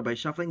 prize draw by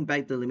shuffling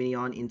back the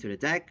Lumineon into the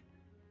deck.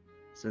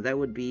 So that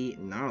would be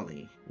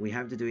gnarly. We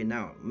have to do it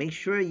now. Make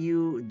sure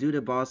you do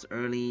the boss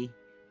early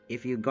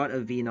if you got a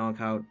V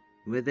knockout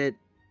with it.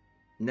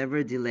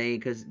 Never delay,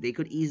 because they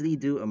could easily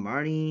do a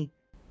Marnie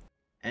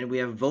And we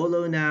have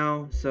Volo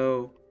now,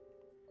 so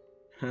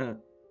you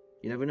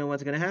never know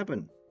what's gonna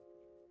happen.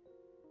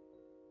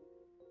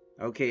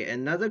 Okay,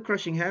 another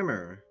Crushing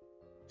Hammer.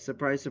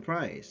 Surprise,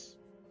 surprise.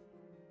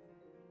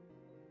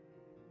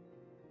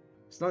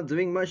 It's not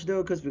doing much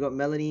though, because we got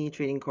Melony,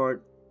 Training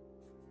Court,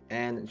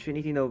 and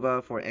Trinity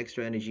Nova for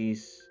extra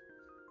energies.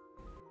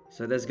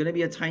 So there's gonna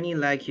be a tiny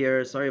lag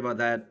here. Sorry about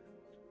that.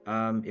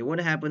 It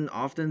won't happen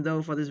often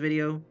though for this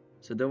video,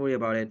 so don't worry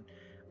about it.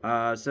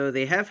 So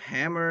they have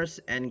hammers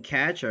and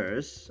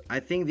catchers. I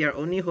think their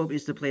only hope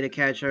is to play the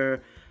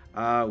catcher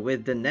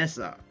with the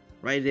Nessa.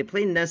 Right? They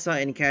play Nessa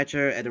and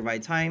catcher at the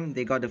right time.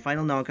 They got the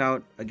final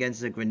knockout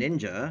against the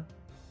Greninja.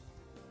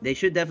 They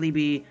should definitely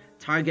be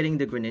targeting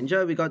the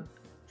Greninja. We got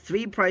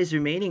 3 prize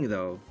remaining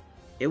though.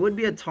 It would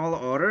be a tall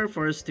order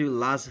for us to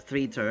last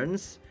 3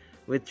 turns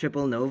with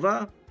triple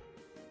Nova.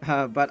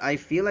 But I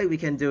feel like we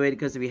can do it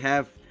because we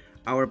have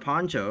our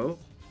Poncho.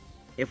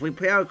 If we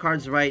play our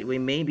cards right, we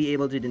may be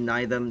able to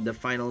deny them the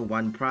final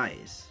 1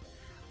 prize.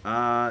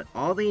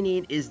 All they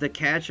need is the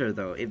catcher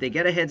though. If they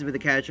get ahead with the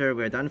catcher,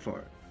 we're done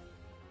for.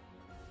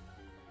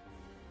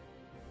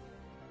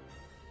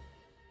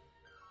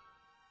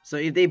 So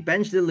if they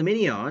bench the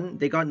Lumineon,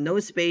 they got no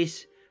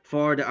space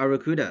for the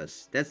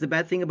Arrokudas. That's the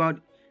bad thing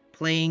about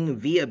playing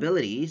V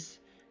abilities,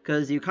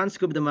 because you can't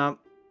scoop them up.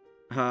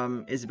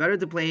 It's better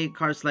to play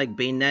cards like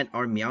Bayonet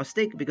or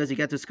Meowstic because you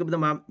get to scoop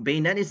them up.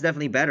 Bayonet is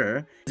definitely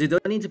better. You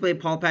don't need to play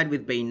Palpad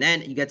with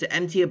Bayonet. You get to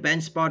empty a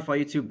bench spot for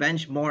you to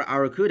bench more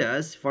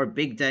Arrokudas for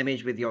big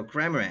damage with your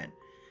Cramorant.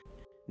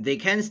 They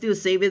can still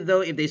save it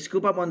though if they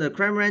scoop up on the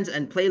Cramorants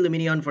and play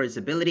Lumineon for its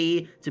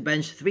ability to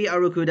bench 3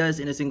 Arrokudas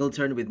in a single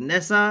turn with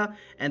Nessa,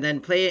 and then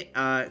play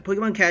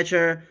Pokemon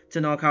Catcher to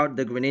knock out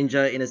the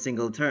Greninja in a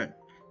single turn.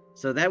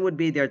 So that would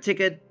be their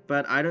ticket,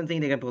 but I don't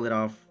think they can pull it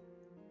off.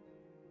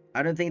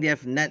 I don't think they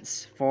have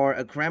nets for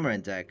a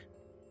Cramorant deck.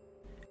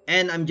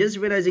 And I'm just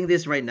realizing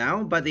this right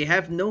now, but they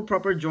have no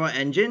proper draw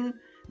engine.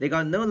 They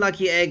got no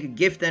Lucky Egg,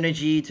 Gift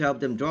Energy to help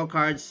them draw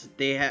cards.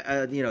 They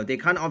they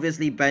can't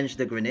obviously bench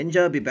the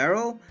Greninja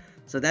Bibarel.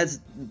 So that's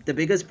the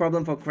biggest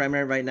problem for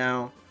Cramorant right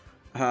now.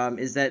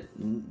 Is that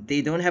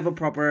they don't have a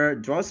proper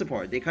draw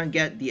support. They can't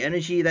get the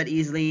energy that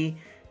easily.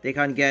 They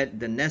can't get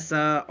the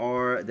Nessa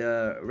or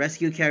the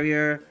Rescue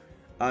Carrier.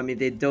 If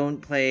they don't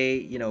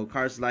play,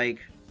 cards like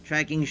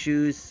Tracking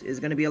Shoes, is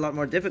going to be a lot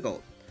more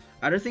difficult.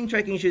 I don't think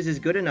Tracking Shoes is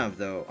good enough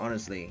though,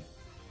 honestly.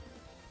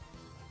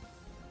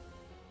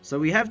 So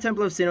we have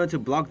Temple of Sinnoh to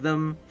block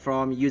them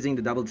from using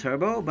the double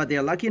turbo, but they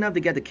are lucky enough to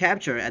get the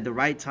capture at the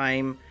right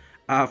time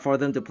for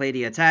them to play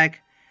the attack,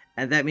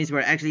 and that means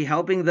we're actually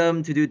helping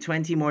them to do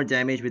 20 more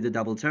damage with the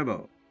double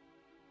turbo.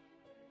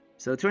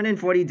 So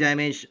 240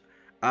 damage.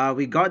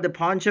 We got the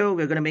Poncho.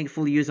 We're going to make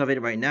full use of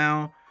it right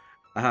now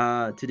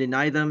to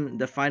deny them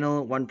the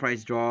final 1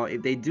 prize draw.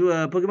 If they do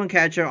a Pokemon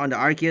Catcher on the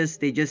Arceus,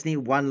 they just need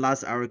 1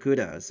 last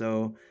Arrokuda,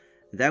 so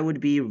that would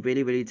be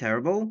really, really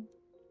terrible.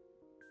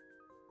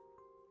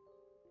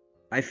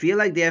 I feel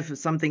like they have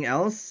something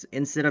else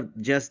instead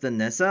of just the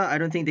Nessa. I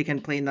don't think they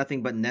can play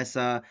nothing but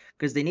Nessa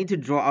because they need to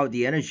draw out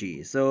the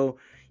energy. So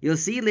you'll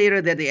see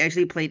later that they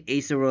actually played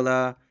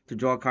Acerola to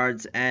draw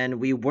cards, and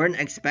we weren't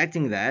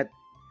expecting that.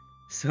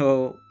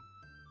 So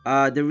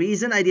the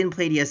reason I didn't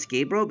play the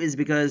Escape Rope is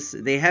because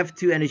they have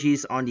 2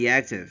 energies on the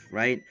active,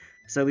 right?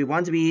 So we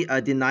want to be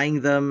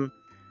denying them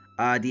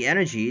the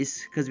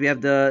energies because we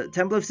have the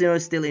Temple of Sinnoh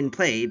still in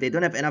play. If they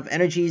don't have enough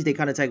energies, they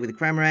can't attack with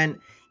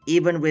Cramorant.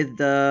 Even with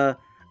the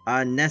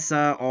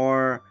Nessa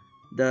or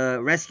the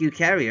Rescue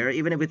Carrier,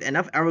 even with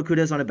enough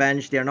Arrokudas on the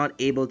bench, they're not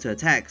able to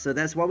attack. So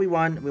that's what we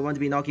want. We want to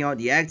be knocking out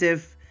the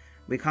active.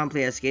 We can't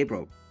play Escape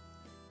Rope.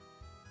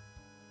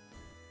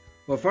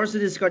 We're forced to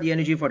discard the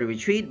energy for the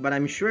retreat, but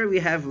I'm sure we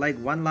have like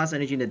 1 last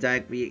energy in the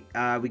deck. We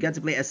got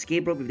to play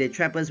Escape Rope if they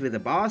trap us with the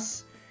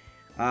boss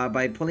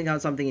by pulling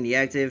out something in the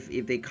active.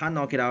 If they can't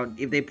knock it out,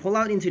 if they pull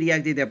out into the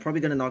active, they're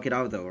probably going to knock it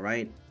out though,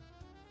 right?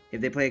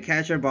 If they play a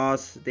catcher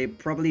boss, they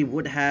probably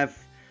would have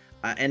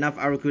enough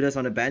Arrokudas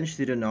on the bench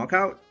to do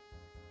knockout.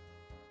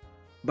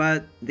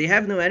 But they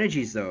have no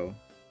energies though.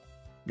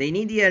 They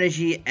need the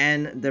energy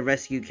and the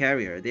Rescue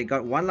Carrier. They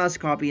got 1 last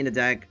copy in the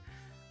deck.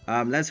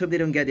 Let's hope they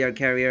don't get their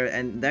carrier.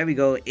 And there we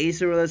go.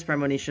 Acerola's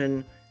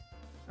Premonition.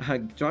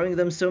 Drawing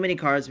them so many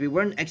cards. We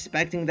weren't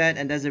expecting that,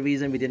 and that's the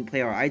reason we didn't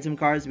play our item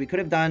cards. We could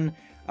have done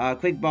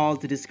Quick Ball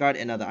to discard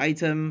another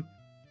item.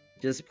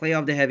 Just play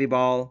off the Heavy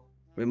Ball.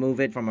 Remove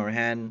it from our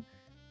hand.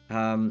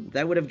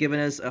 That would have given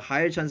us a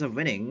higher chance of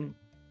winning.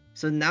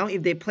 So now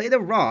if they play the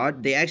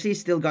Rod, they actually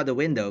still got the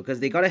win though, because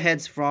they got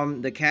ahead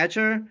from the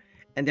catcher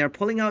and they're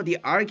pulling out the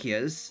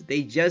Arceus.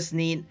 They just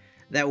need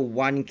that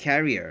 1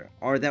 carrier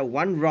or that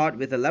 1 Rod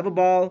with a level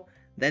ball,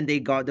 then they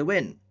got the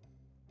win.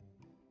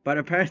 But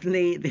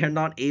apparently they're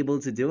not able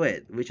to do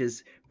it, which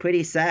is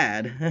pretty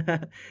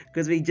sad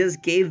because we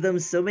just gave them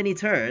so many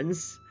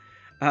turns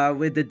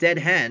with the dead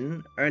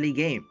hand early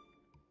game.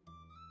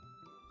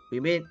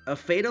 We made a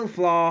fatal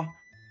flaw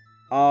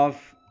of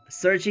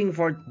searching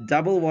for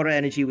double water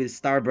energy with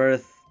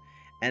Starbirth,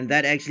 and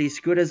that actually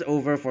screwed us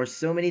over for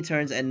so many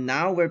turns, and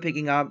now we're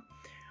picking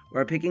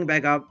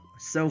back up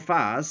so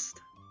fast.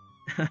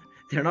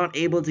 They're not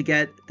able to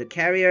get the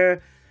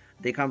carrier.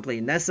 They can't play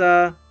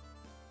Nessa.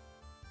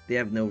 They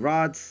have no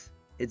rods.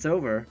 It's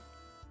over.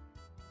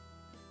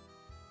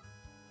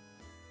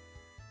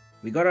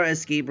 We got our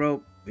escape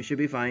rope. We should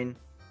be fine.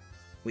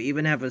 We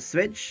even have a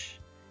switch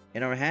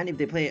in our hand. If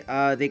they play,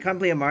 they can't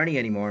play a Marnie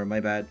anymore.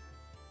 My bad.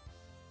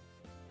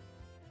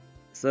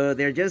 So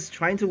they're just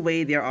trying to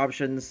weigh their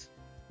options.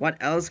 What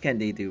else can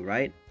they do,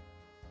 right?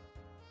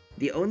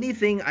 The only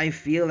thing I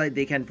feel like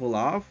they can pull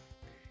off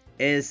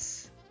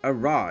is a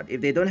rod.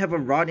 If they don't have a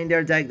rod in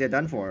their deck, they're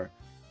done for.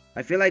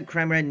 I feel like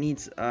𝓝𝓮𝓃𝓽𝓼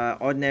needs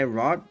Ordinary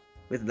Rod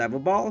with level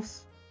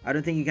balls. I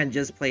don't think you can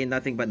just play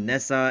nothing but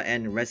Nessa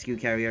and Rescue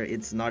Carrier.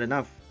 It's not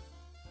enough,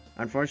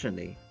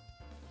 unfortunately.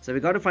 So we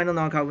got a final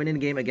knockout winning the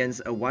game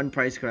against a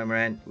 1-price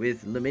𝓝𝓮𝓃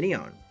with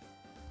Lumineon.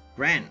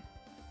 Grand.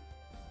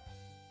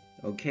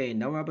 Okay,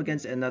 now we're up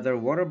against another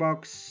water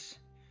box.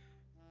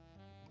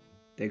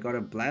 They got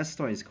a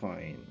Blastoise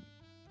coin.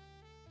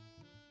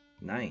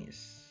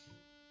 Nice.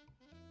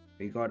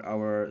 We got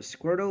our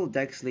Squirtle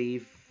deck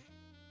sleeve,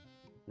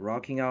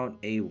 rocking out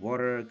a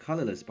water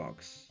colorless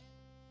box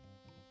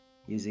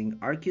using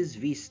Arceus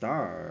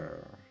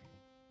VSTAR.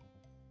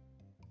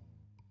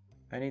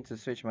 I need to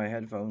switch my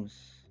headphones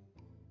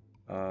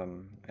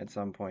at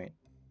some point.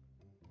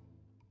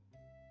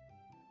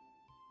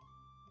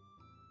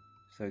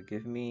 So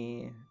give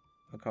me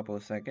a couple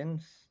of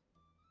seconds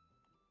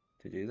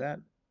to do that.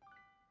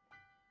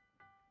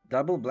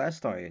 Double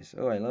Blastoise.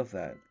 Oh, I love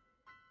that.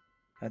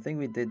 I think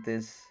we did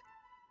this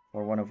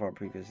for one of our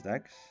previous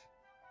decks.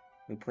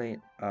 We played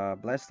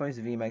Blastoise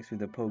VMAX with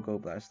the Pogo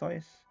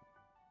Blastoise.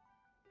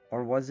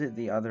 Or was it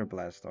the other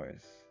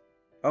Blastoise?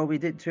 Oh, we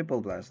did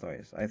triple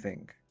Blastoise, I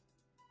think.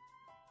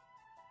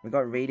 We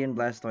got Radiant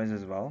Blastoise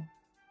as well.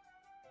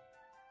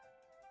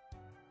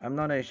 I'm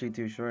not actually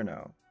too sure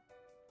now.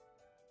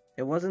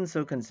 It wasn't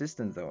so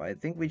consistent though. I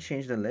think we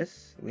changed the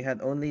list. We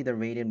had only the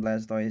Radiant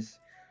Blastoise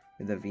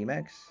with the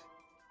VMAX.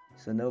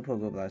 So no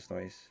Pogo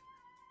Blastoise.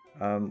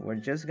 We're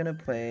just gonna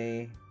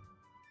play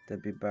the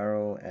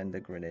Bibarel and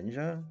the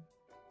Greninja.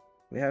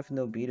 We have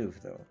no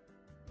Bidoof though.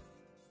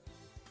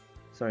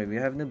 Sorry, we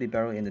have no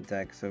Bibarel in the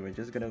deck, so we're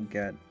just gonna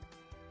get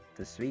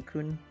the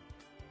Suicune.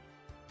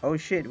 Oh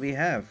shit, we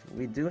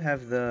do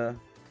have the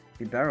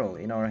Bibarel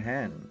in our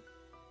hand.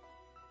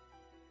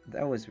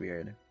 That was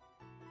weird.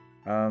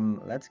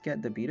 Let's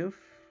get the Bidoof.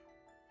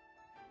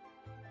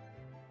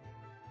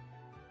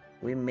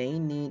 We may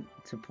need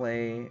to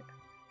play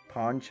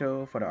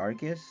Poncho for the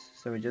Arceus,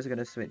 so we're just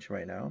gonna switch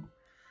right now.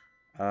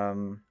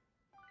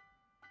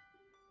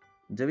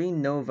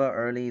 Doing Nova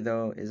early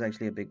though is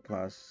actually a big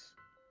plus.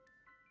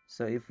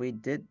 So if we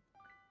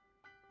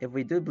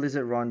do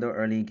Blizzard Rondo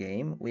early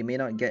game, we may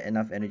not get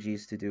enough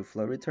energies to do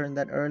Flow Return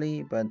that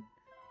early, but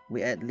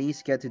we at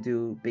least get to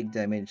do big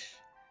damage,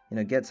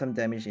 get some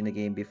damage in the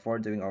game before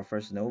doing our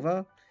first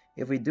Nova.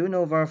 If we do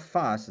Nova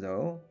fast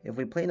though, if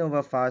we play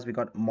Nova fast, we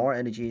got more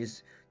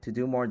energies to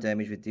do more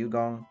damage with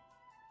Dewgong.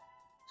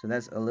 So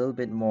that's a little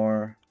bit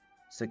more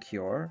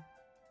secure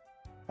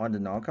on the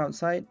knockout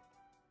side.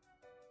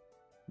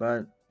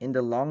 But in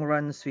the long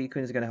run,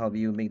 Suicune is going to help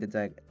you make the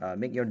deck,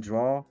 make your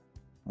draw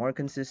more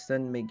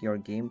consistent, make your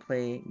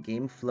gameplay,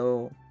 game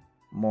flow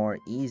more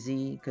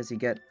easy, because you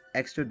get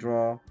extra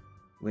draw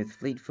with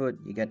Fleetfoot,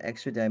 you get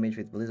extra damage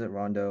with Blizzard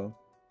Rondo.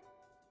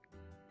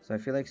 So I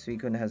feel like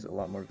Suicune has a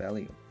lot more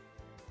value.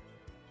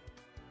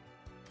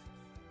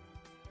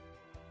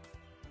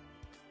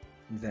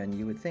 Than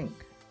you would think.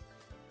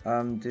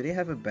 Do they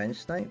have a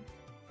bench type?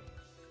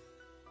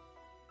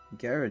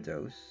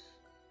 Gyarados.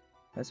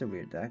 That's a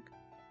weird deck.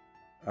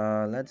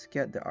 Let's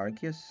get the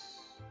Arceus.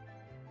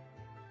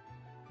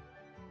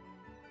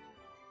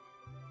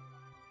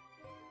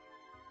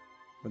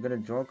 We're gonna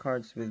draw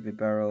cards with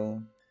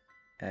Bibarel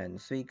and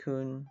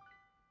Suicune.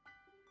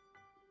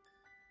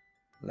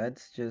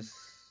 Let's just...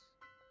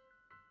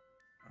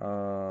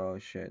 Oh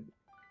shit.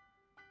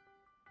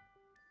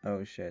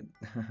 Oh shit.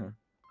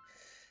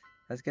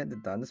 Let's get the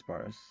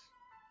Dunsparce.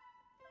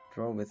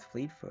 Draw with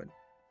Fleetfoot.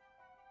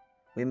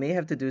 We may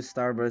have to do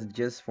Starburst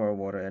just for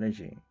water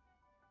energy.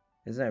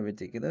 Isn't that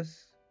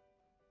ridiculous?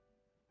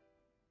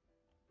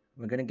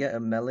 We're gonna get a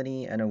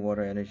Melony and a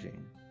water energy.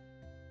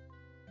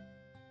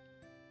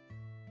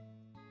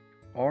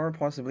 Or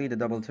possibly the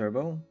double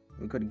turbo.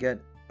 We could get...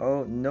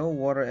 Oh, no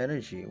water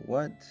energy.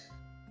 What?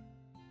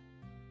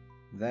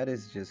 That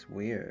is just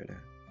weird.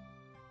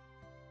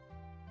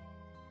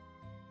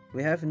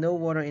 We have no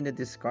water in the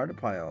discard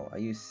pile. Are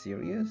you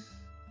serious?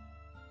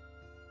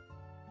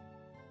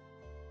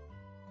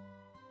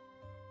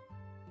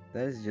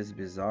 That is just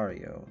bizarre,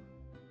 yo.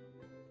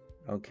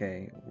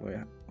 Okay,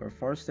 we're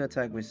forced to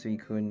attack with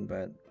Suicune,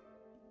 but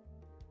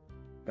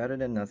better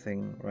than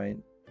nothing, right?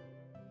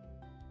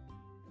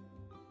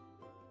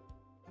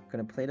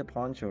 Gonna play the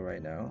Poncho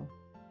right now.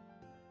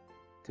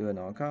 Do a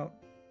knockout.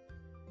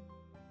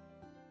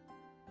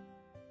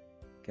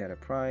 Get a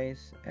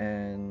prize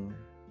and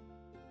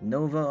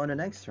Nova on the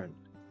next turn.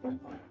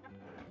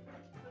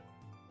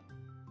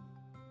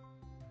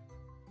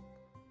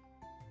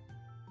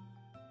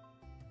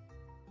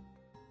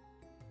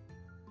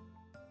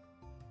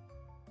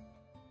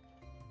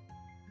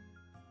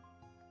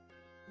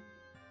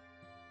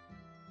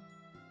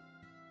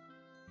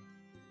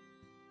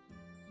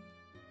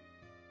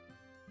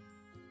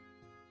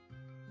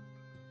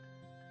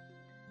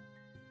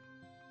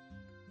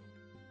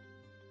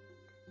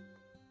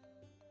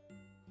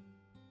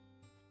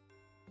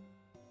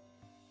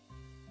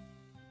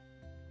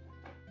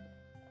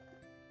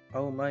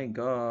 Oh my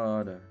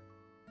god.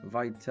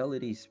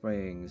 Vitality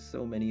Springs,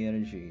 so many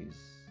energies.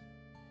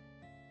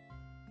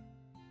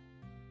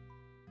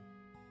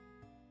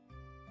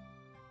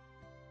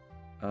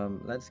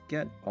 Let's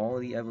get all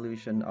the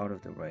evolution out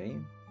of the way.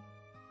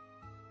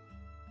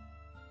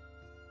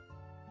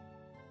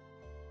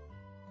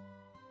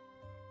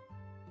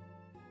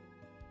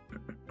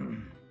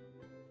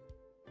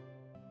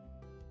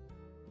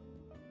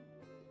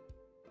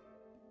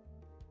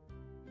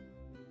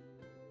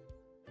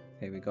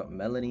 Okay, we got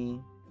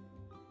Melony.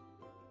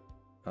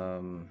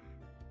 We're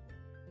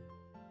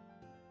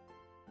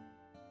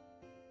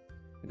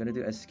gonna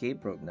do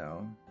Escape Rope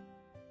now.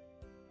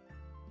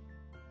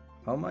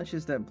 How much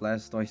is that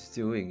Blastoise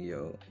doing,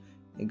 yo?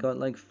 It got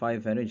like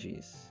 5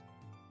 energies.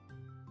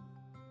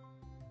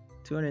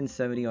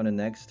 270 on the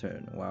next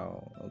turn.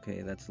 Wow,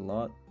 okay, that's a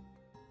lot.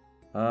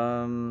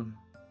 I'm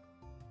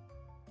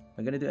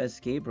gonna do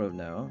Escape Rope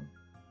now.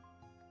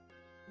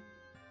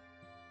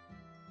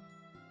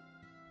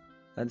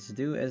 Let's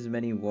do as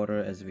many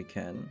water as we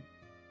can.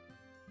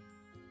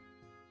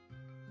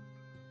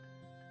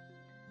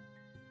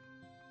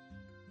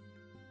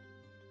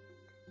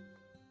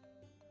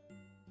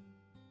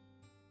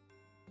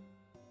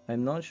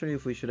 I'm not sure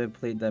if we should have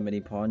played that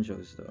many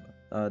Ponchos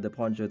though. The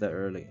Poncho that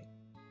early.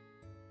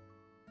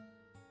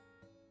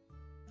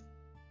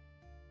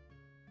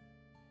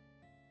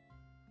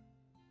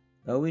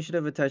 Oh, we should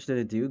have attached to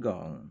the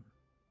Dewgong.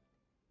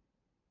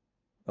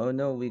 Oh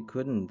no, we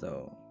couldn't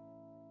though.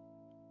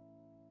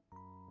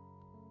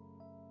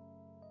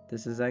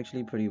 This is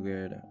actually pretty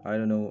weird. I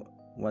don't know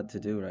what to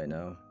do right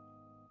now.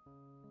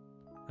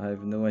 I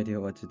have no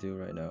idea what to do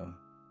right now.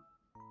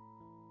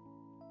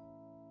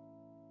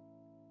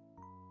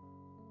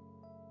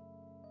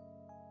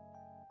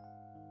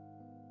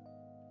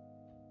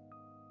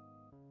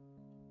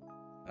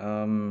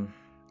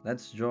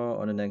 Let's draw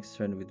on the next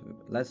turn with.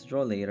 Let's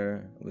draw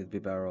later with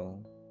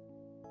Bibarel.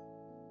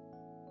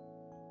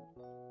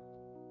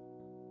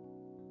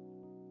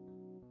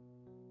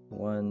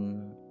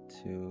 One,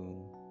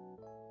 two,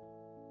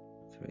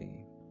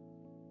 three.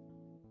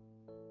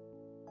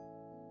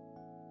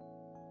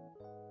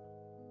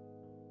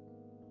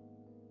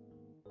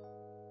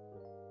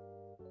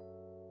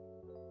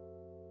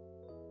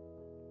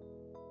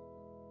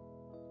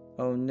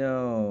 Oh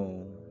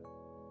no!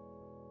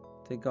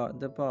 They got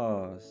the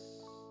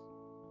boss.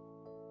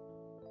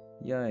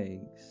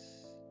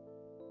 Yikes.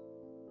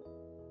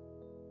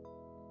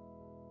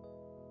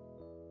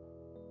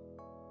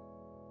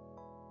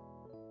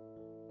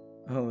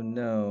 Oh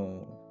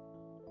no.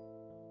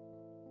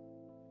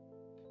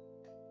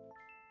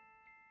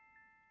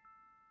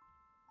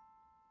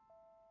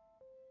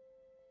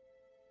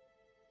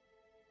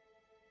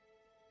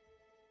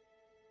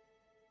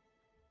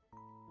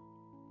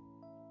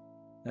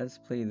 Let's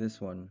play this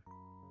one.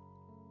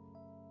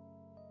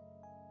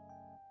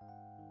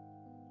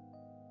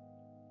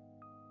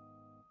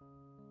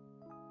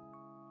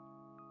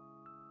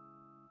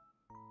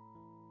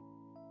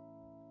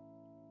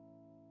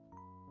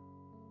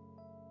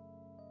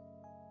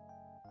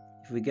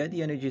 If we get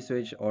the energy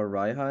switch or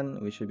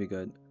Raihan, we should be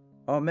good.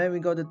 Oh man, we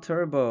got the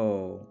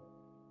turbo.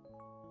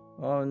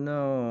 Oh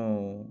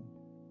no.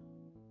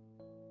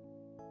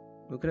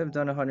 We could have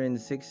done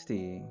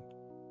 160.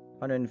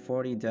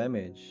 140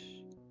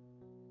 damage.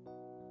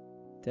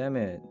 Damn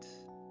it.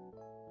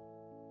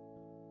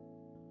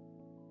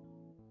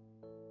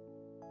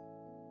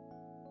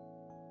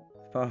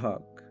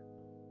 Fuck.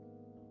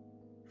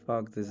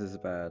 Fuck, this is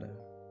bad.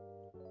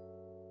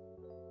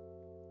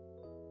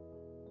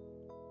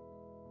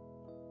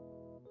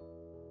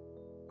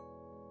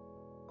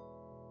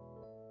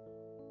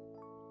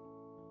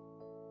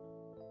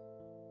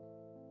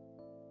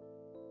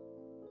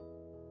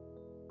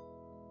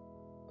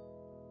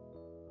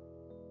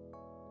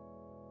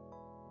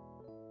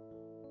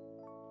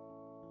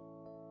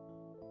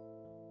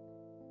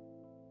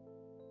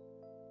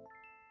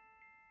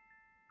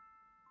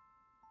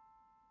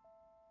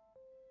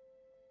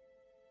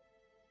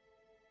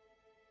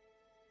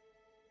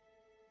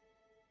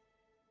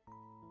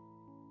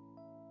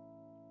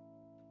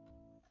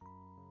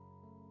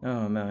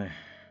 Oh man.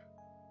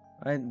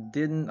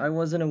 I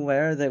wasn't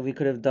aware that we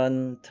could have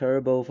done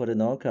turbo for the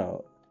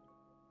knockout.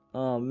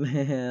 Oh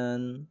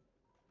man.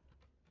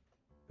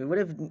 We would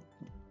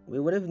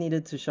have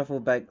needed to shuffle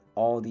back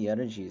all the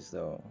energies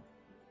though.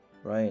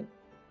 Right?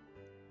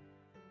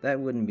 That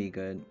wouldn't be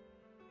good.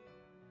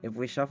 If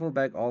we shuffle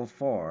back all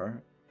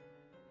 4,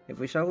 if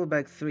we shuffle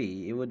back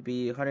 3, it would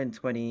be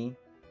 120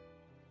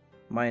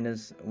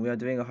 minus, we are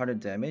doing 100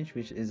 damage,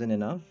 which isn't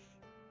enough.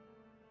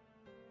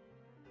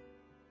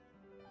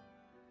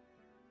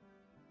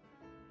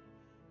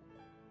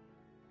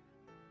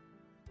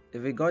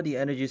 If we got the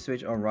energy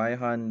switch on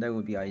Raihan, that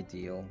would be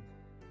ideal.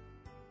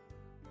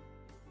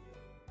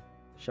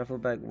 Shuffle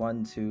back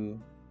 1, 2,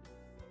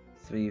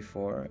 3,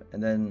 4,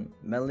 and then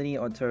Melony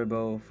or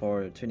Turbo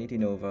for Trinity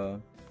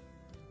Nova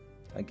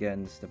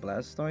against the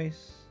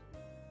Blastoise.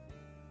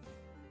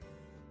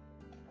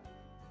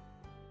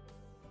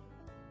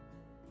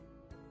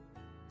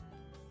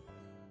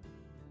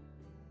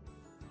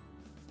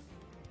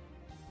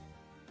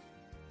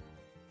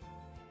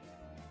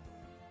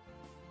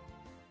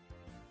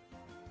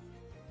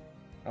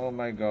 Oh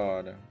my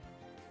god.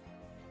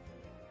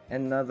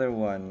 Another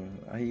one.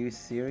 Are you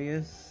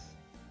serious?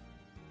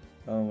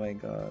 Oh my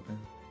god.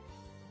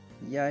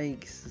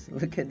 Yikes.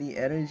 Look at the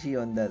energy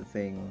on that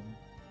thing.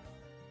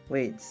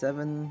 Wait,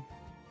 7...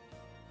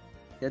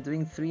 They're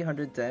doing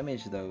 300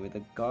 damage though with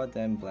a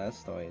goddamn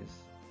Blastoise.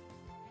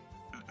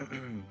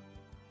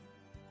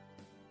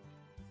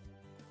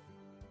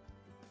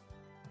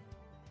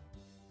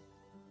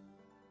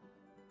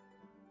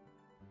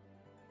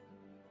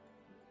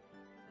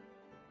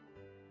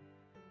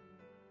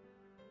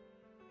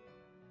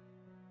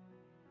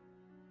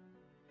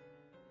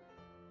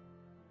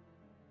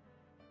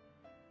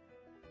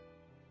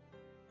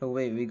 Oh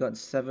wait, we got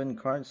 7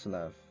 cards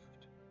left.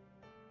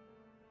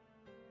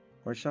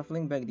 We're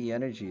shuffling back the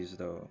energies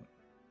though.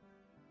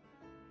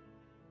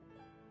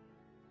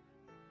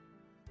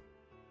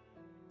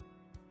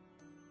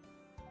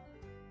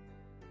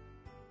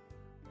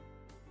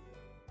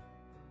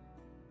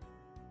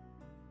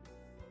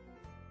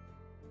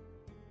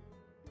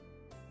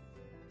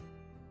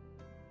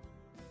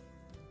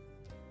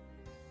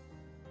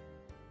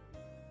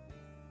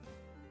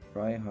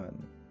 Raihan.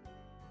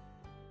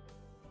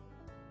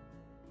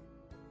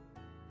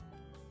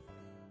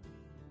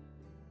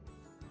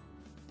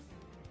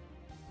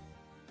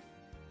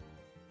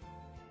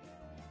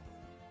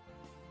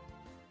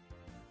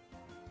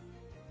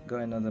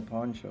 Got another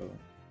poncho.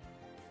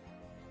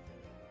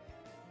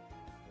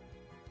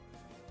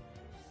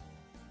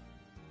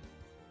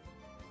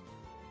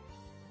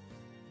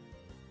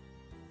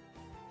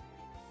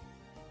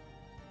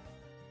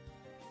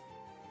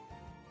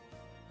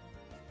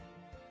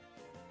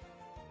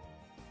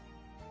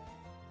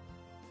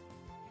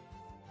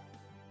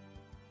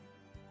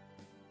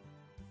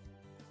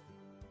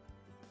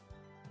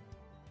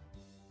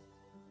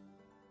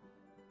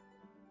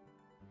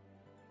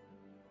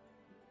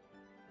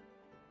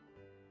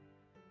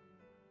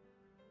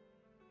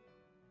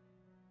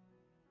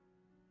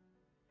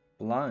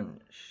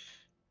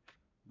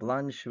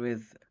 Blanche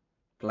with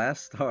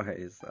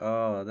Blastoise.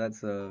 Oh,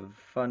 that's a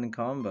fun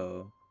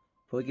combo.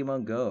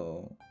 Pokemon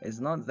Go. It's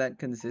not that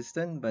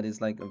consistent, but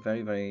it's like a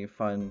very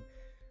fun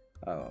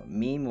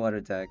meme water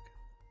attack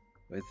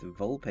with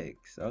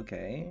Vulpix.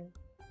 Okay.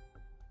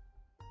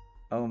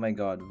 Oh my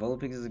god,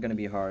 Vulpix is gonna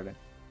be hard.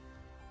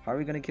 How are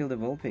we gonna kill the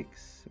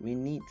Vulpix? We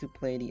need to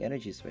play the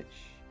Energy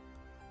Switch.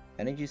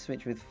 Energy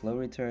Switch with Flow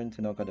Return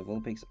to knock out the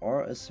Vulpix,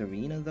 or a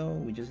Serena though?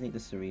 We just need the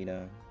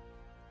Serena.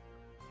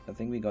 I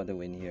think we got the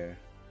win here.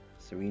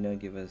 Serena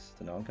give us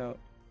the knockout.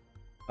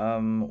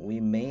 We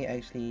may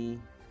actually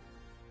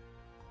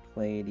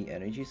play the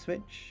Energy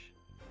Switch.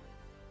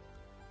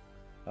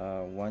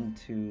 1,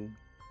 2.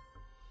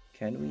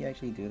 Can we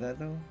actually do that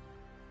though?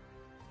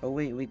 Oh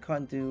wait, we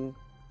can't do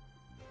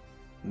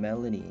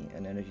Melony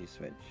and Energy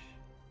Switch.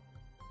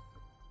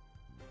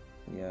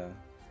 Yeah.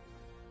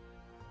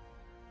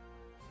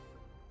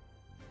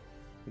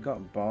 We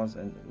got boss,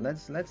 and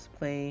let's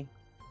play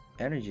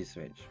Energy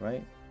Switch,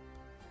 right?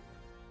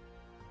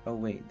 Oh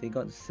wait, they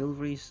got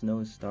Silvery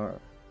Snow Star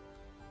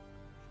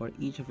for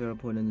each of your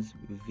opponent's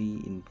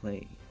V in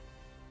play.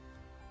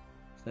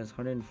 So that's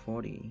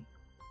 140.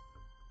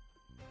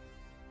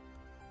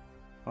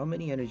 How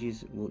many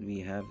energies would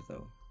we have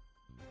though?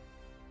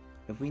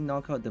 If we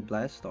knock out the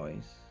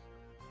Blastoise,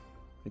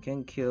 we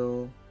can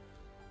kill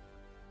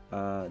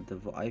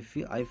I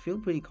feel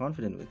pretty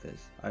confident with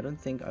this. I don't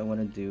think I want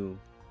to do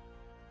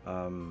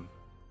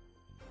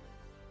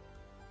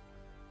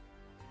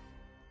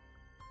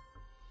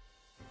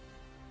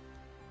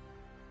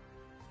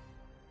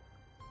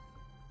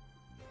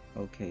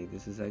okay,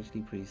 this is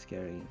actually pretty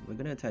scary. We're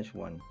gonna attach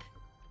 1.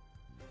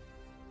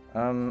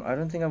 I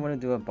don't think I want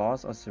to do a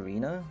boss or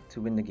Serena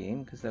to win the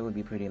game, because that would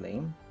be pretty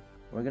lame.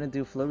 We're gonna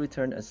do Flow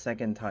Return a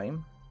second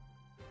time.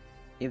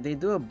 If they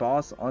do a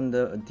boss on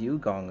the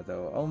Dewgong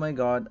though, oh my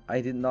god,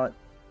 I did not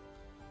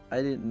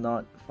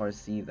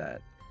foresee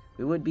that.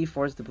 We would be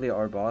forced to play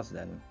our boss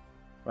then.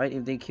 Right,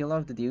 if they kill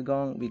off the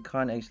Dewgong, we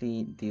can't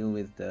actually deal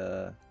with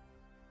the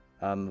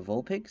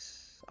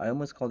Vulpix. I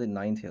almost called it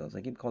Ninetales.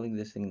 I keep calling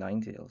this thing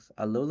Ninetales.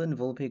 Alolan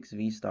Vulpix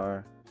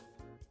V-Star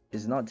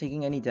is not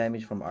taking any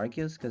damage from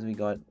Arceus because we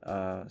got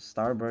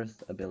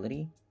Starburst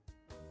ability.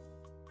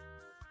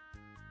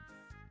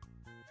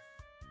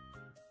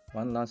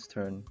 One last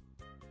turn.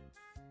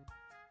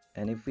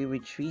 And if we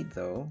retreat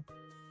though,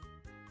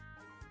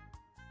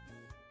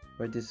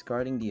 we're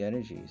discarding the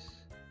energies.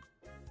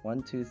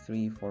 1, 2,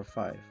 3, 4,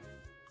 5.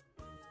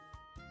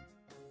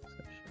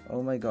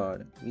 Oh my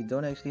god, we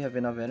don't actually have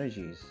enough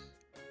energies.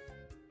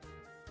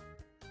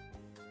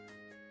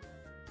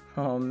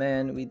 Oh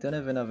man, we don't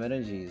have enough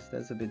energies.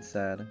 That's a bit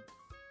sad.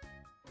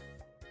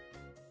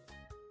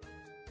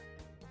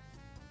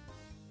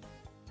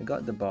 We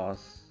got the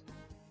boss.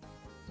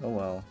 Oh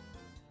well.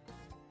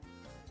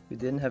 We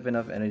didn't have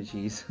enough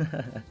energies.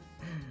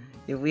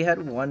 If we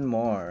had 1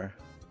 more,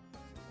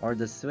 or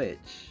the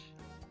switch,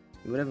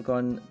 we would have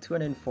gone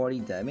 240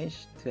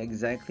 damage to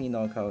exactly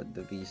knock out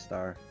the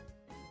V-Star.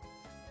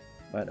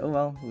 But oh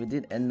well, we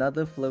did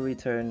another Flow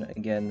Return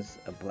against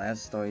a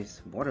Blastoise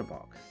Water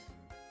Box.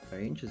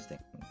 Very interesting.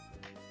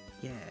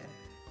 Yeah.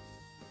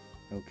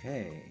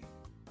 Okay.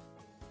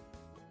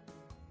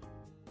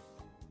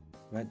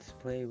 Let's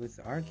play with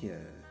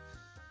Arceus.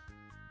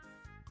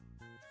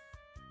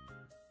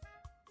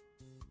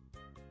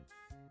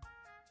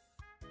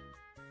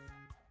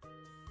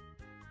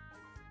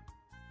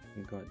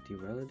 We got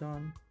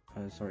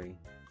𝓝𝓮𝓹𝓽𝓾𝓷𝓮. Sorry.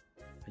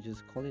 I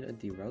just call it a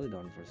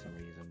𝓝𝓮𝓹𝓽 for some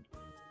reason.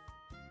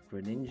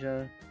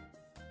 Greninja.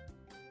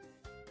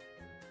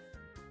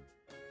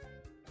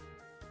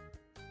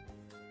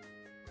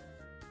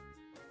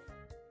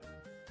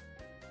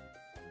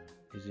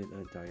 Is it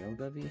a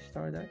Dialga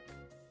V-Star deck?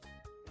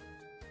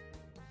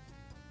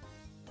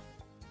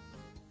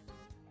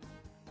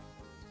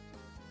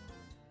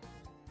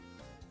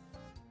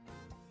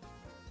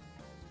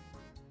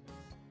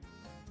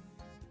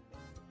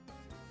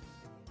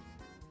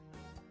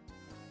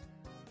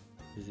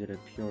 Is it a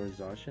pure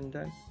Zacian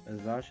deck? A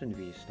Zacian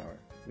V-Star.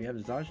 We have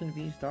Zacian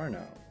V-Star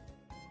now.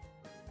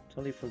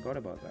 Totally forgot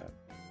about that.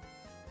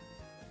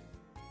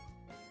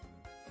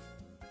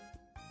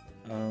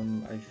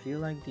 I feel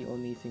like the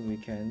only thing we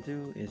can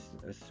do is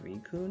a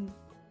Suicune.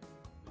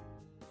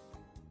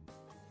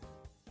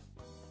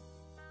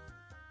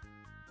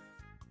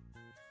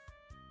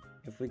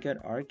 If we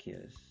get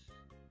Arceus,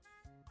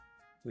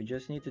 we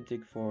just need to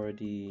dig for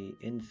the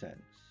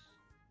incense.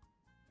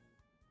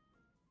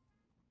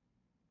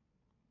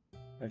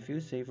 I feel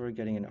safer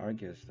getting an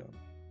Arceus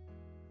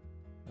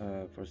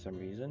though, for some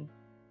reason.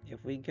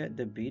 If we get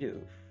the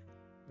Bidoof,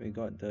 we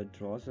got the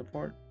draw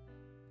support.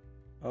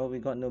 Oh, we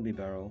got no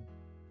Bibarel.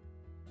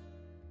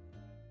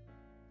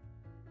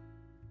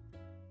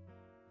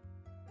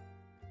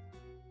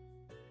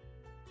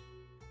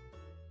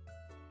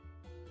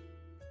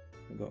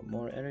 We got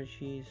more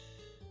energies.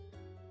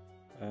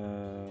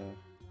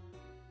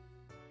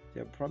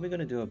 They're probably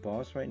gonna do a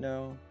boss right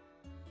now,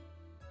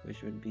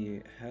 which would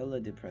be hella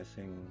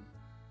depressing.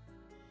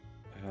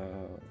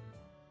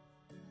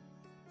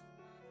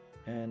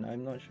 And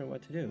I'm not sure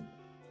what to do.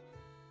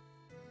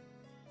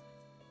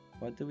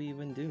 What do we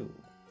even do?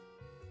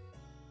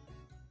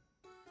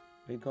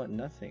 We got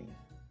nothing.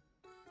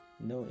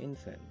 No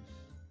incense.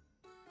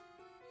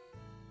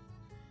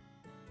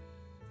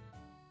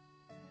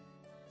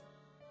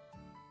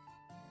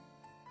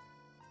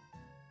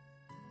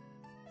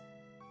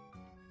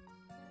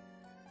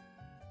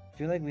 I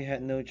feel like we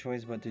had no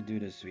choice but to do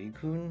the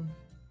Suicune.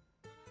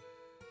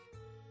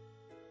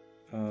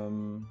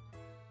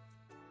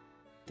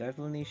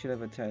 Definitely should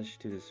have attached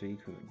to the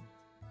Suicune.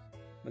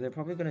 But they're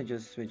probably gonna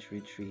just switch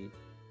retreat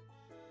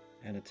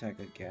and attack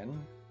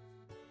again.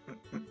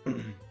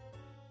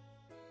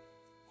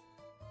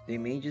 They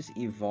may just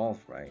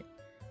evolve, right?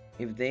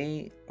 If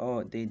they...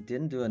 oh, they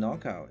didn't do a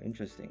knockout.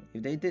 Interesting.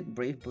 If they did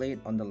Brave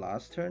Blade on the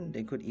last turn,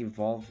 they could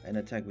evolve and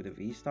attack with a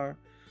V-Star.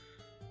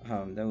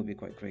 That would be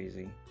quite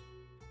crazy.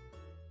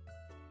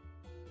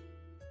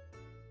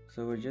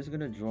 So we're just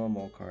gonna draw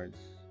more cards.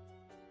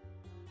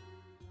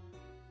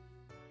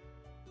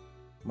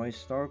 My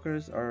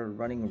Stalkers are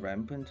running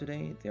rampant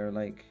today. They're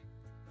like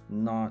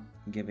not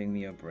giving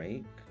me a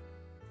break.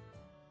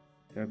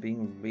 They're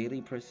being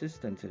really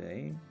persistent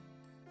today.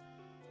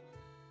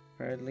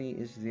 Apparently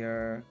is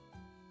their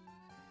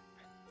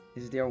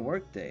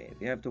work day.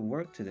 They have to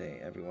work today,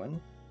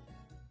 everyone.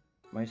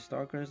 My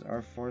Stalkers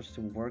are forced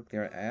to work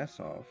their ass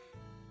off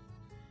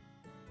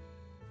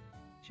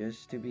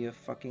just to be a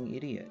fucking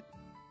idiot.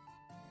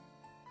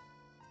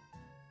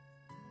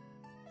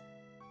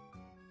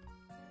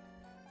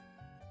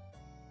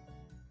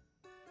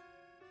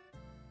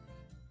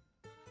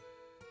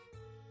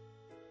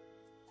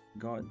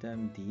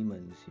 Goddamn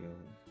demons, yo.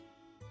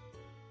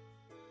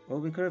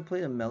 Well, we could have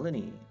played a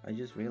Melony. I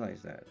just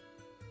realized that.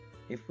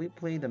 If we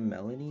play the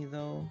Melony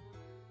though,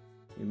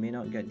 we may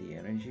not get the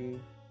energy.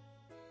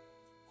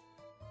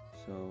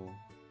 So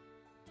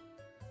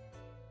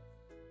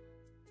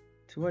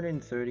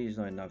 230 is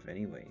not enough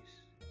anyways.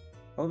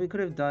 Oh, we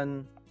could have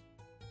done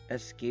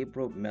Escape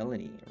Rope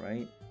Melony,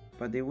 right?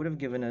 But they would have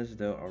given us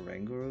the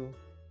Oranguru.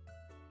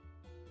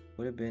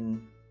 Would have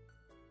been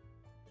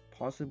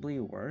possibly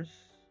worse.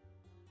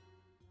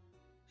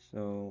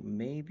 So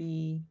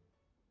maybe...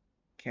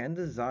 can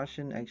the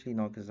Zacian actually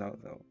knock us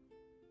out though?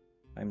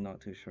 I'm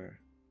not too sure.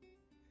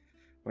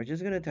 We're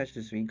just gonna attach the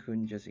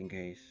Suicune just in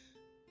case.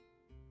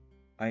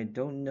 I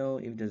don't know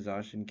if the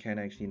Zacian can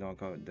actually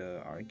knock out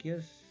the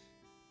Arceus.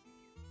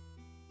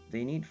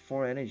 They need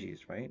 4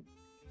 energies, right?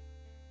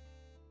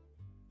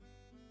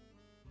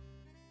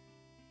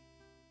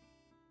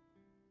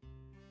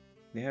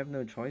 They have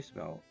no Choice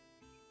Belt.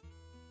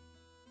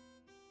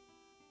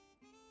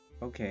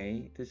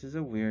 Okay, this is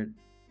a weird...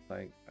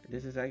 like,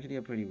 this is actually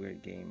a pretty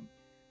weird game.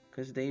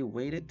 Because they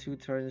waited 2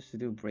 turns to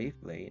do Brave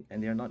Blade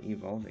and they're not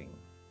evolving.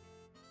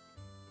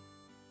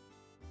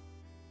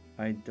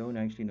 I don't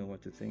actually know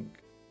what to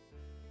think.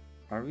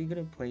 Are we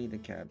gonna play the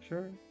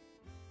capture?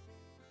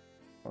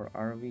 Or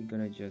are we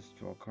gonna just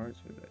draw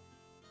cards with it?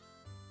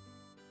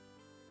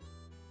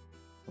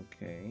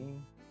 Okay.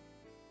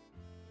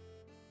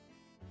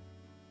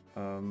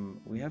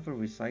 We have a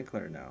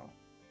recycler now.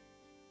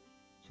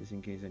 Just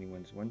in case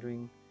anyone's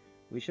wondering.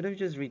 We should have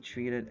just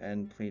retreated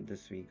and played the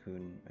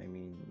Suicune. I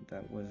mean,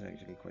 that was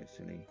actually quite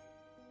silly.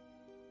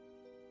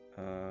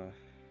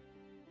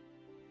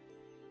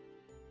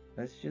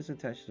 Let's just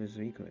attach to the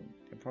Suicune.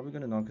 They're probably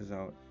gonna knock us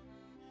out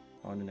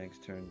on the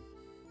next turn.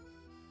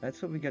 Let's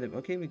hope we get it.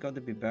 Okay, we got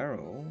the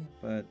Bibarel,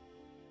 but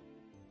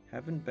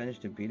haven't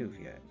benched the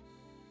Bidoof yet.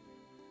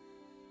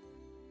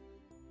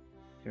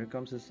 Here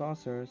comes the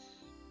Saucers.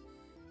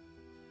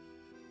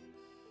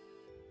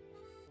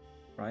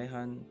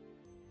 Raihan.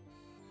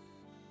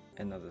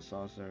 Another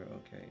Saucer,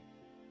 okay.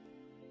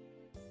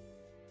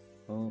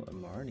 Oh, a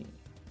Marnie.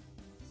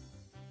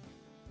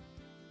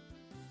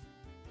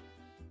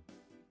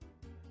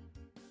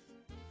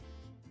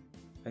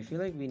 I feel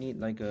like we need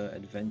like a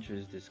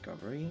adventurous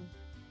discovery.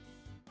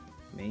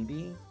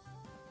 Maybe.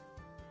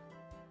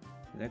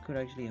 That could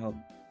actually help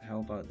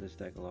out this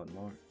deck a lot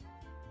more.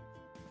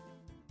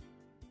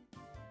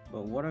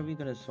 But what are we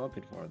gonna swap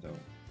it for though?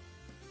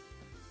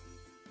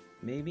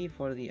 Maybe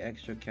for the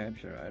extra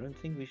capture. I don't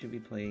think we should be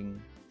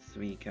playing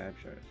 3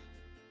 captures.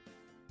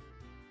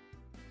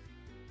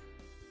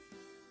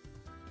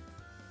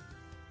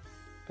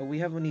 But we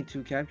have only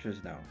 2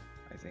 captures now,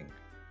 I think.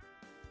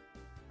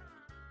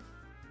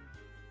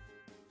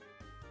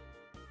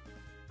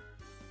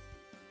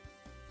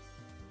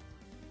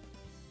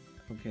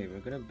 Okay, we're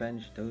gonna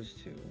bench those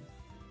 2.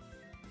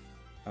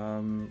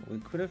 We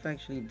could have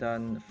actually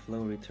done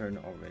flow return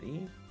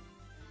already.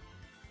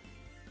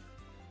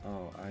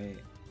 Oh, I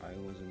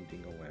wasn't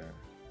being aware.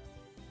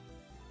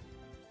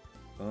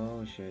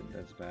 Oh shit,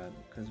 that's bad.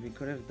 Because we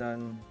could have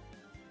done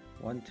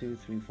 1, 2,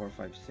 3, 4,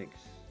 5, 6.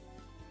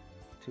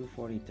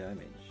 240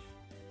 damage.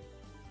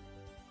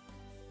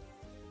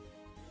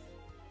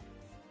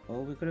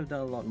 Oh, we could have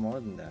done a lot more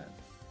than that.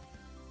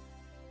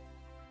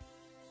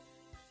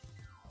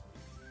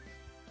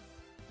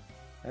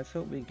 Let's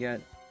hope we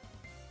get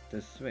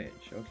the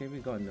switch. Okay, we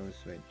got no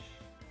switch.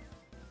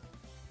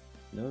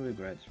 No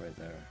regrets right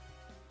there.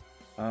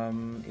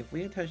 If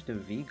we attach the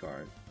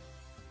V-Guard,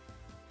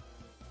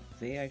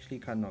 they actually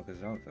can't knock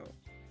us out though.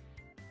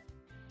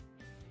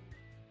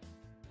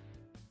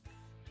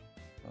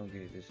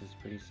 Okay, this is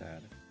pretty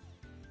sad.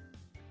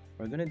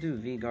 We're gonna do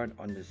V-Guard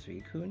on the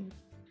Suicune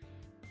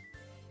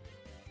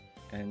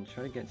and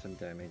try to get some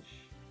damage.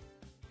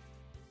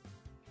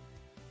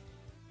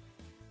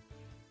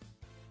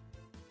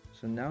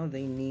 So now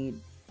they need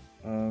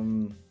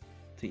to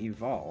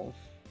evolve.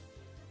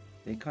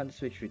 They can't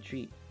switch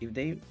retreat. If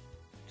they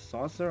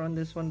Saucer on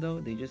this one though,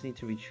 they just need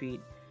to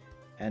retreat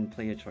and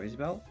play a Choice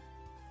Belt.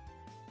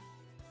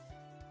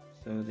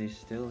 So they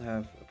still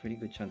have a pretty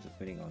good chance of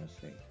winning,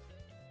 honestly.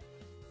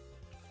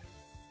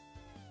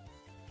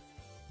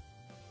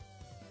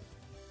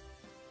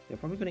 They're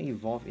probably going to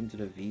evolve into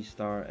the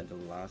V-Star at the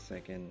last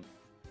second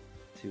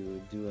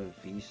to do a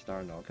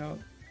V-Star knockout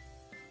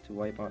to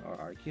wipe out our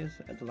Arceus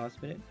at the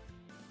last minute.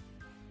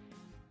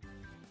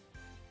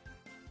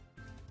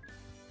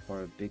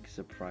 Or a big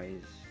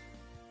surprise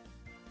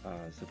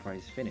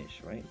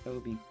finish, right? That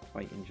would be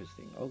quite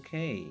interesting.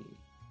 Okay,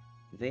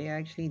 they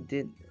actually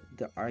did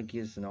the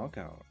Arceus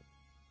knockout.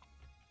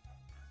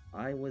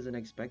 I wasn't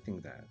expecting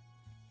that.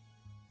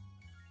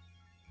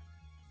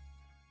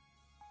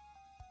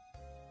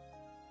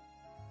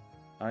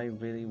 I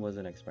really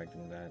wasn't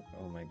expecting that.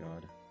 Oh my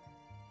god.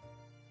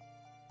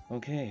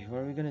 Okay, what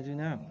are we gonna do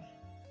now?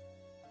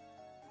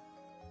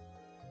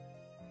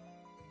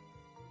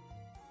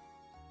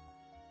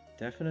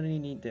 Definitely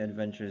need the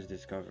adventurous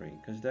discovery,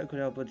 because that could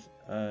help us.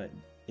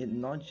 It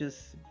not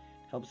just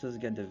helps us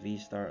get the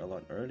V-Star a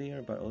lot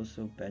earlier, but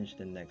also bench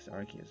the next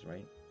Arceus,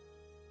 right?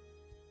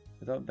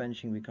 Without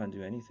benching, we can't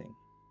do anything.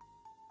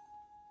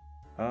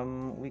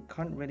 We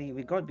can't really.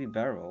 We got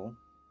Bibarel.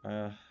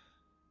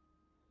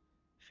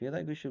 Feel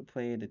like we should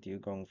play the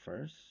Dewgong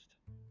first.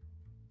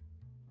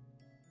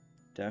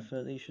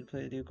 Definitely should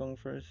play the Dewgong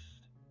first.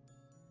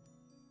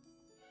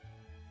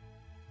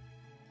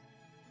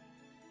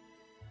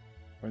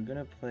 We're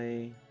gonna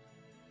play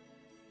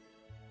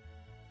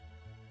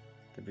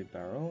the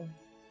Bibarel.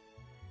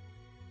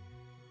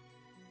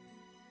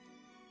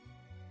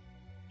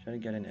 Try to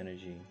get an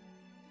energy.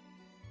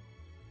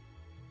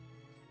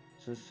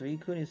 So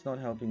Suicune is not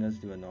helping us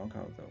do a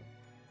knockout though.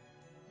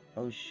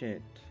 Oh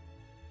shit.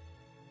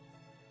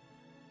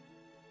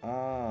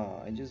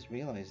 Ah, I just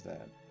realized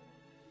that.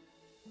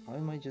 How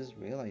am I just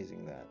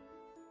realizing that?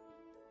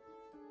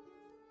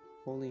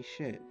 Holy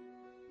shit.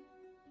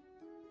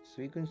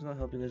 Suicune's not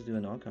helping us do a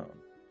knockout.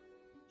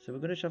 So we're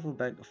gonna shuffle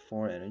back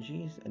 4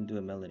 energies and do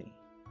a Melony.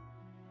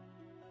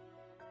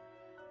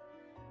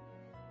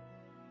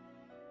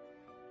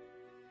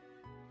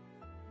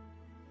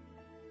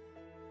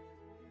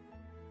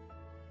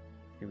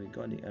 Here we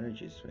got the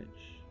energy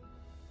switch.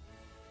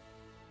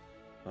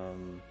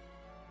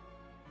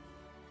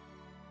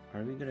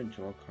 Are we gonna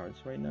draw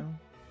cards right now?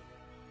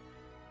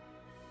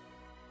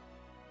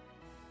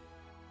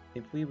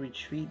 If we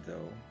retreat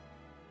though,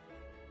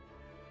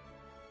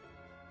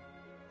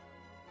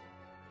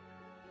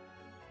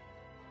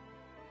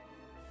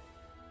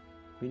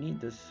 we need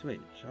the switch.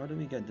 How do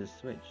we get the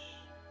switch?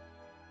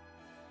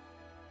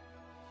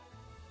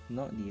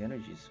 not the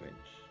energy switch.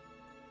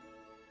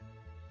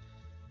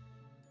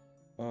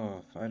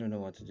 Oh, I don't know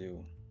what to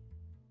do.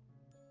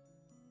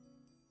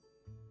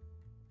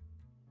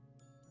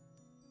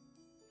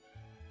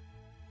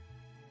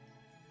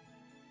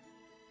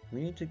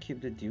 We need to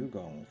keep the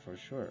Dewgong for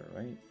sure,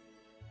 right?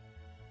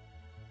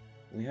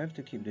 We have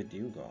to keep the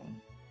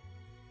Dewgong.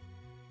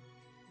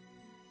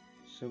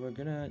 So we're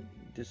gonna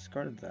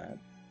discard that.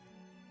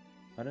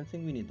 I don't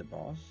think we need the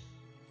boss.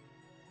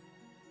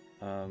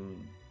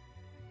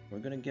 We're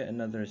gonna get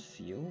another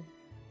Seel.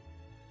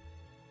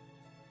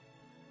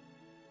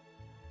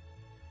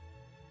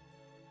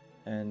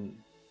 And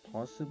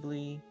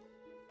possibly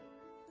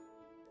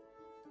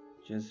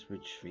just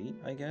retreat,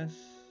 I guess.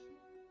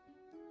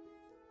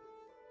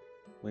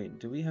 Wait,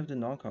 do we have the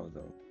knockout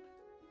though?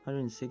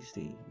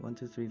 160. 1,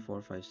 2, 3,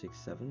 4, 5, 6,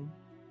 7.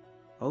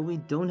 Oh, we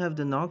don't have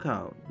the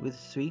knockout with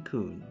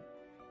Suicune.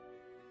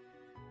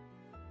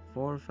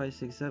 4, 5,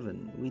 6,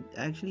 7. We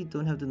actually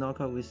don't have the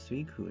knockout with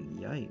Suicune.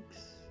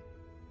 Yikes.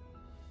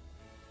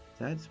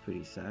 That's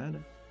pretty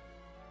sad.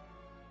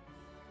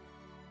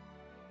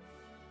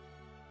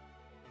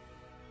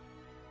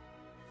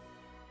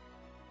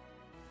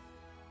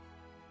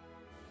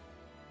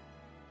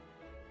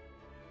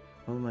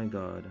 Oh my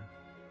god.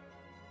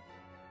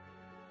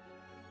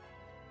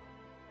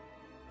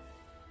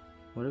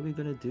 What are we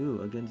gonna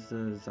do against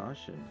the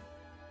Zacian?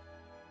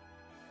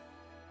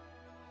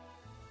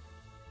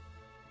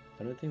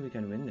 I don't think we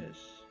can win this.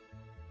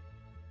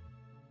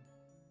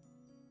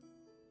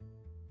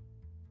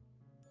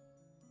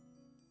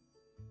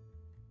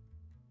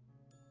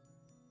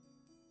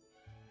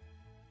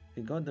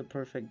 We got the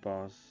perfect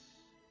boss.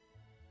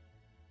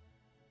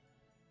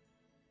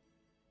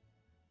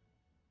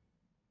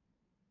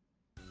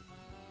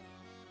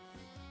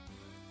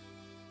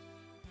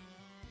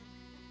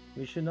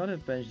 We should not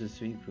have benched the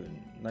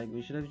Suicune. Like,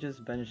 we should have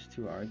just benched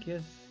 2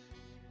 Arceus.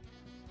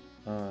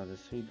 The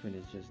Suicune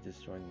is just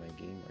destroying my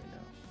game right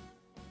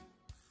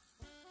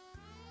now.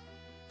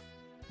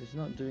 It's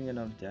not doing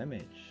enough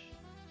damage.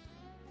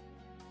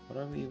 What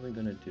are we even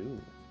gonna do?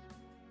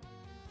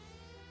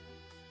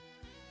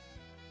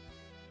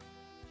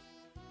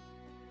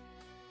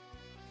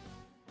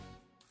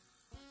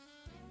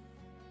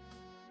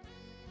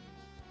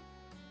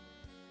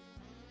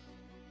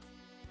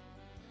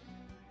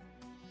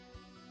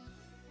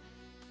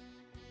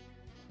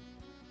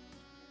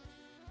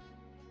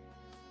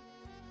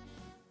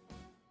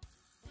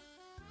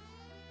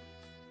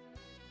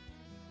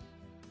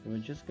 We're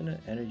just gonna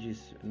energy.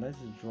 Let's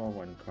draw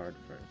 1 card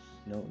first.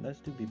 No, let's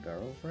do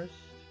Bibarel first.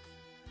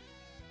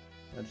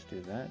 Let's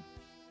do that.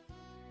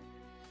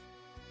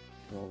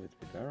 Draw with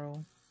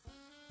Bibarel.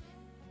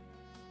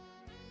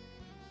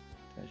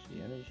 Attach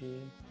the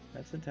energy.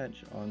 Let's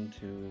attach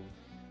onto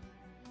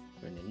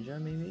Greninja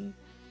maybe.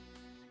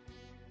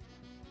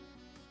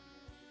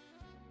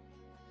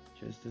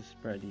 Just to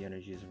spread the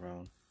energies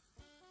around.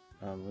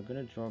 We're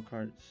gonna draw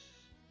cards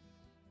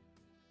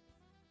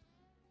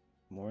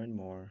more and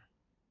more.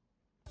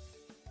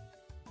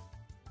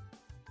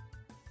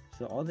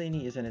 So all they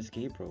need is an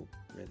escape rope,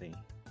 really.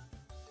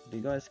 If they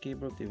got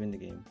escape rope, they win the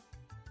game.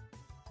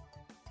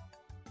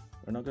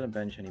 We're not gonna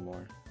bench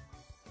anymore.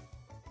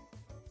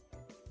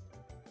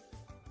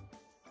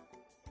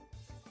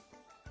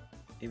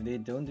 If they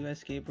don't do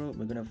escape rope,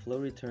 we're gonna flow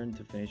return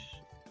to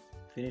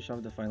finish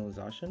off the final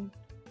Zacian.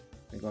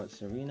 We got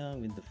Serena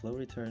with the flow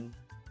return.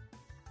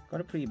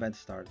 Got a pretty bad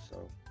start,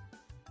 so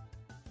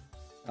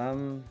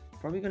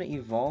probably gonna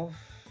evolve.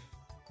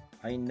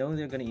 I know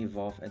they're gonna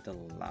evolve at the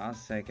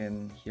last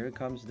second. Here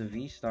comes the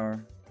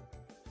V-Star.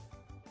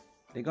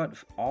 They got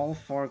all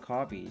 4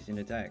 copies in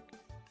the deck.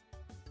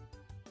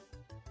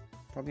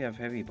 Probably have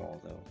Heavy Ball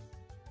though.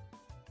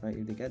 Right,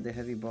 if they get the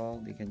Heavy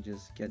Ball, they can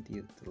just get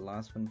the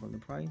last one from the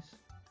prize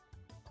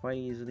quite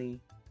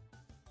easily.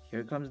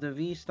 Here comes the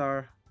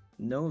V-Star.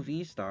 No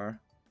V-Star.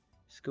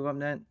 Scoop up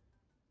net.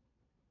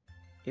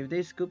 If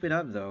they scoop it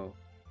up though,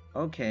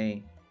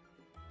 okay.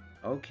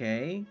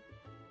 Okay.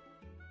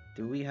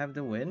 Do we have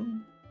the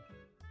win?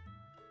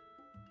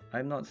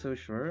 I'm not so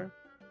sure.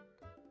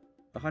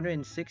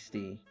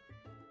 160.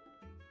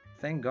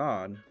 Thank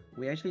God.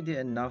 We actually did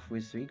enough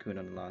with Suicune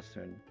on the last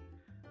turn.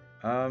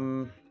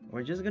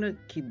 We're just gonna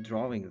keep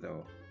drawing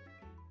though.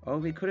 Oh,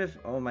 we could have.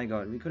 Oh my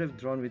God, we could have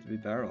drawn with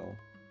Bibarel.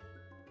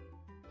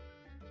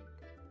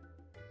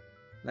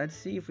 Let's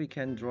see if we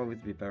can draw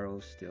with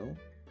Bibarel still.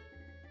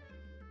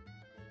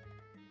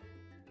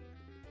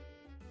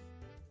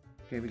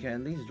 Okay, we can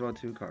at least draw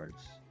 2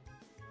 cards.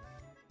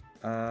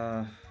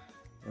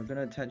 We're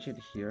gonna attach it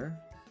here.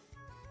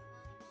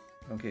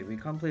 Okay, we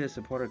can't play a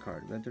supporter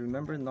card. We have to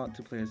remember not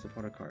to play a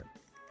supporter card.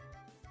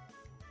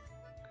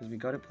 Because we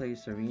gotta play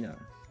Serena.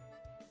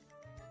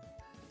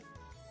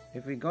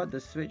 If we got the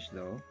switch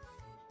though,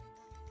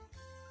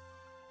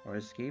 or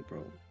escape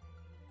rope.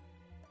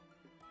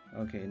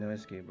 Okay, no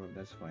escape rope,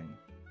 that's fine.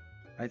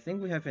 I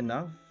think we have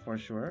enough for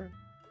sure.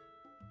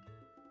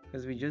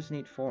 Because we just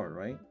need 4,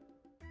 right?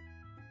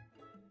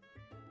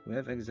 We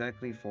have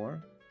exactly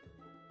 4.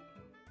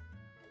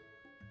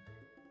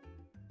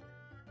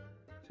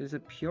 So So it's a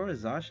pure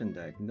Zacian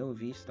deck, no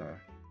V-Star.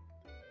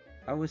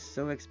 I was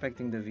so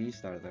expecting the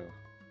V-Star though.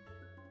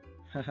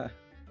 Haha.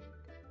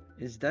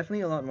 It's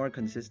definitely a lot more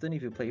consistent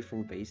if you play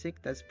full basic.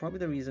 That's probably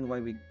the reason why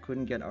we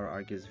couldn't get our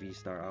Arceus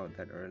V-Star out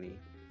that early.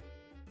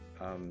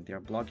 They are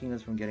blocking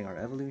us from getting our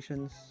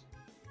evolutions.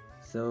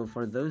 So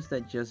for those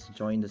that just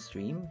joined the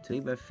stream,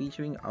 today we're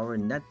featuring our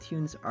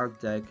Neptune's Arc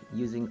deck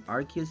using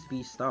Arceus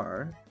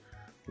V-Star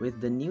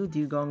with the new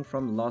Dewgong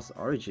from Lost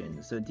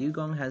Origin. So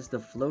Dewgong has the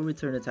flow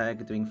return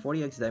attack doing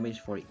 40x damage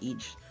for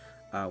each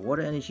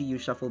water energy you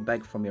shuffle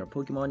back from your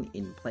Pokemon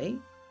in play.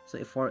 So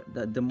if for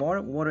the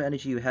more water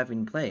energy you have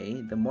in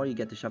play, the more you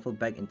get to shuffle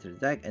back into the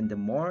deck, and the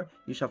more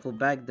you shuffle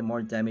back, the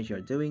more damage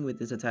you're doing with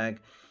this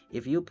attack.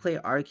 If you play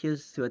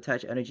Arceus to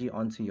attach energy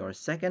onto your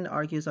second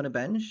Arceus on the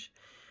bench,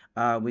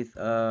 with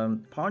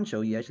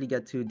Poncho, you actually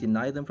get to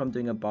deny them from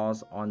doing a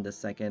boss on the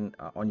second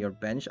on your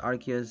bench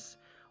Arceus,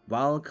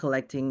 while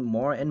collecting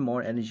more and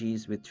more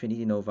energies with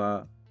Trinity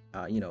Nova,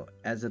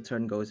 as the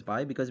turn goes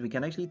by, because we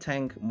can actually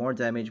tank more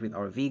damage with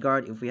our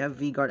V-Guard. If we have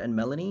V-Guard and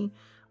Melony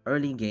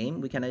early game,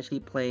 we can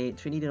actually play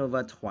Trinity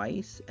Nova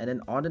twice, and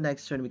then on the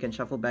next turn we can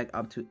shuffle back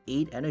up to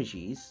 8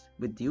 energies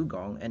with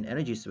Dewgong and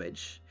Energy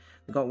Switch.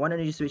 We got 1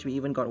 energy switch, we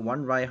even got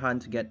 1 Raihan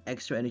to get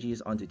extra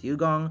energies onto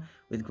Dewgong,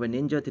 with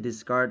Greninja to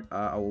discard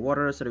our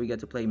water so that we get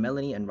to play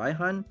Melony and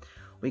Raihan.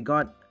 We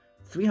got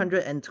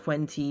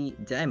 320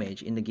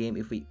 damage in the game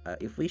if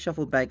we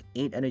shuffle back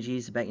 8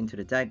 energies back into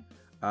the deck,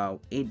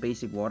 8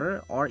 basic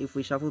water, or if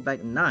we shuffle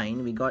back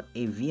 9, we got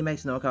a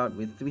VMAX knockout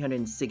with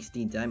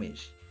 360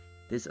 damage.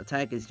 This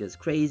attack is just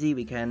crazy.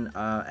 We can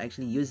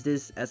actually use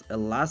this as a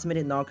last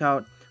minute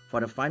knockout for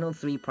the final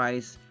 3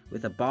 prize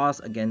with a boss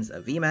against a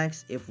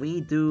VMAX. If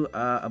we do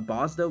a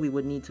boss though, we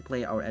would need to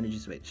play our energy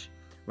switch,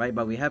 right?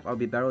 But we have our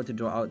Bibarel to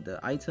draw out the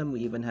item.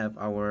 We even have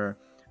our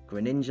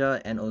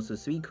Greninja and also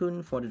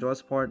Suicune for the draw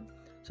support.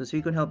 So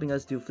Suicune helping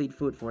us do Fleet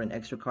Foot for an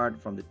extra card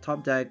from the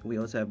top deck. We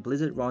also have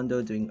Blizzard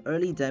Rondo doing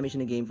early damage in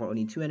the game for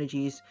only 2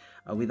 energies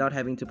without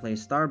having to play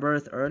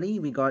Starbirth early.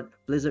 We got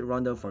Blizzard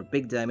Rondo for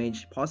big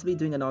damage, possibly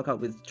doing a knockout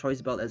with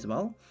Choice Belt as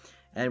well.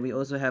 And we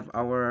also have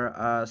our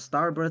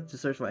Starbirth to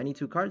search for any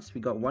 2 cards.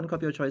 We got 1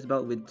 copy of Choice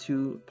Belt with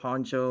 2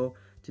 Poncho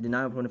to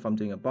deny opponent from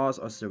doing a boss,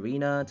 or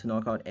Serena to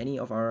knock out any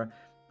of our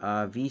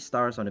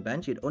V-Stars on the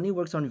bench. It only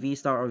works on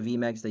V-Star or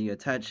VMAX that you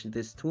attach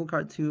this tool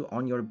card to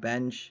on your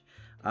bench.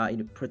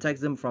 It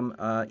protects them from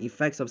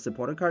effects of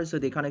supporter cards, so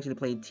they can't actually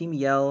play Team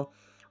Yell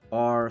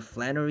or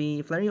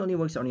Flannery. Flannery only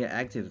works on your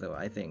active though,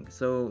 I think.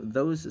 So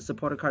those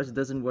supporter cards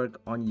doesn't work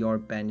on your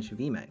bench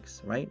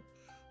VMAX, right?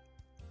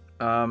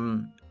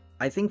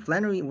 I think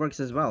Flannery works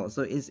as well,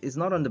 so it's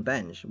not on the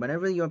bench.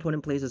 Whenever your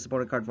opponent plays a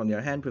supporter card from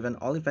their hand, prevent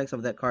all effects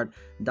of that card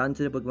done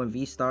to the Pokemon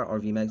V-Star or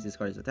VMAX this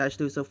card is attached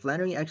to. So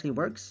Flannery actually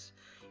works.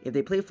 If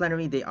they play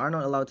Flannery, they are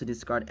not allowed to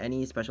discard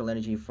any special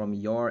energy from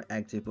your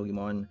active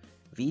Pokemon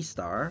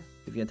V-Star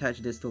if you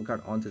attach this tool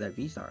card onto that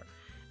V-Star.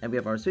 And we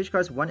have our switch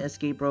cards, 1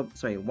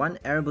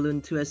 Air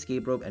Balloon, 2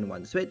 Escape Rope, and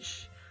 1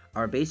 Switch.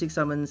 Our basic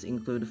summons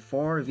include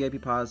 4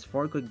 VIP Pass,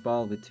 4 Quick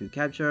Ball with 2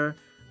 Capture.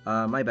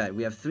 My bad,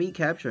 we have 3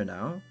 Capture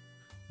now,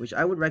 which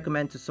I would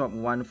recommend to swap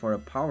 1 for a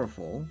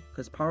Powerful,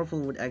 because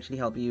Powerful would actually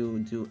help you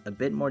do a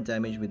bit more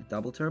damage with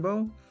Double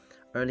Turbo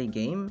early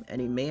game,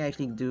 and it may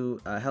actually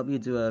help you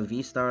do a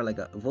V-Star like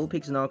a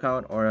Vulpix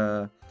knockout or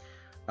a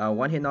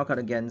 1-hit knockout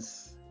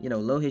against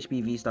low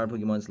HP V-Star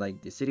Pokemons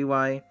like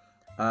Decidueye.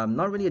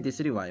 Not really a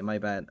Decidueye, my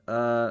bad.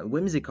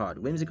 𝓝𝓮𝓃𝓽𝓃𝓽𝓼.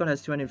 𝓝𝓮𝓃𝓽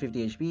has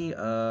 250 HP.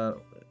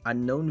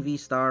 Unknown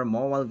V-Star,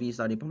 Mawile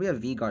V-Star. They probably have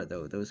V-Guard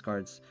though, those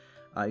cards.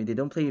 If they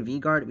don't play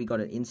V-Guard, we got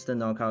an instant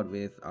knockout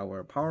with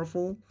our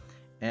Powerful.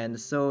 And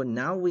so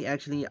now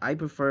I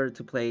prefer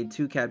to play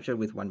 2 Capture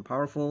with 1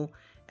 Powerful,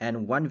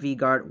 and 1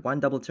 V-Guard, 1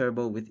 Double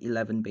Turbo with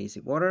 11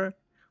 basic water.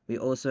 We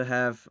also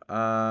have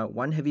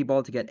 1 Heavy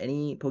Ball to get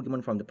any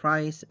Pokemon from the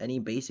prize, any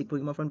basic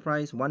Pokemon from the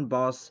prize, 1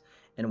 Boss,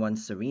 and 1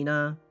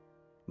 Serena,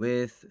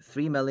 with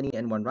 3 Melony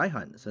and 1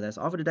 Raihan. So that's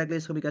all for the deck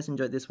list. Hope you guys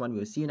enjoyed this one.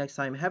 We'll see you next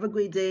time. Have a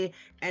great day,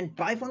 and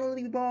bye for now,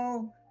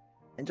 people!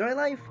 Enjoy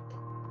life!